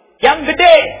 Yang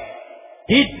gede,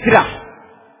 hijrah.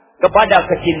 Kepada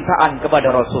kecintaan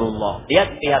kepada Rasulullah.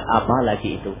 Lihat apa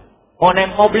lagi itu.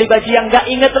 Mau beli baju yang gak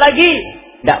ingat lagi.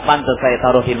 Tidak pantas saya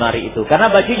taruh di lemari itu. Karena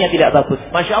bajunya tidak bagus.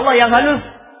 Masya Allah yang halus.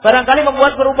 Barangkali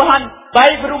membuat perubahan.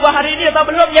 Baik berubah hari ini atau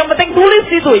belum. Yang penting tulis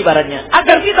itu ibaratnya.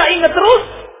 Agar kita ingat terus.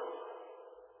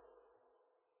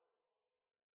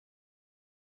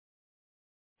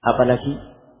 Apalagi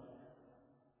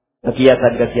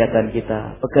kegiatan-kegiatan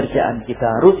kita. Pekerjaan kita.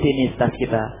 Rutinitas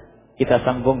kita. Kita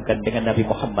sambungkan dengan Nabi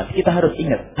Muhammad. Kita harus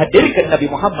ingat. Hadirkan Nabi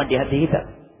Muhammad di hati kita.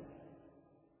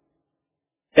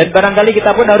 Dan barangkali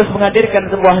kita pun harus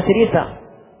menghadirkan sebuah cerita.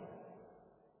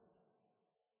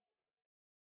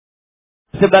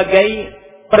 Sebagai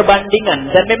perbandingan.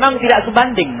 Dan memang tidak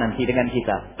sebanding nanti dengan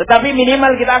kita. Tetapi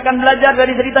minimal kita akan belajar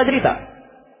dari cerita-cerita.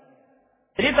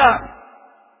 Cerita.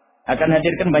 Akan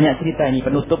hadirkan banyak cerita ini.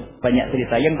 Penutup banyak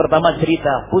cerita. Yang pertama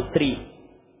cerita putri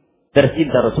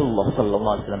tercinta Rasulullah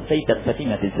sallallahu alaihi wasallam, Sayyidat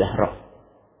Fatimah Zahra.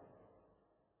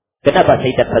 Kenapa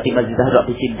Sayyidat Fatimah Zahra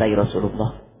dicintai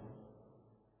Rasulullah?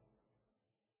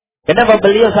 Kenapa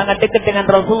beliau sangat dekat dengan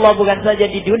Rasulullah bukan saja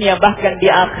di dunia bahkan di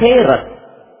akhirat?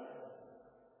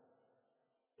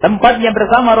 Tempatnya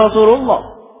bersama Rasulullah.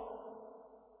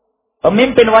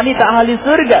 Pemimpin wanita ahli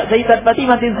surga Sayyidat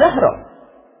Fatimah Zahra.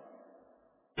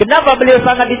 Kenapa beliau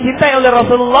sangat dicintai oleh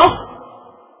Rasulullah?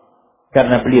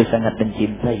 Karena beliau sangat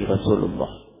mencintai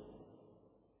Rasulullah.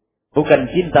 Bukan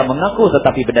cinta mengaku,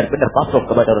 tetapi benar-benar pasrah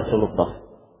kepada Rasulullah.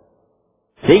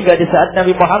 Sehingga di saat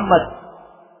Nabi Muhammad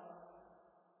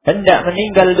hendak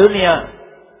meninggal dunia,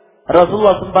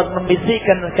 Rasulullah sempat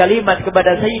membisikkan kalimat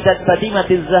kepada Sayyidat Fatimah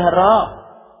Az-Zahra.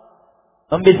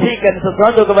 Membisikkan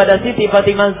sesuatu kepada Siti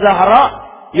Fatimah Az-Zahra,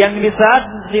 yang di saat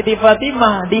Siti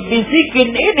Fatimah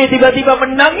dibisikin ini tiba-tiba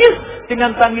menangis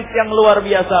dengan tangis yang luar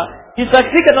biasa.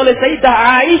 Disaksikan oleh Sayyidah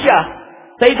Aisyah.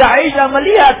 Sayyidah Aisyah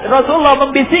melihat Rasulullah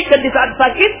membisikkan di saat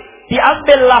sakit,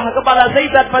 diambillah kepala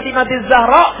Sayyidat Fatimah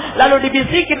Az-Zahra, lalu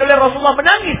dibisikin oleh Rasulullah,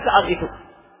 menangis saat itu.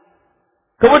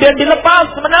 Kemudian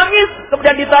dilepas, menangis,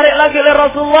 kemudian ditarik lagi oleh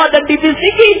Rasulullah dan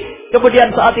dibisiki.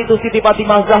 Kemudian saat itu Siti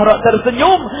Fatimah Zahra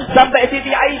tersenyum sampai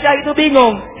Siti Aisyah itu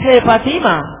bingung. Hei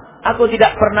Fatimah, aku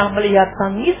tidak pernah melihat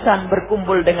tangisan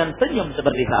berkumpul dengan senyum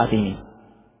seperti saat ini.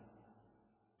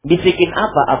 Bisikin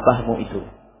apa abahmu itu?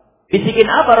 Bisikin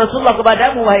apa Rasulullah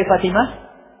kepadamu, wahai Fatimah?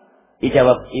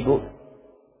 Dijawab ibu,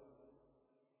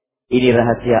 ini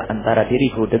rahasia antara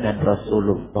diriku dengan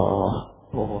Rasulullah.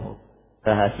 Oh,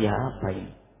 rahasia apa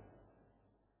ini?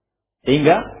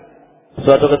 Sehingga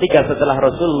suatu ketika setelah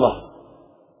Rasulullah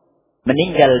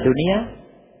meninggal dunia,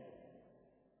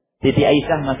 Siti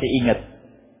Aisyah masih ingat.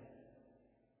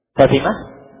 Fatimah,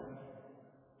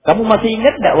 kamu masih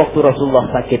ingat tidak waktu Rasulullah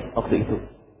sakit waktu itu?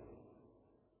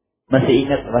 Masih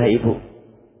ingat, wahai ibu?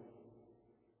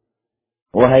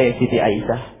 Wahai Siti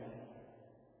Aisyah,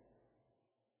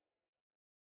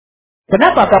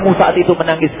 kenapa kamu saat itu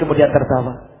menangis kemudian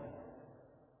tertawa?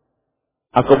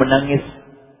 Aku menangis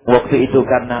waktu itu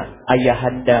karena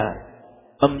ayahanda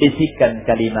membisikkan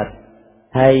kalimat,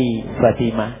 hai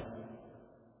Fatimah,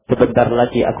 sebentar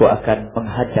lagi aku akan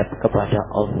menghadap kepada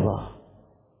Allah.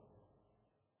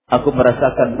 Aku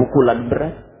merasakan pukulan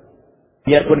berat.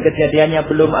 Biarpun kejadiannya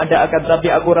belum ada, akan tapi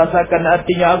aku rasakan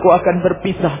artinya aku akan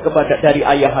berpisah dari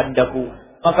ayahandaku.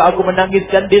 Maka aku menangis,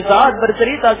 dan di saat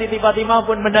bercerita Siti Fatimah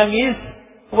pun menangis.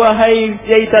 Wahai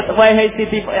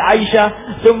Siti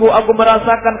Aisyah, sungguh aku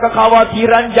merasakan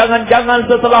kekhawatiran, jangan-jangan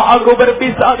setelah aku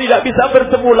berpisah tidak bisa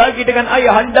bertemu lagi dengan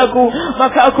ayahandaku.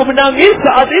 Maka aku menangis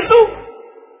saat itu.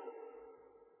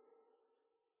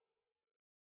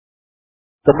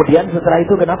 Kemudian setelah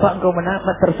itu kenapa engkau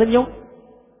tersenyum?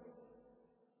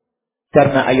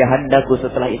 Karena ayahandaku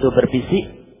setelah itu berbisik,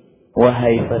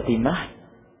 wahai Fatimah,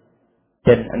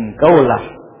 dan engkaulah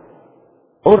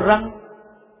orang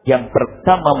yang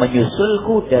pertama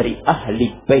menyusulku dari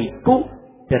ahli baitku,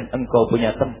 dan engkau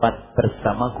punya tempat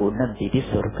bersamaku nanti di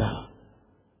surga.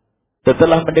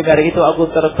 Setelah mendengar itu aku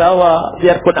tertawa.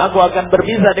 Biarpun aku akan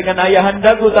berpisah dengan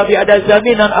ayahandaku, tapi ada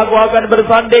jaminan aku akan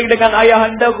bersanding dengan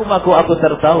ayahandaku. Maka aku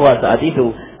tertawa saat itu.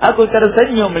 Aku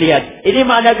tersenyum melihat ini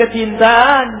makna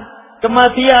kecintaan.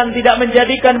 Kematian tidak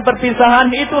menjadikan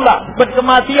perpisahan, itulah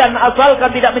kematian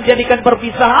asalkan tidak menjadikan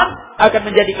perpisahan akan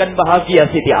menjadikan bahagia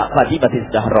Siti Fatimah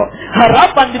Az-Zahra.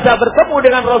 Harapan bisa bertemu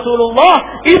dengan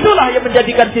Rasulullah, itulah yang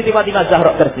menjadikan Siti Fatimah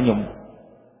Az-Zahra tersenyum.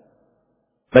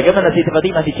 Bagaimana Siti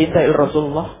Fatimah dicintai oleh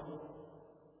Rasulullah?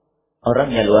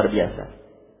 Orangnya luar biasa.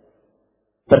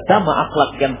 Pertama,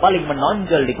 akhlak yang paling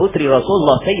menonjol di putri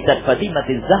Rasulullah Sayyidat Fatimah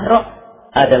Az-Zahra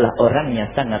adalah orangnya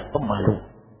sangat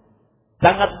pemalu.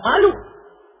 Sangat malu.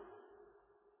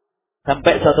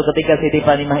 Sampai suatu ketika Siti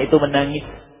Fatimah itu menangis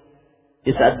di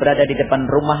saat berada di depan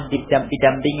rumah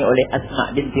didampingi oleh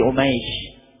Asma binti Umaysh.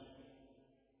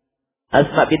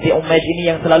 Asma binti Umaysh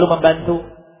ini yang selalu membantu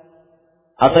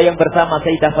atau yang bersama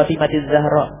Sayyidah Fatimah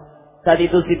Az-Zahra. Saat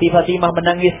itu Siti Fatimah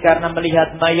menangis karena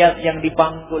melihat mayat yang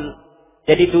dipangkul.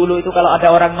 Jadi dulu itu kalau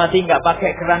ada orang mati nggak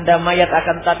pakai keranda mayat,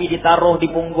 akan tapi ditaruh di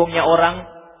punggungnya orang.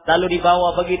 Lalu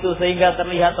dibawa begitu sehingga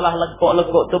terlihatlah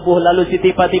lekuk-lekuk tubuh. Lalu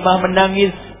Siti Fatimah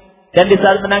menangis. Dan di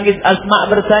saat menangis Asma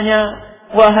bertanya,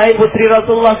 wahai putri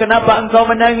Rasulullah, kenapa engkau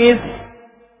menangis?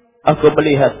 Aku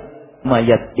melihat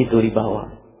mayat itu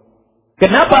dibawa.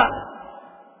 Kenapa?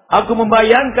 Aku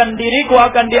membayangkan diriku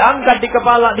akan diangkat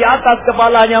di atas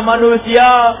kepalanya manusia.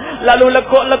 Lalu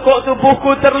lekuk-lekuk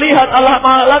tubuhku terlihat,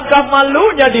 alangkah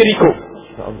malunya diriku.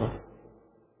 Insyaallah.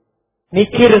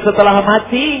 Mikir setelah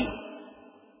mati,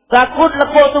 takut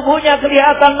lekuk tubuhnya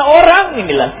kelihatan orang.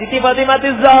 Inilah Siti Fatimah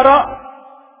Az-Zahra.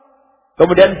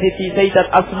 Kemudian Siti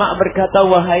Sayyidat Asma berkata,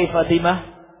 wahai Fatimah,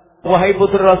 wahai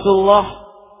putri Rasulullah,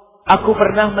 aku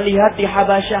pernah melihat di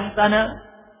Habasyah sana,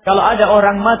 kalau ada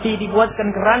orang mati dibuatkan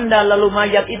keranda, lalu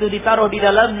mayat itu ditaruh di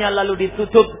dalamnya, lalu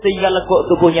ditutup sehingga lekuk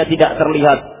tubuhnya tidak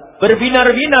terlihat.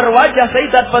 Berbinar-binar wajah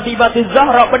Sayyidat Fatimah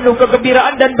Az-Zahra penuh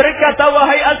kegembiraan dan berkata,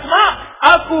 wahai Asma,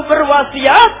 aku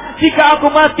berwasiat, jika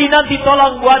aku mati nanti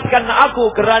tolong buatkan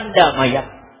aku keranda mayat.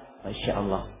 Masya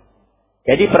Allah.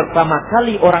 Jadi pertama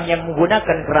kali orang yang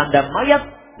menggunakan keranda mayat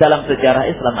dalam sejarah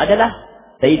Islam adalah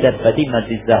Sayyidat Fatimah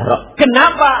Zahra.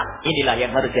 Kenapa? Inilah yang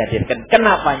harus dihadirkan.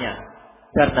 Kenapanya?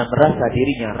 Karena merasa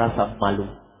dirinya rasa malu.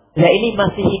 Ya ini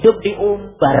masih hidup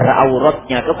diumbar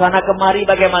auratnya. Kesana kemari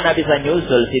bagaimana bisa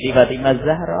nyusul Siti Fatimah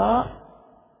Zahra?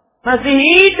 Masih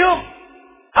hidup.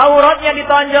 Auratnya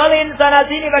ditonjolin sana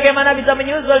sini, bagaimana bisa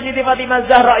menyusul Siti Fatimah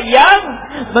Zahra yang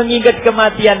mengingat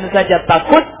kematian saja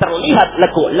takut terlihat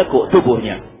lekuk-lekuk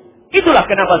tubuhnya. Itulah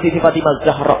kenapa Siti Fatimah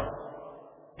Zahra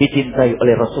dicintai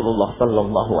oleh Rasulullah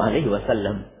sallallahu alaihi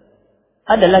wasallam.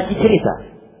 Ada lagi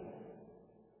cerita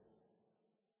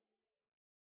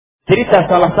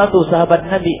salah satu sahabat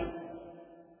Nabi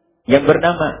yang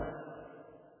bernama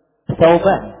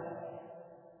Thauban.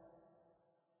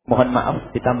 Mohon maaf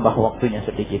ditambah waktunya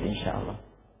sedikit insyaallah.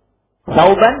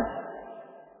 Thauban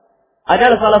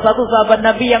adalah salah satu sahabat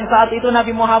Nabi yang saat itu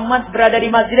Nabi Muhammad berada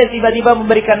di masjid, tiba-tiba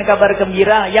memberikan kabar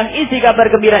gembira. Yang isi kabar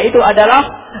gembira itu adalah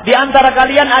di antara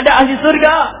kalian ada ahli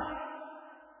surga.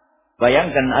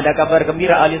 Bayangkan ada kabar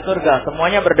gembira ahli surga,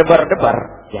 semuanya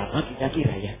berdebar-debar. Siapa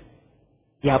kira-kira ya?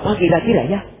 Siapa kira-kira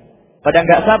ya? Pada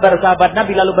enggak sabar sahabat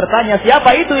Nabi lalu bertanya,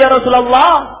 siapa itu ya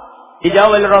Rasulullah?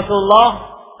 Dijawab oleh Rasulullah,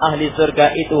 ahli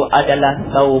surga itu adalah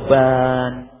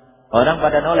Thauban. Orang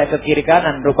pada noleh ke kiri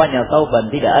kanan, rupanya Thauban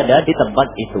tidak ada di tempat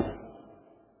itu.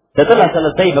 Setelah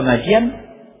selesai pengajian,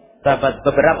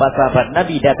 beberapa sahabat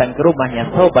Nabi datang ke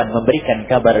rumahnya Thauban memberikan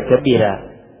kabar gembira.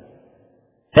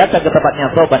 Datang ke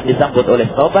tempatnya Thauban disambut oleh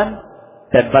Thauban,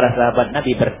 dan para sahabat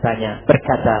Nabi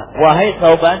berkata, wahai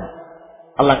Thauban,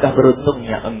 alangkah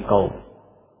beruntungnya engkau.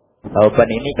 Thauban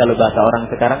ini kalau bahasa orang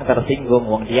sekarang tersinggung,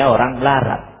 wong dia orang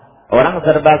melarat. Orang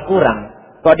serba kurang.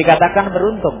 Kok dikatakan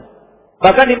beruntung?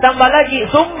 Bahkan ditambah lagi,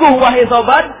 sungguh wahai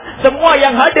Thauban, semua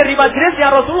yang hadir di majlisnya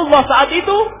Rasulullah saat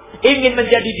itu ingin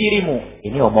menjadi dirimu.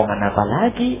 Ini omongan apa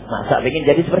lagi? Masa ingin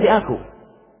jadi seperti aku?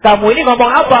 Kamu ini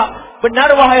ngomong apa?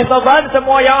 Benar wahai Thauban,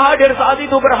 semua yang hadir saat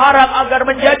itu berharap agar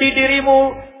menjadi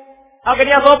dirimu.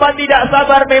 Akhirnya Thauban tidak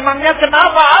sabar. Memangnya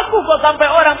kenapa aku kok sampai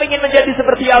orang ingin menjadi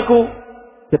seperti aku?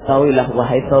 Ketahuilah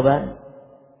wahai Thauban,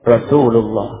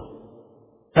 Rasulullah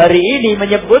hari ini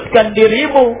menyebutkan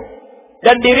dirimu,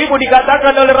 dan dirimu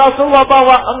dikatakan oleh Rasulullah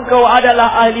bahwa engkau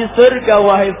adalah ahli surga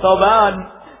wahai Thauban.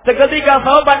 Seketika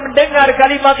Thauban mendengar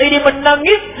kalimat ini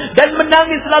menangis, dan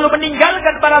menangis lalu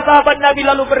meninggalkan para sahabat Nabi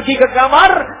lalu pergi ke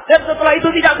kamar, dan setelah itu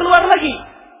tidak keluar lagi.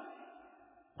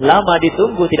 Lama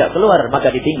ditunggu tidak keluar, maka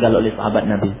ditinggal oleh sahabat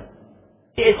Nabi.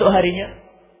 Di esok harinya,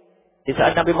 di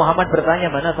saat Nabi Muhammad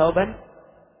bertanya, mana Thauban?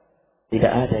 Tidak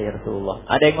ada ya Rasulullah.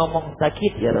 Ada yang ngomong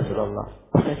sakit ya Rasulullah.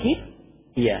 Sakit?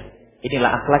 Iya.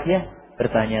 Inilah akhlaknya.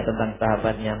 Bertanya tentang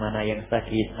sahabatnya, mana yang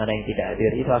sakit, mana yang tidak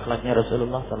hadir. Itu akhlaknya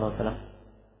Rasulullah SAW.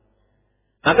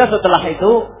 Maka setelah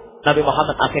itu Nabi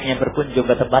Muhammad akhirnya berkunjung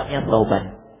ke tempatnya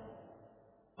Thauban.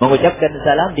 Mengucapkan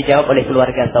salam, dijawab oleh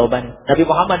keluarga Thauban. Nabi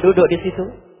Muhammad duduk di situ.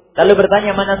 Lalu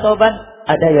bertanya, mana Thauban?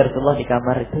 Ada ya Rasulullah di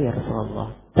kamar itu ya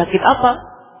Rasulullah. Sakit apa?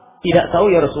 Tidak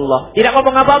tahu ya Rasulullah. Tidak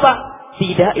ngomong apa-apa.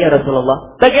 Tidak ya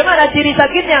Rasulullah. Bagaimana ciri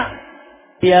sakitnya?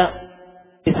 Dia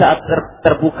di saat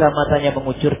terbuka matanya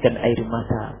mengucurkan air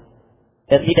mata.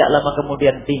 Dan tidak lama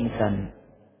kemudian pingsan.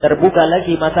 Terbuka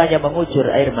lagi matanya mengucur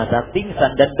air mata,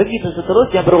 pingsan. Dan begitu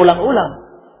seterusnya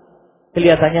berulang-ulang.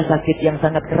 Kelihatannya sakit yang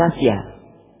sangat keras ya.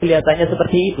 Kelihatannya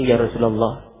seperti itu ya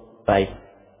Rasulullah. Baik.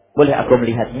 Boleh aku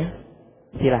melihatnya?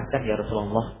 Silahkan ya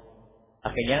Rasulullah.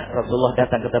 Akhirnya Rasulullah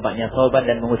datang ke tempatnya Thauban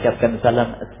dan mengucapkan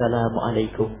salam.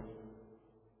 Assalamualaikum.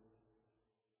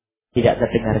 Tidak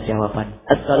terdengar jawaban.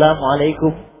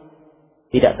 Assalamualaikum.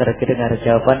 Tidak terdengar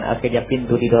jawaban. Akhirnya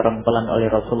pintu didorong pelan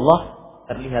oleh Rasulullah.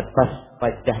 Terlihat pas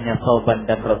wajahnya Thauban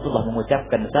dan Rasulullah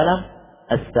mengucapkan salam.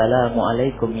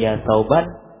 Assalamualaikum ya Thauban.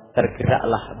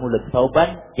 Tergeraklah mulut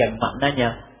Thauban yang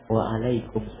maknanya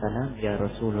waalaikumsalam ya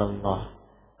Rasulullah.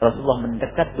 Rasulullah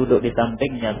mendekat duduk di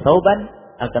sampingnya Thauban.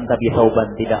 Akan tapi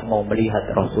Thauban tidak mau melihat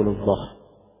Rasulullah.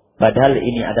 Padahal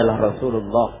ini adalah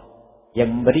Rasulullah yang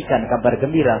memberikan kabar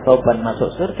gembira Thauban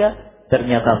masuk surga.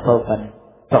 Ternyata Thauban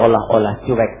seolah-olah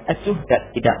cuek, acuh, dan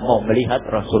tidak mau melihat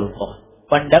Rasulullah.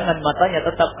 Pandangan matanya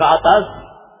tetap ke atas,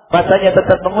 matanya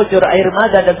tetap mengucur air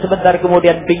mata, dan sebentar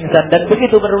kemudian pingsan. Dan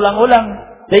begitu berulang-ulang,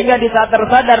 sehingga di saat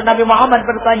tersadar Nabi Muhammad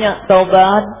bertanya,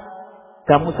 Thauban,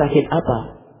 kamu sakit apa?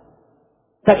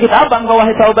 Sakit apa engkau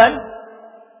wahai Thauban?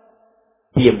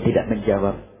 Diam, tidak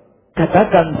menjawab.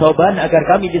 Katakan Thauban agar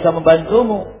kami bisa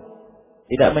membantumu.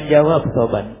 Tidak menjawab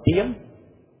Thauban, diam.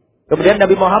 Kemudian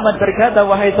Nabi Muhammad berkata,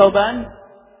 wahai Thauban,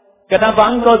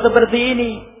 kenapa engkau seperti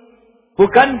ini?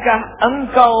 Bukankah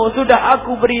engkau sudah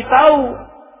aku beritahu?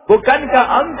 Bukankah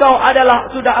engkau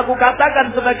sudah aku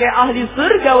katakan sebagai ahli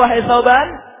surga wahai Thauban?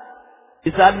 Di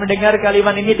saat mendengar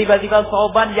kalimat ini, tiba-tiba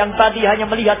Sauban yang tadi hanya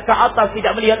melihat ke atas,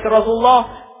 tidak melihat ke Rasulullah,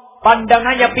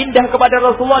 pandangannya pindah kepada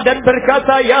Rasulullah dan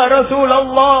berkata, "Ya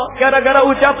Rasulullah, gara-gara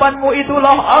ucapanmu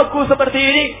itulah aku seperti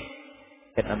ini."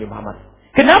 Kata Nabi Muhammad,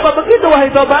 "Kenapa begitu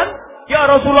wahai Sauban?" "Ya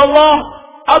Rasulullah,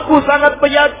 aku sangat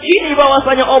meyakini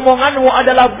bahwasanya omonganmu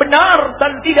adalah benar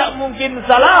dan tidak mungkin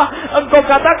salah. Engkau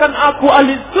katakan aku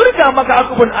ahli surga, maka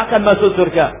aku pun akan masuk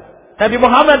surga." Nabi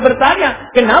Muhammad bertanya,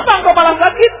 "Kenapa engkau malah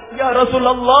sakit?" "Ya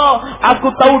Rasulullah,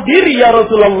 aku tahu diri ya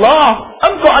Rasulullah.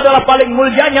 Engkau adalah paling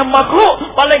mulianya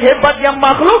makhluk, paling hebatnya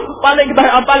makhluk,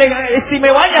 paling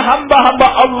istimewanya hamba-hamba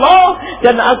Allah.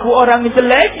 Dan aku orang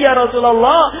jelek ya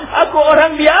Rasulullah. Aku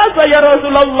orang biasa ya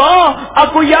Rasulullah.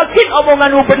 Aku yakin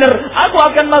omonganmu benar. Aku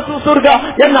akan masuk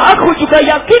surga. Dan aku juga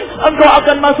yakin engkau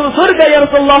akan masuk surga ya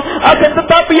Rasulullah. Akan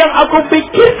tetapi yang aku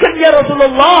pikirkan ya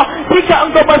Rasulullah, jika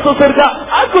engkau masuk surga,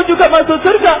 aku juga masuk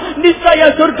surga.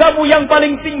 Niscaya surgamu yang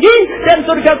paling tinggi dan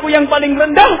surgaku yang paling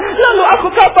rendah. Lalu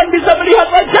aku kapan bisa melihat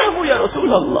wajahmu ya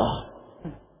Rasulullah?"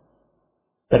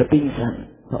 Terpingsan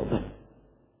Sauban.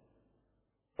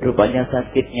 Rupanya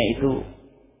sakitnya itu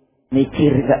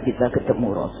mikir gak bisa ketemu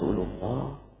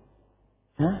Rasulullah.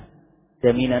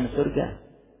 Jaminan surga.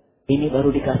 Ini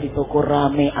baru dikasih toko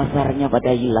rame, asarnya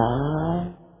pada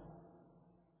hilang.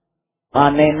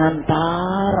 Panenan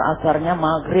tar, asarnya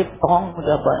maghrib, tong,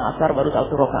 udah asar baru 1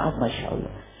 rakaat, Masya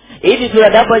Allah. Ini sudah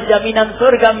dapat jaminan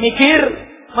surga, mikir.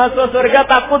 Masuk surga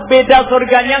takut beda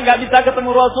surganya, nggak bisa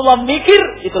ketemu Rasulullah, mikir.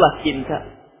 Itulah cinta.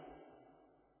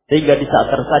 Sehingga di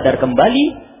saat tersadar kembali,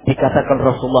 dikatakan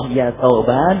Rasulullah, "Ya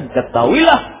Sauban,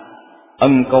 ketahuilah,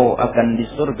 engkau akan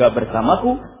di surga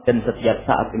bersamaku, dan setiap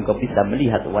saat engkau bisa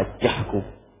melihat wajahku."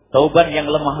 Sauban yang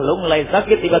lemah lunglai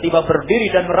sakit tiba-tiba berdiri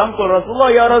dan merangkul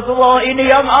Rasulullah, "Ya Rasulullah, ini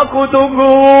yang aku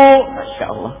tunggu." Masya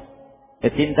Allah.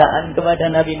 Kecintaan kepada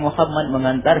Nabi Muhammad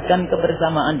mengantarkan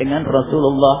kebersamaan dengan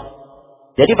Rasulullah.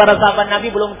 Jadi para sahabat Nabi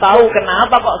belum tahu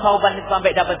kenapa kok Sauban itu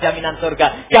sampai dapat jaminan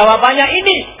surga. Jawabannya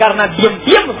ini, karena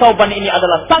diam-diam Sauban ini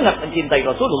adalah sangat mencintai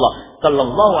Rasulullah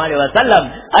Sallallahu Alaihi Wasallam.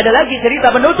 Ada lagi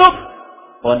cerita penutup.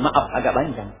 Mohon maaf agak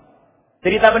panjang.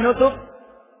 Cerita penutup.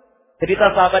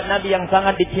 Cerita sahabat Nabi yang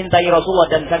sangat dicintai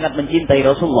Rasulullah dan sangat mencintai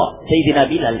Rasulullah. Sayyidina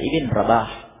Bilal ibn Rabah.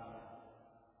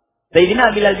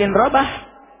 Sayyidina Bilal bin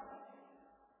Rabah.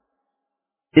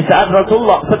 Di saat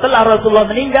setelah Rasulullah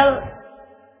meninggal,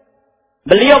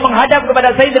 beliau menghadap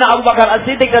kepada Sayyidina Abu Bakar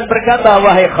As-Siddiq dan berkata,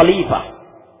 "Wahai Khalifah,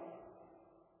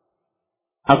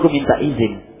 aku minta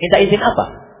izin." Minta izin apa?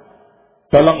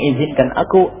 "Tolong izinkan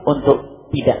aku untuk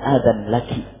tidak azan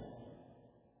lagi."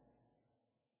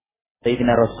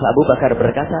 Sayyidina Abu Bakar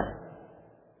berkata,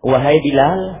 "Wahai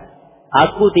Bilal,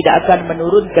 aku tidak akan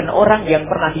menurunkan orang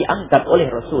yang pernah diangkat oleh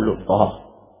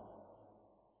Rasulullah."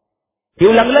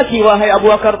 Diulang lagi, "Wahai Abu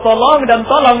Bakar, tolong dan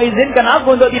tolong izinkan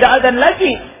aku untuk tidak azan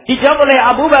lagi." Dijawab oleh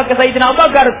Abu Bakar, Sayyidina Abu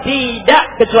Bakar, "Tidak,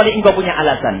 kecuali engkau punya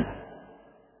alasan."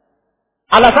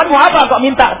 "Alasanmu apa kok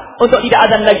minta untuk tidak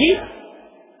azan lagi?"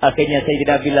 Akhirnya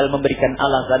Sayyidina Bilal memberikan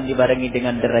alasan dibarengi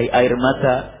dengan derai air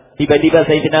mata. Tiba-tiba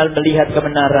Sayyidina melihat ke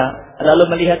menara,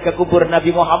 lalu melihat ke kubur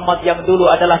Nabi Muhammad yang dulu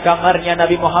adalah kamarnya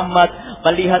Nabi Muhammad.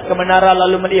 Melihat ke menara,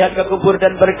 lalu melihat ke kubur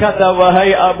dan berkata,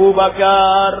 "Wahai Abu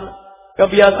Bakar,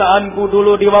 kebiasaanku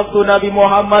dulu di waktu Nabi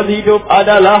Muhammad hidup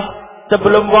adalah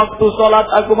sebelum waktu sholat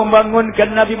aku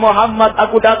membangunkan Nabi Muhammad.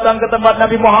 Aku datang ke tempat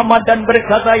Nabi Muhammad dan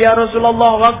berkata, 'Ya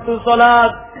Rasulullah, waktu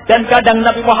sholat.' Dan kadang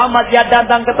Nabi Muhammad dia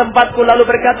datang ke tempatku lalu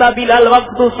berkata, 'Bilal,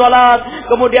 waktu sholat.'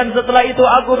 Kemudian setelah itu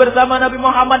aku bersama Nabi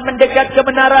Muhammad mendekat ke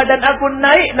menara dan aku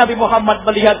naik. Nabi Muhammad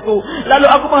melihatku. Lalu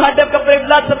aku menghadap ke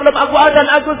kiblat sebelum aku azan.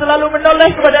 Aku selalu menoleh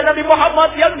kepada Nabi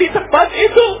Muhammad yang di tempat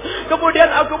itu.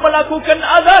 Kemudian aku melakukan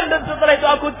azan dan setelah itu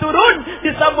aku turun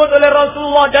disambut oleh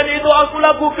Rasulullah. Dan itu aku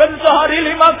lakukan sehari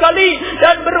 5 kali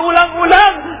dan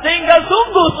berulang-ulang. Sehingga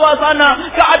sungguh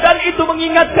suasana keadaan itu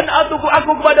mengingatkan aku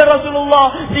kepada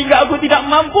Rasulullah. Sehingga aku tidak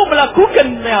mampu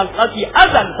melakukan lagi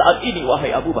azan saat ini,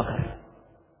 wahai Abu Bakar."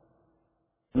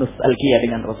 Nostalgia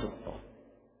dengan Rasulullah.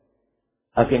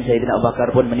 Akhirnya Sayyidina Abu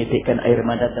Bakar pun menitikkan air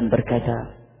mata dan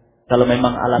berkata, "Kalau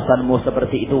memang alasanmu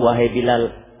seperti itu, wahai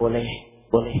Bilal, boleh.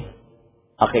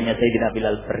 Akhirnya Sayyidina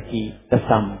Bilal pergi ke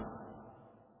Syam.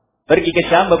 Pergi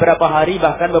ke Syam beberapa hari,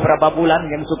 bahkan beberapa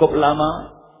bulan yang cukup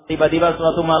lama. Tiba-tiba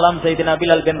suatu malam Sayyidina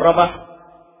Bilal bin Rabah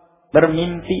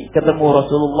bermimpi ketemu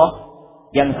Rasulullah.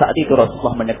 Yang saat itu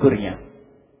Rasulullah menegurnya.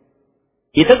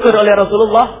 Ditegur oleh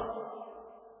Rasulullah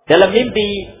dalam mimpi,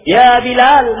 "Ya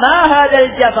Bilal, ma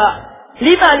hadzal jafa?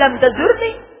 Lima lam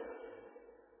tazurni?"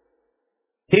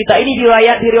 Cerita ini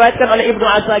diriwayatkan oleh Ibnu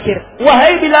Asakir.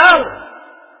 "Wahai Bilal,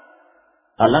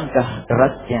 alangkah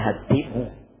kerasnya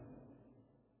hatimu.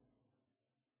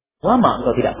 Lama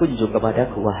engkau tidak kunjung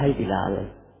kepadaku, wahai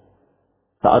Bilal.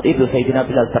 Saat itu Sayyidina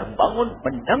Bilal terbangun,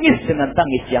 menangis dengan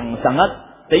tangis yang sangat,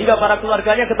 sehingga para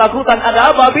keluarganya ketakutan.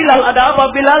 Ada apa Bilal? Ada apa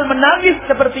Bilal? Menangis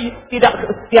seperti tidak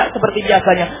seperti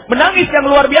biasanya. Menangis yang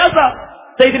luar biasa.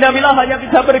 Sayyidina Bilal hanya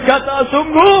bisa berkata,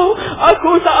 sungguh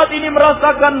aku saat ini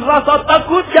merasakan rasa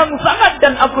takut yang sangat,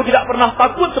 dan aku tidak pernah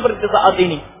takut seperti saat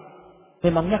ini.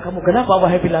 Memangnya kamu kenapa,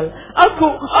 wahai Bilal?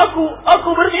 Aku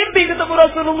bermimpi ketemu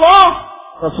Rasulullah.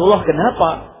 Rasulullah kenapa?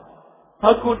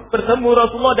 Aku bertemu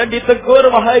Rasulullah dan ditegur,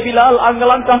 wahai Bilal,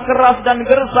 langkah keras dan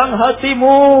gersang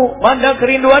hatimu. Mana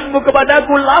kerinduanmu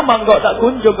kepadaku? Lama engkau tak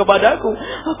kunjung kepadaku.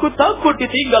 Aku takut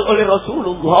ditinggal oleh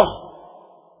Rasulullah.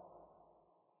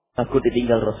 Takut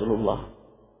ditinggal Rasulullah.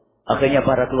 Akhirnya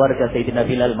para keluarga Sayyidina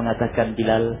Bilal mengatakan,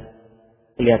 Bilal,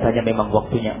 kelihatannya memang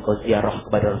waktunya engkau ziarah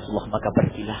kepada Rasulullah, maka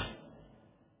pergilah.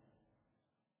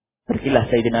 Pergilah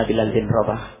Sayyidina Bilal bin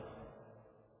Rabah.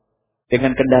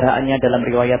 Dengan kendaraannya dalam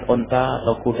riwayat onta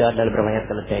atau kuda, dalam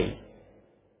riwayat keledai.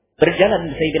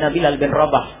 Berjalan Sayyidina Bilal bin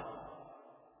Rabah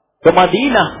ke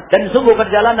Madinah, dan sungguh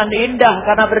perjalanan indah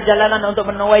karena perjalanan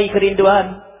untuk menuai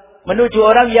kerinduan, menuju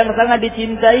orang yang sangat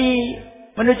dicintai,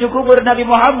 menuju kubur Nabi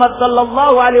Muhammad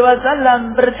sallallahu alaihi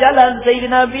wasallam. Berjalan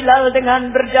Sayyidina Bilal dengan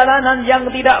perjalanan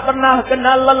yang tidak pernah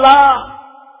kenal lelah.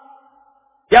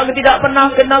 Yang tidak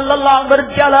pernah kenal lelah,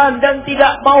 berjalan dan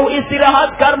tidak mau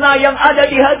istirahat, karena yang ada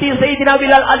di hati Sayyidina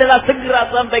Bilal adalah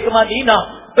segera sampai ke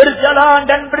Madinah.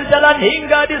 Berjalan dan berjalan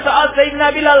hingga di saat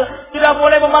Sayyidina Bilal sudah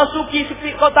mulai memasuki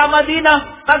kota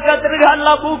Madinah, maka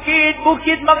terlihatlah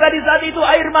bukit-bukit, maka di saat itu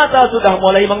air mata sudah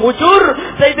mulai mengucur.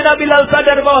 Sayyidina Bilal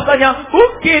sadar bahwasanya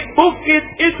bukit-bukit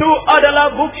itu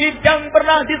adalah bukit yang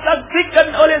pernah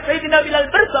disaksikan oleh Sayyidina Bilal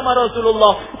bersama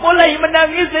Rasulullah. Mulai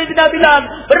menangis Sayyidina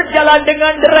Bilal, berjalan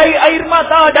dengan derai air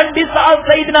mata, dan di saat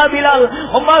Sayyidina Bilal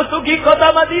memasuki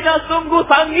kota Madinah, sungguh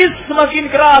tangis semakin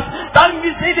keras,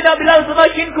 tangis Sayyidina Bilal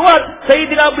semakin kuat.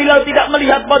 Sayyidina Bilal tidak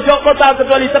melihat pojok kota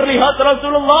kecuali terlihat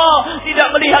Rasulullah,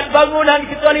 tidak melihat bangunan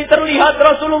kecuali terlihat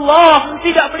Rasulullah,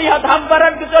 tidak melihat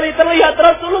hamparan kecuali terlihat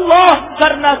Rasulullah,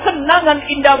 karena kenangan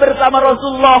indah bersama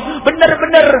Rasulullah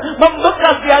benar-benar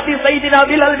membekas di hati Sayyidina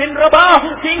Bilal bin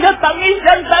Rabah, sehingga tangis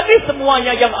dan tangis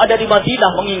semuanya yang ada di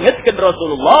Madinah mengingatkan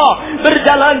Rasulullah.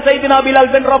 Berjalan Sayyidina Bilal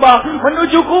bin Rabah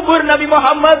menuju kubur Nabi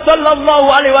Muhammad sallallahu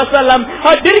alaihi wasallam.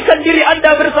 Hadirkan diri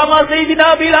Anda bersama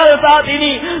Sayyidina Bilal saat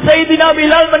ini. Sayyidina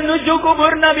Bilal menuju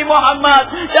kubur Nabi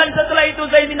Muhammad, dan setelah itu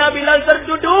Sayyidina Bilal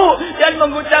terduduk dan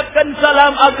mengucapkan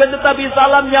salam, akan tetapi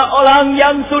salamnya orang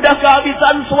yang sudah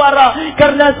kehabisan suara,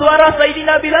 karena suara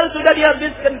Sayyidina Bilal sudah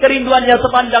dihabiskan kerinduannya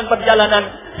sepanjang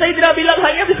perjalanan. Sayyidina Bilal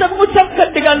hanya bisa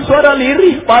mengucapkan dengan suara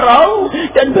lirih parau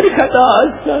dan berkata,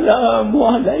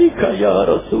 Assalamualaikum ya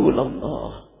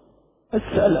Rasulullah,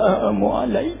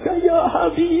 Assalamualaikum ya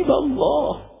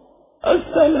Habiballah,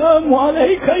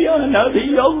 Assalamualaikum ya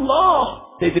Nabi Allah.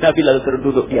 Sayyidina Bilal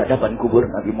terduduk di hadapan kubur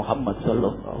Nabi Muhammad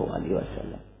sallallahu alaihi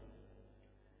wasallam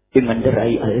dengan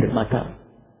derai air mata.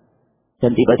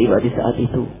 Dan tiba-tiba di saat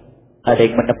itu ada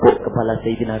yang menepuk kepala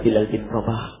Sayyidina Bilal bin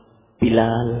Rabah.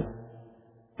 Bilal.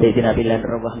 Sayyidina Bilal bin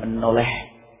Rabah menoleh.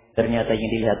 Ternyata yang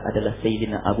dilihat adalah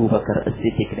Sayyidina Abu Bakar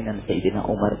As-Siddiq dengan Sayyidina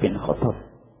Umar bin Khattab.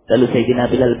 Lalu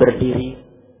Sayyidina Bilal berdiri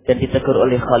dan ditegur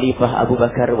oleh Khalifah Abu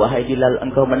Bakar, wahai Bilal,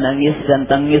 engkau menangis dan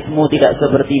tangismu tidak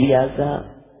seperti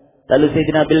biasa. Lalu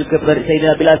Sayyidina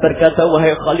Bilal berkata,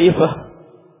 wahai Khalifah,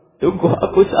 sungguh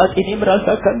aku saat ini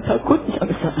merasakan takut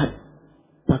yang sangat.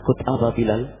 Takut apa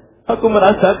Bilal? Aku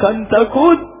merasakan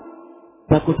takut.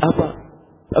 Takut apa?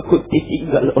 Takut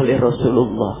ditinggal oleh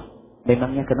Rasulullah.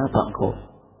 Memangnya kenapa engkau?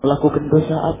 Melakukan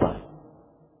dosa apa?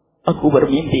 Aku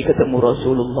bermimpi ketemu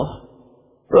Rasulullah.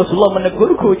 Rasulullah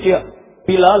menegurku,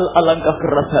 Bilal, alangkah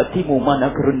keras hatimu,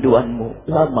 mana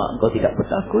kerinduanmu. Lama engkau tidak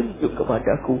pernah kunjung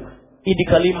kepadaku. Ini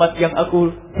kalimat yang aku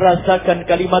rasakan,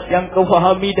 kalimat yang kau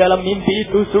fahami dalam mimpi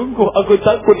itu. Sungguh aku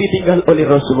takut ditinggal oleh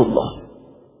Rasulullah.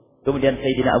 Kemudian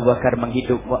Sayyidina Abu Bakar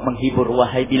menghibur,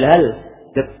 wahai Bilal,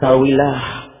 ketahuilah,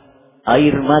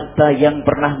 air mata yang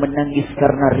pernah menangis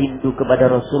karena rindu kepada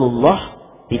Rasulullah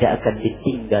tidak akan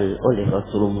ditinggal oleh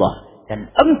Rasulullah. Dan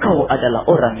engkau adalah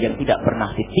orang yang tidak pernah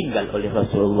ditinggal oleh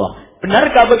Rasulullah.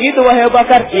 Benarkah begitu, wahai Abu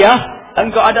Bakar? Ya,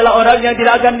 engkau adalah orang yang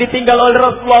tidak akan ditinggal oleh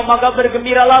Rasulullah. Maka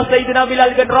bergembiralah Sayyidina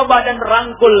Bilal bin Rabah dan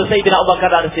rangkul Sayyidina Abu Bakar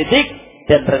As-Siddiq,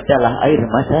 dan redalah air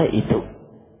mata itu.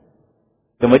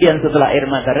 Kemudian setelah air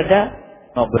mata reda,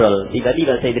 ngobrol.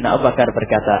 Tiba-tiba Sayyidina Abu Bakar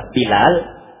berkata, Bilal,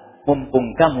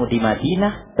 mumpung kamu di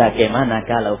Madinah, bagaimana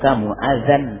kalau kamu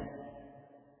azan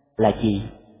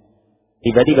lagi?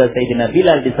 Tiba-tiba Sayyidina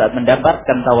Bilal di saat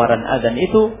mendapatkan tawaran azan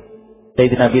itu,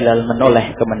 Sayyidina Bilal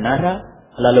menoleh ke menara,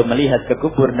 lalu melihat ke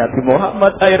kubur Nabi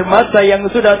Muhammad, air mata yang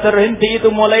sudah terhenti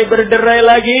itu mulai berderai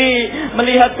lagi.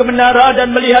 Melihat ke menara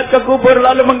dan melihat ke kubur,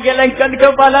 lalu menggelengkan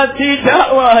kepala. Tidak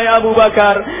wahai Abu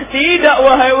Bakar, tidak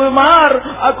wahai Umar,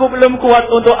 aku belum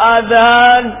kuat untuk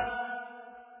azan.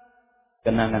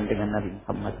 Kenangan dengan Nabi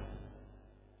Muhammad.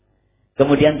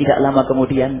 Kemudian tidak lama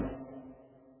kemudian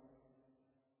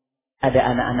ada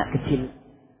anak-anak kecil.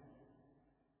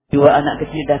 Dua anak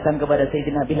kecil datang kepada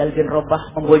Sayyidina Bilal bin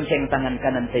Rabah, membonceng tangan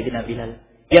kanan Sayyidina Bilal.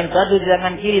 Yang satu di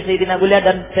tangan kiri Sayyidina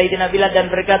Bilal dan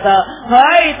berkata,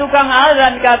 "Hai tukang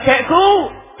azan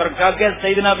kakekku." Terkaget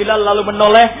Sayyidina Bilal lalu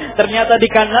menoleh. Ternyata di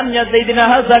kanannya Sayyidina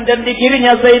Hasan dan di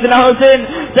kirinya Sayyidina Husain.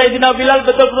 Sayyidina Bilal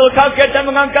betul-betul kaget dan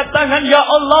mengangkat tangan. Ya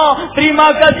Allah, terima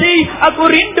kasih. Aku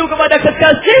rindu kepada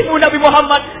kekasihmu Nabi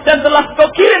Muhammad. Dan telah kau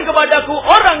kirim kepadaku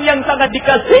orang yang sangat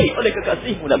dikasihi oleh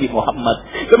kekasihmu Nabi Muhammad.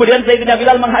 Kemudian Sayyidina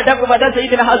Bilal menghadap kepada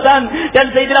Sayyidina Hasan.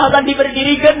 Dan Sayyidina Hasan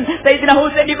diberdirikan. Sayyidina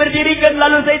Husain diberdirikan.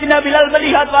 Lalu Sayyidina Bilal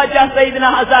melihat wajah Sayyidina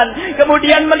Hasan.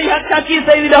 Kemudian melihat kaki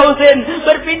Sayyidina Husain.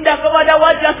 Berpindah kepada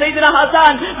wajah Sayyidina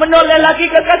Hasan, menoleh lagi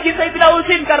ke kaki Sayyidina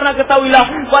Husain, karena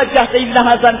ketahuilah wajah Sayyidina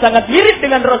Hasan sangat mirip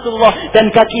dengan Rasulullah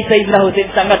dan kaki Sayyidina Husain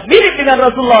sangat mirip dengan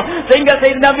Rasulullah, sehingga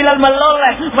Sayyidina Bilal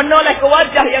menoleh ke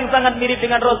wajah yang sangat mirip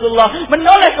dengan Rasulullah,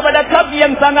 menoleh kepada kaki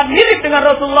yang sangat mirip dengan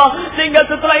Rasulullah, sehingga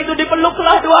setelah itu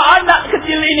dipeluklah dua anak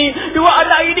kecil ini. Dua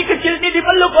anak ini kecil ini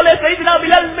dipeluk oleh Sayyidina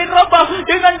Bilal bin Rabah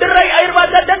dengan derai air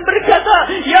mata dan berkata,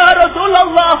 "Ya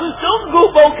Rasulullah, sungguh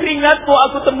bau keringatmu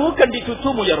aku temukan di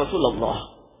cucumu ya Rasulullah."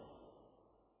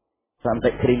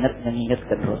 Sampai keringat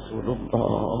mengingatkan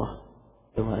Rasulullah.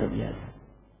 Luar biasa.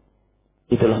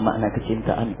 Itulah makna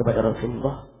kecintaan kepada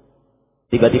Rasulullah.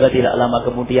 Tiba-tiba tidak lama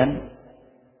kemudian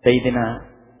Sayyidina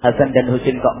Hasan dan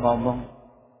Husain kok ngomong,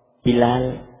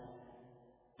 "Bilal,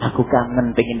 aku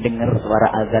kangen pengen dengar suara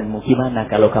azanmu. Gimana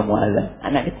kalau kamu azan?"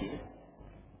 Anak kecil.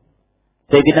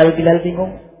 Sayyidina Bilal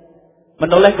bingung.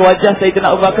 Menoleh ke wajah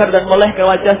Sayyidina Abu Bakar dan menoleh ke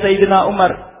wajah Sayyidina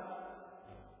Umar.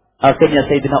 Akhirnya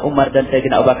Sayyidina Umar dan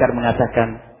Sayyidina Abu Bakar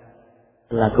mengatakan,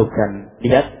 "Lakukan,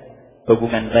 lihat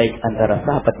hubungan baik antara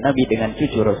sahabat Nabi dengan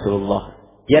cucu Rasulullah.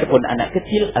 Biarpun anak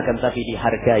kecil akan tapi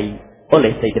dihargai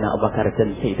oleh Sayyidina Abu Bakar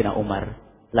dan Sayyidina Umar.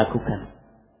 Lakukan."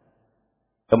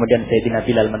 Kemudian Sayyidina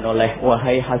Bilal menoleh,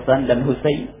 "Wahai Hasan dan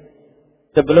Husain,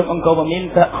 sebelum engkau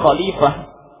meminta khalifah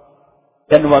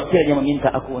dan wakilnya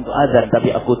meminta aku untuk azan, tapi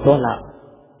aku tolak.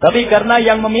 Tapi karena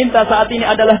yang meminta saat ini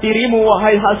adalah dirimu,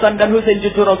 wahai Hasan dan Husain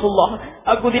cucu Rasulullah.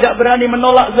 Aku tidak berani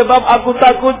menolak sebab aku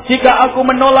takut jika aku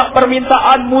menolak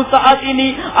permintaanmu saat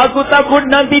ini, aku takut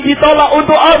nanti ditolak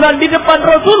untuk azan di depan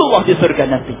Rasulullah di surga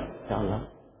nanti." Insyaallah.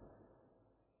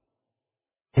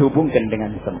 Dihubungkan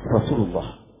dengan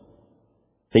Rasulullah.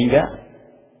 Sehingga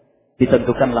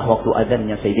ditentukanlah waktu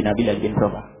azannya Sayyidina Bilal bin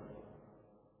Rabah.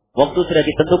 Waktu sudah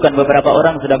ditentukan, beberapa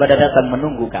orang sudah pada datang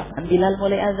menunggu. Kapan Bilal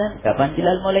mulai azan? Kapan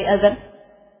Bilal mulai azan?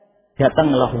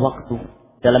 Datanglah waktu.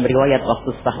 Dalam riwayat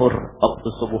waktu sahur, waktu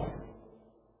subuh.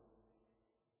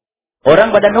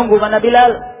 Orang pada nunggu mana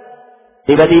Bilal.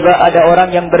 Tiba-tiba ada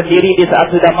orang yang berdiri di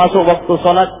saat sudah masuk waktu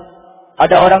sholat.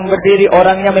 Ada orang berdiri,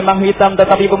 orangnya memang hitam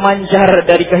tetapi memancar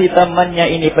dari kehitamannya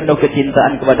ini penuh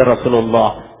kecintaan kepada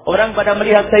Rasulullah. Orang pada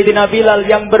melihat Sayyidina Bilal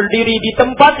yang berdiri di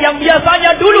tempat yang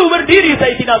biasanya dulu berdiri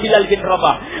Sayyidina Bilal bin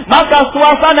Rabah. Maka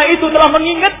suasana itu telah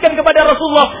mengingatkan kepada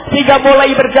Rasulullah, sehingga mulai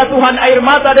berjatuhan air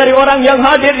mata dari orang yang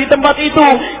hadir di tempat itu.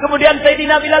 Kemudian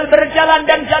Sayyidina Bilal berjalan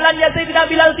dan jalannya Sayyidina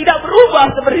Bilal tidak berubah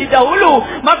seperti dahulu.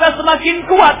 Maka semakin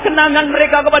kuat kenangan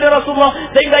mereka kepada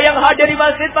Rasulullah, sehingga yang hadir di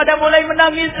masjid pada mulai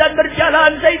menangis dan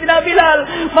berjalan. Sayyidina Bilal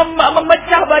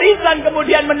memecah barisan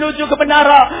kemudian menuju ke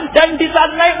menara. Dan di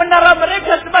saat naik menara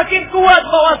mereka semakin kuat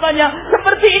bahwasanya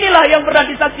seperti inilah yang pernah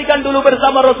disaksikan dulu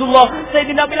bersama Rasulullah.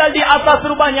 Sayyidina Bilal di atas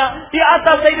rumahnya, di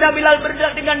atas Sayyidina Bilal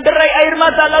berjalan dengan derai air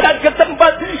mata lalu ke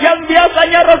tempat yang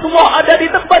biasanya Rasulullah ada di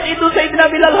tempat itu.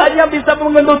 Sayyidina Bilal hanya bisa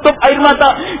menutup air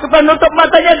mata, menutup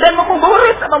matanya dan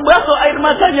membasuh air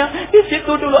matanya. Di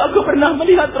situ dulu aku pernah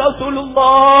melihat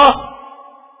Rasulullah.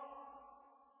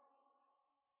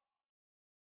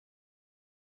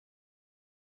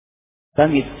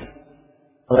 Tangis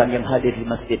orang yang hadir di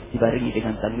masjid dibarengi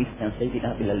dengan tangisnya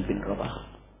Sayyidina Bilal bin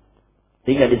Rabah.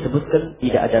 Sehingga disebutkan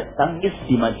tidak ada tangis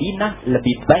di Madinah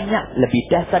lebih banyak, lebih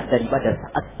dahsyat daripada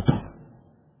saat itu.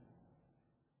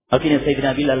 Akhirnya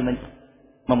Sayyidina Bilal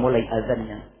memulai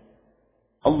azannya.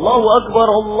 Allahu Akbar,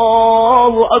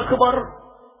 Allahu Akbar.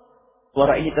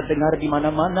 Suara ini terdengar di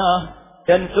mana-mana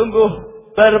dan sungguh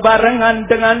berbarengan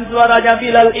dengan suaranya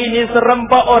Bilal ini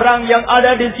serempak orang yang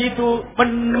ada di situ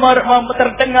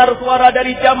terdengar suara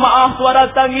dari jamaah,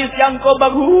 suara tangis yang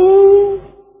kompak.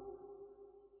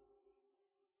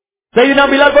 Sayyidina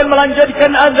Bilal pun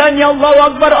melanjutkan azannya, Allahu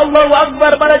Akbar, Allahu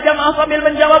Akbar. Para jamaah sambil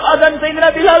menjawab azan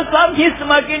Sayyidina Bilal tangis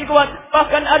semakin kuat.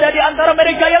 Bahkan ada di antara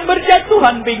mereka yang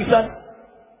berjatuhan pingsan.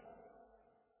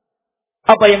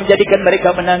 Apa yang menjadikan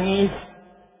mereka menangis?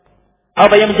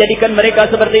 Apa yang menjadikan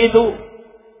mereka seperti itu?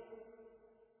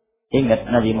 Ingat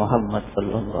Nabi Muhammad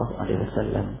sallallahu alaihi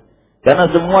wasallam. Karena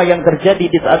semua yang terjadi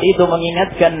di saat itu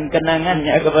mengingatkan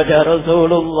kenangannya kepada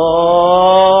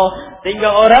Rasulullah.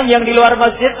 Sehingga orang yang di luar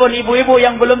masjid pun, ibu-ibu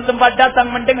yang belum sempat datang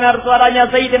mendengar suaranya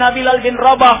Sayyidina Bilal bin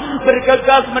Rabah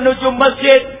bergegas menuju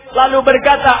masjid. Lalu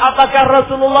berkata, apakah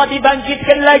Rasulullah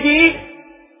dibangkitkan lagi?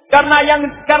 Karena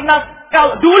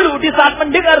kalau dulu di saat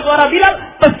mendengar suara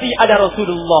Bilal, pasti ada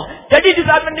Rasulullah. Jadi di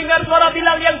saat mendengar suara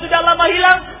Bilal yang sudah lama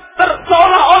hilang,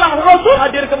 seolah-olah Rasul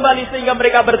hadir kembali. Sehingga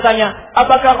mereka bertanya,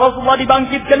 apakah Rasulullah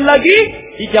dibangkitkan lagi?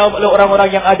 Dijawab oleh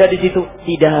orang-orang yang ada di situ,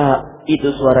 tidak,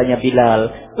 itu suaranya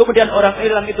Bilal. Kemudian orang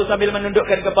Islam itu sambil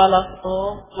menundukkan kepala,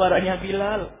 oh suaranya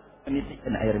Bilal,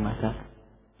 menitikkan air mata.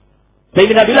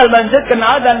 Sayyidina Bilal melanjutkan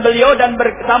azan beliau dan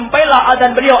sampailah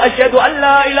azan beliau, asyhadu an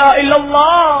la ilaha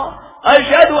illallah,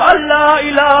 asyhadu an la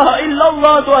ilaha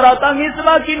illallah. Suara tangis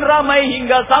semakin ramai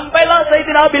hingga sampailah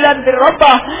Sayyidina Bilal bin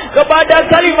Rabah kepada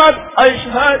kalimat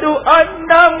asyhadu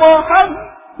anna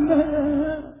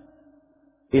Muhammad.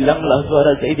 Hilanglah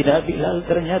suara Sayyidina Bilal.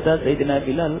 Ternyata Sayyidina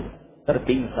Bilal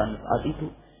terpingsan saat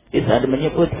itu di saat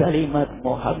menyebut kalimat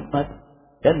Muhammad.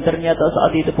 Dan ternyata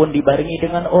saat itu pun dibarengi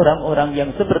dengan orang-orang yang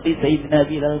seperti Sayyidina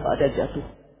Bilal pada jatuh.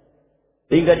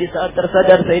 Sehingga di saat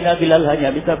tersadar Sayyidina Bilal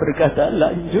hanya bisa berkata,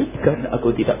 lanjutkan,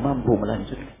 aku tidak mampu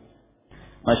melanjutkan.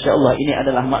 Masya Allah, ini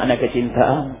adalah makna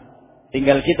kecintaan.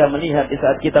 Tinggal kita melihat di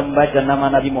saat kita membaca nama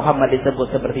Nabi Muhammad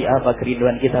disebut seperti apa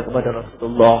kerinduan kita kepada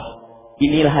Rasulullah.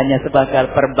 Inilah hanya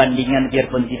sebagai perbandingan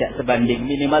biarpun tidak sebanding.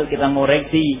 Minimal kita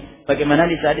ngoreksi bagaimana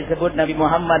di saat disebut Nabi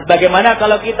Muhammad. Bagaimana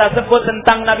kalau kita sebut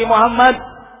tentang Nabi Muhammad?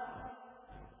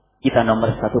 Kita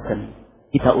nomor satukan.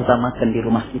 Kita utamakan di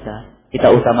rumah kita.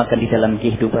 Kita utamakan di dalam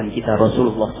kehidupan kita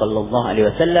Rasulullah sallallahu alaihi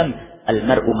wasallam.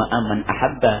 Al-mar'u ma'aman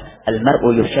ahabba,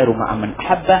 al-mar'u yusharu ma'aman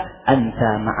ahabba, anta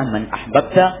ma'aman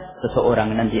ahbabta.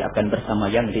 Seseorang nanti akan bersama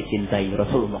yang dicintai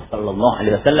Rasulullah sallallahu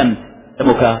alaihi wasallam.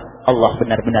 Semoga Allah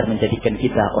benar-benar menjadikan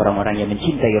kita orang-orang yang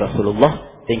mencintai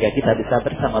Rasulullah sehingga kita bisa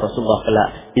bersama Rasulullah kelak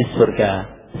di surga.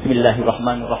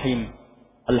 Bismillahirrahmanirrahim.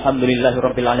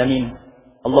 Alhamdulillahirabbil alamin.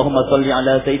 Allahumma shalli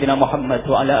ala sayyidina Muhammad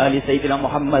wa ala ali sayyidina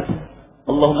Muhammad.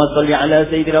 Allahumma salli ala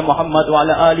Sayyidina Muhammad wa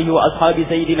ala alihi wa ashabi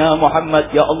Sayyidina Muhammad.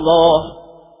 Ya Allah,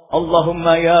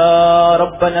 Allahumma ya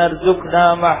Rabbana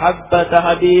arzuqna mahabbata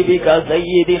habibika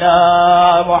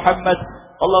Sayyidina Muhammad.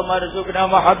 Allahumma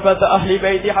arzuqna mahabbata ahli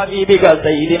baiti habibika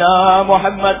Sayyidina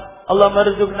Muhammad. Allahumma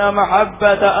arzuqna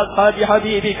mahabbata ashabi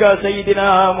habibika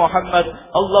Sayyidina Muhammad.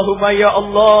 Allahumma ya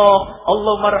Allah,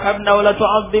 Allahumma arhamna wa la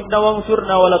tu'adzibna wa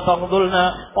ansurna wa la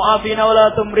taghdulna wa afina wa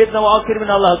la tumritna wa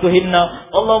akrimna wa la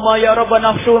tuhinna. Allahumma ya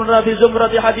Rabbana ahshurna fi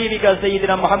zumrati habibika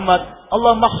Sayyidina Muhammad.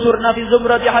 Allahumma ahshurna fi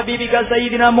zumrati habibika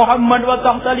Sayyidina Muhammad wa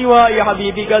tahta liwa'i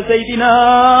habibika Sayyidina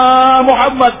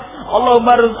Muhammad.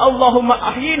 Allahumma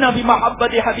ahyina bi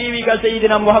mahabbati habibika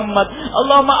Sayyidina Muhammad.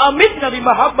 Allahumma amitna bi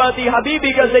mahabbati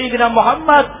habibika Sayyidina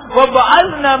Muhammad wa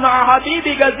ba'athna ma'a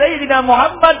habibika Sayyidina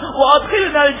Muhammad wa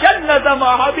adkhilna al-jannata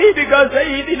ma'a habibika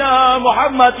Sayyidina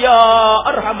Muhammad ya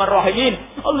arhamar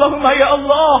rahimin. Allahumma ya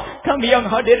Allah, kami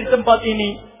yang hadir di tempat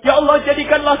ini, ya Allah,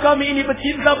 jadikanlah kami ini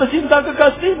pecinta-pecinta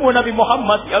kekasih-Mu Nabi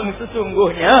Muhammad yang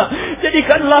sesungguhnya.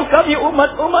 Jadikanlah kami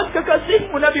umat-umat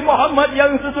kekasih-Mu Nabi Muhammad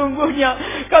yang sesungguhnya.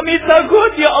 Kami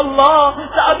takut ya Allah,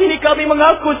 saat ini kami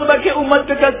mengaku sebagai umat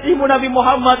kekasih-Mu Nabi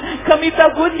Muhammad. Kami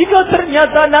takut jika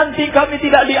ternyata nanti kami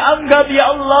tidak dianggap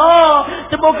ya Allah.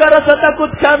 Semoga rasa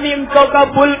takut kami Engkau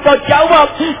kabul, Engkau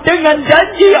jawab dengan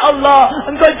janji ya Allah.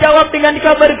 Engkau jawab dengan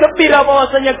kabar gembira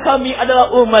bahwasanya kami adalah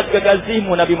umat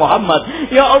kekasih-Mu Nabi Muhammad.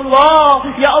 Ya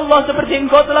Allah, seperti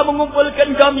Engkau telah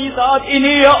mengumpulkan kami saat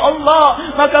ini, ya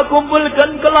Allah, maka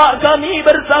kumpulkan kelak kami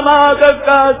bersama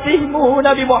kekasih-Mu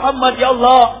Nabi Muhammad, ya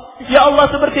Allah. Ya Allah,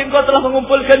 seperti Engkau telah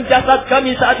mengumpulkan jasad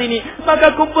kami saat ini,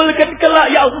 maka kumpulkan kelak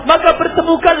ya Allah, maka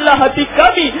pertemukanlah hati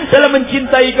kami dalam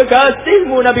mencintai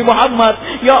kekasih-Mu Nabi Muhammad.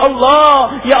 Ya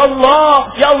Allah, ya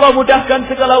Allah, ya Allah, mudahkan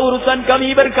segala urusan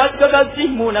kami berkat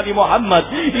kekasih-Mu Nabi Muhammad.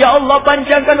 Ya Allah,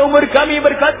 panjangkan umur kami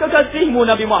berkat kekasih-Mu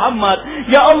Nabi Muhammad.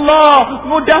 Ya Allah,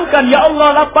 mudahkan, ya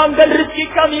Allah, lapangkan rezeki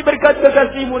kami berkat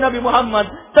kekasih-Mu Nabi Muhammad.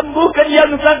 Sembuhkan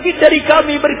yang sakit dari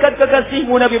kami berkat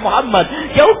kekasih-Mu Nabi Muhammad.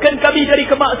 Jauhkan kami dari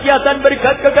kemaksiatan kemaksiatan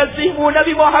berkat kekasih-Mu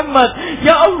Nabi Muhammad.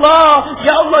 Ya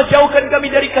Allah jauhkan kami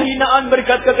dari kehinaan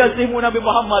berkat kekasih-Mu Nabi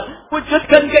Muhammad.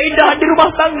 Wujudkan keindahan di rumah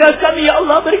tangga kami ya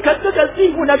Allah berkat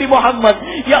kekasih-Mu Nabi Muhammad.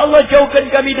 Ya Allah jauhkan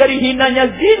kami dari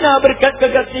hinanya zina berkat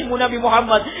kekasih-Mu Nabi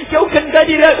Muhammad. Jauhkan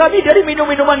kami dari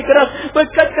minum-minuman keras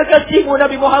berkat kekasih-Mu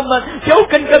Nabi Muhammad.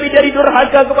 Jauhkan kami dari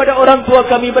durhaka kepada orang tua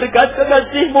kami berkat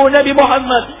kekasih-Mu Nabi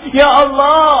Muhammad. Ya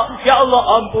Allah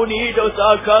ampuni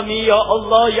dosa kami ya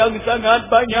Allah yang sangat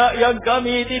banyak yang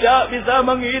kami tidak bisa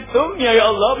menghitungnya ya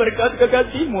Allah berkat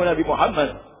kekasih-Mu Nabi Muhammad.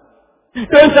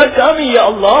 Dosa kami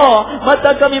ya Allah,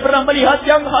 mata kami pernah melihat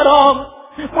yang haram,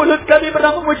 mulut kami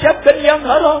pernah mengucapkan yang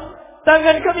haram,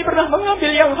 tangan kami pernah mengambil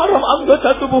yang haram,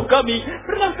 anggota tubuh kami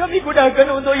pernah kami gunakan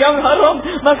untuk yang haram.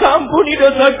 Maka ampuni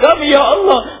dosa kami ya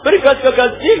Allah berkat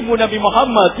kekasih-Mu Nabi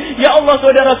Muhammad. Ya Allah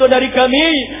saudara-saudari kami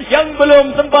yang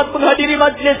belum sempat menghadiri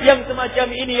majlis yang semacam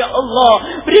ini ya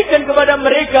Allah, berikan kepada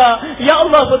mereka ya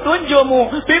Allah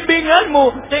petunjuk-Mu, bimbingan-Mu,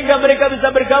 sehingga mereka bisa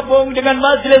bergabung dengan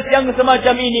majlis yang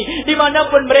semacam ini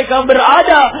dimanapun mereka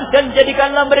berada. Dan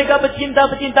jadikanlah mereka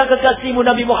pecinta-pecinta kekasih-Mu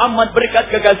Nabi Muhammad berkat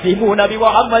kekasih-Mu Nabi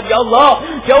Muhammad ya Allah.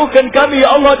 Jauhkan kami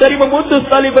ya Allah dari memutus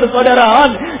tali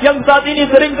persaudaraan yang saat ini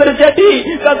sering terjadi.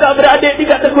 Kakak beradik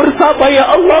tidak tegur sapa ya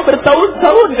Allah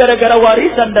bertahun-tahun gara-gara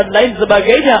warisan dan lain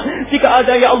sebagainya. Jika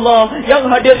ada ya Allah yang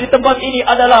hadir di tempat ini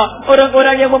adalah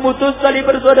orang-orang yang memutus tali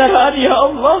persaudaraan ya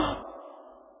Allah,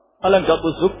 alangkah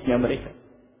busuknya mereka.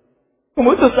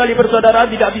 Memutus tali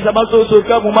persaudaraan tidak bisa masuk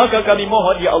surga-Mu, maka kami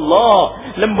mohon ya Allah,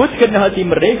 lembutkan hati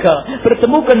mereka,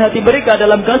 pertemukan hati mereka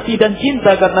dalam kasih dan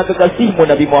cinta karena kekasih-Mu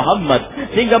Nabi Muhammad,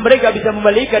 sehingga mereka bisa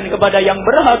membalikan kepada yang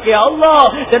berhak ya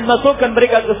Allah, dan masukkan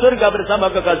mereka ke surga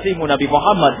bersama kekasih-Mu Nabi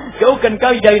Muhammad. Jauhkan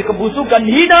kami dari kebusukan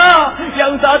hina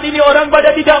yang saat ini orang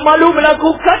pada tidak malu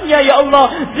melakukannya ya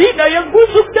Allah, zina yang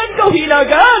busuk dan Kau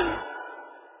hinakan.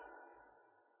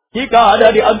 Jika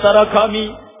ada di antara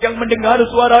kami yang mendengar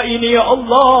suara ini ya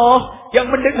Allah, yang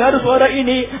mendengar suara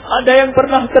ini ada yang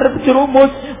pernah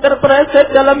terjerumus,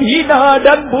 terpreset dalam hina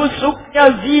dan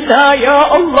busuknya zina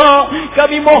ya Allah,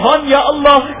 kami mohon ya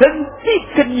Allah,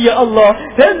 hentikan ya Allah,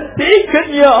 hentikan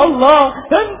ya Allah,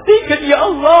 hentikan ya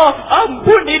Allah,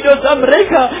 ampuni dosa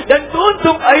mereka dan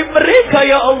tutup aib mereka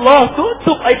ya Allah,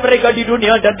 tutup aib mereka di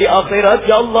dunia dan di akhirat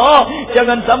ya Allah.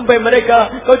 Jangan sampai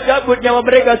mereka Kau cabut nyawa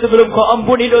mereka sebelum Kau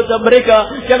ampuni dosa mereka.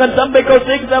 Jangan sampai Kau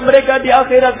siksa mereka di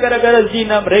akhirat gara-gara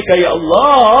zina mereka ya Allah.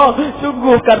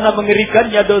 Sungguh karena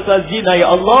mengerikannya dosa zina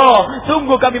ya Allah,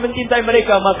 sungguh kami mencintai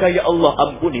mereka, maka ya Allah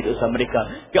ampuni dosa mereka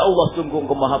ya Allah. Sungguh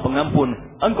Engkau Maha Pengampun,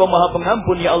 Engkau Maha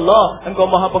Pengampun ya Allah, Engkau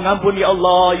Maha Pengampun ya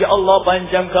Allah. Ya Allah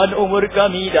panjangkan umur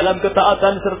kami dalam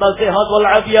ketaatan serta sehat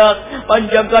walafiat,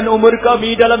 panjangkan umur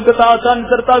kami dalam ketaatan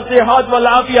serta sehat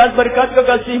walafiat berkat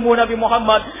kekasih-Mu Nabi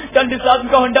Muhammad. Dan di saat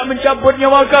Engkau hendak mencabut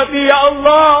nyawa kami ya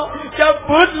Allah,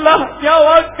 cabutlah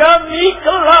nyawa kami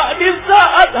kelak di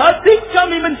saat hati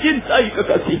kami mencintai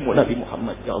kekasih-Mu Nabi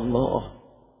Muhammad ya Allah.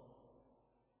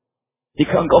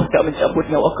 Jika Engkau hendak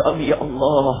mencabut nyawa kami ya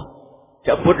Allah,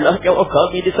 cabutlah nyawa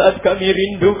kami di saat kami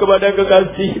rindu kepada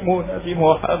kekasih-Mu Nabi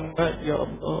Muhammad ya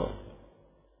Allah.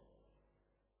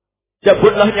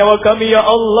 Cabutlah nyawa kami ya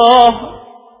Allah,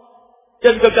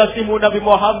 dan kekasih-Mu Nabi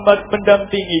Muhammad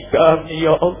mendampingi kami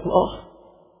ya Allah.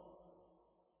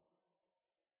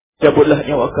 Cabutlah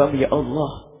nyawa kami ya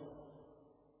Allah,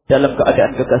 dalam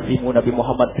keadaan kekasih-Mu Nabi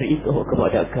Muhammad ridho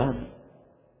kepada kami,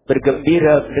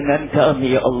 bergembira dengan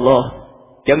kami ya Allah.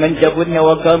 Jangan cabut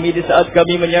nyawa kami di saat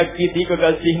kami menyakiti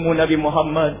kekasih-Mu Nabi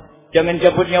Muhammad. Jangan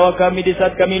cabut nyawa kami di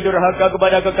saat kami durhaka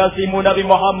kepada kekasih-Mu Nabi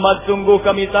Muhammad. Sungguh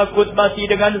kami takut mati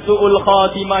dengan su'ul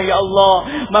khatimah ya Allah.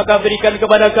 Maka berikan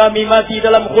kepada kami mati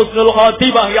dalam khusnul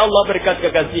khatimah ya Allah berkat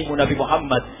kekasih-Mu Nabi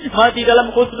Muhammad. Mati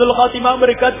dalam khusnul khatimah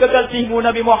berkat kekasih-Mu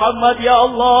Nabi Muhammad ya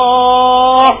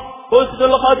Allah.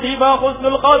 Husnul khatimah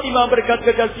berkat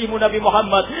kekasih-Mu Nabi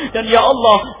Muhammad. Dan ya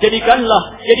Allah,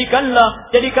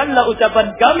 jadikanlah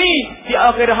ucapan kami di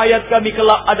akhir hayat kami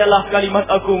kelak adalah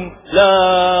kalimat agung la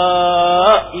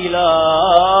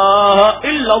ilaha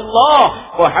illallah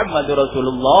Muhammadur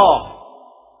Rasulullah.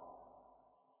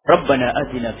 Rabbana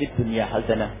atina fid dunya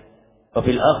hasanah wa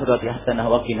fil akhirati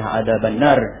hasanah wa qina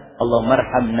adzabannar. Allahumma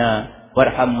arhamna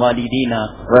warham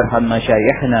walidina warham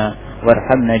masyayikhna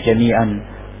warhamna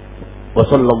jami'an. Wa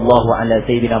sallallahu ala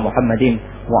sayyidina Muhammadin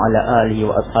wa ala alihi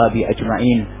wa ashabi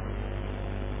ajma'in.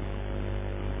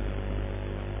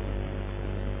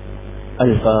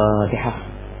 Al-Fatihah.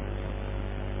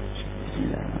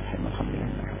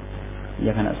 Bismillahirrahmanirrahim.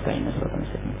 Iyyaka nasta'in wa iyyaka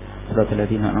nasta'in. Shiratal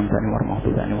ladzina an'amta 'alaihim ghairil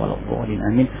maghdubi 'alaihim waladdallin.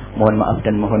 Amin. Mohon maaf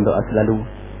dan mohon doa selalu.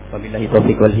 Wabillahi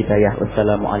taufiq wal hidayah.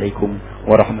 Wassalamualaikum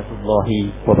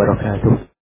warahmatullahi wabarakatuh.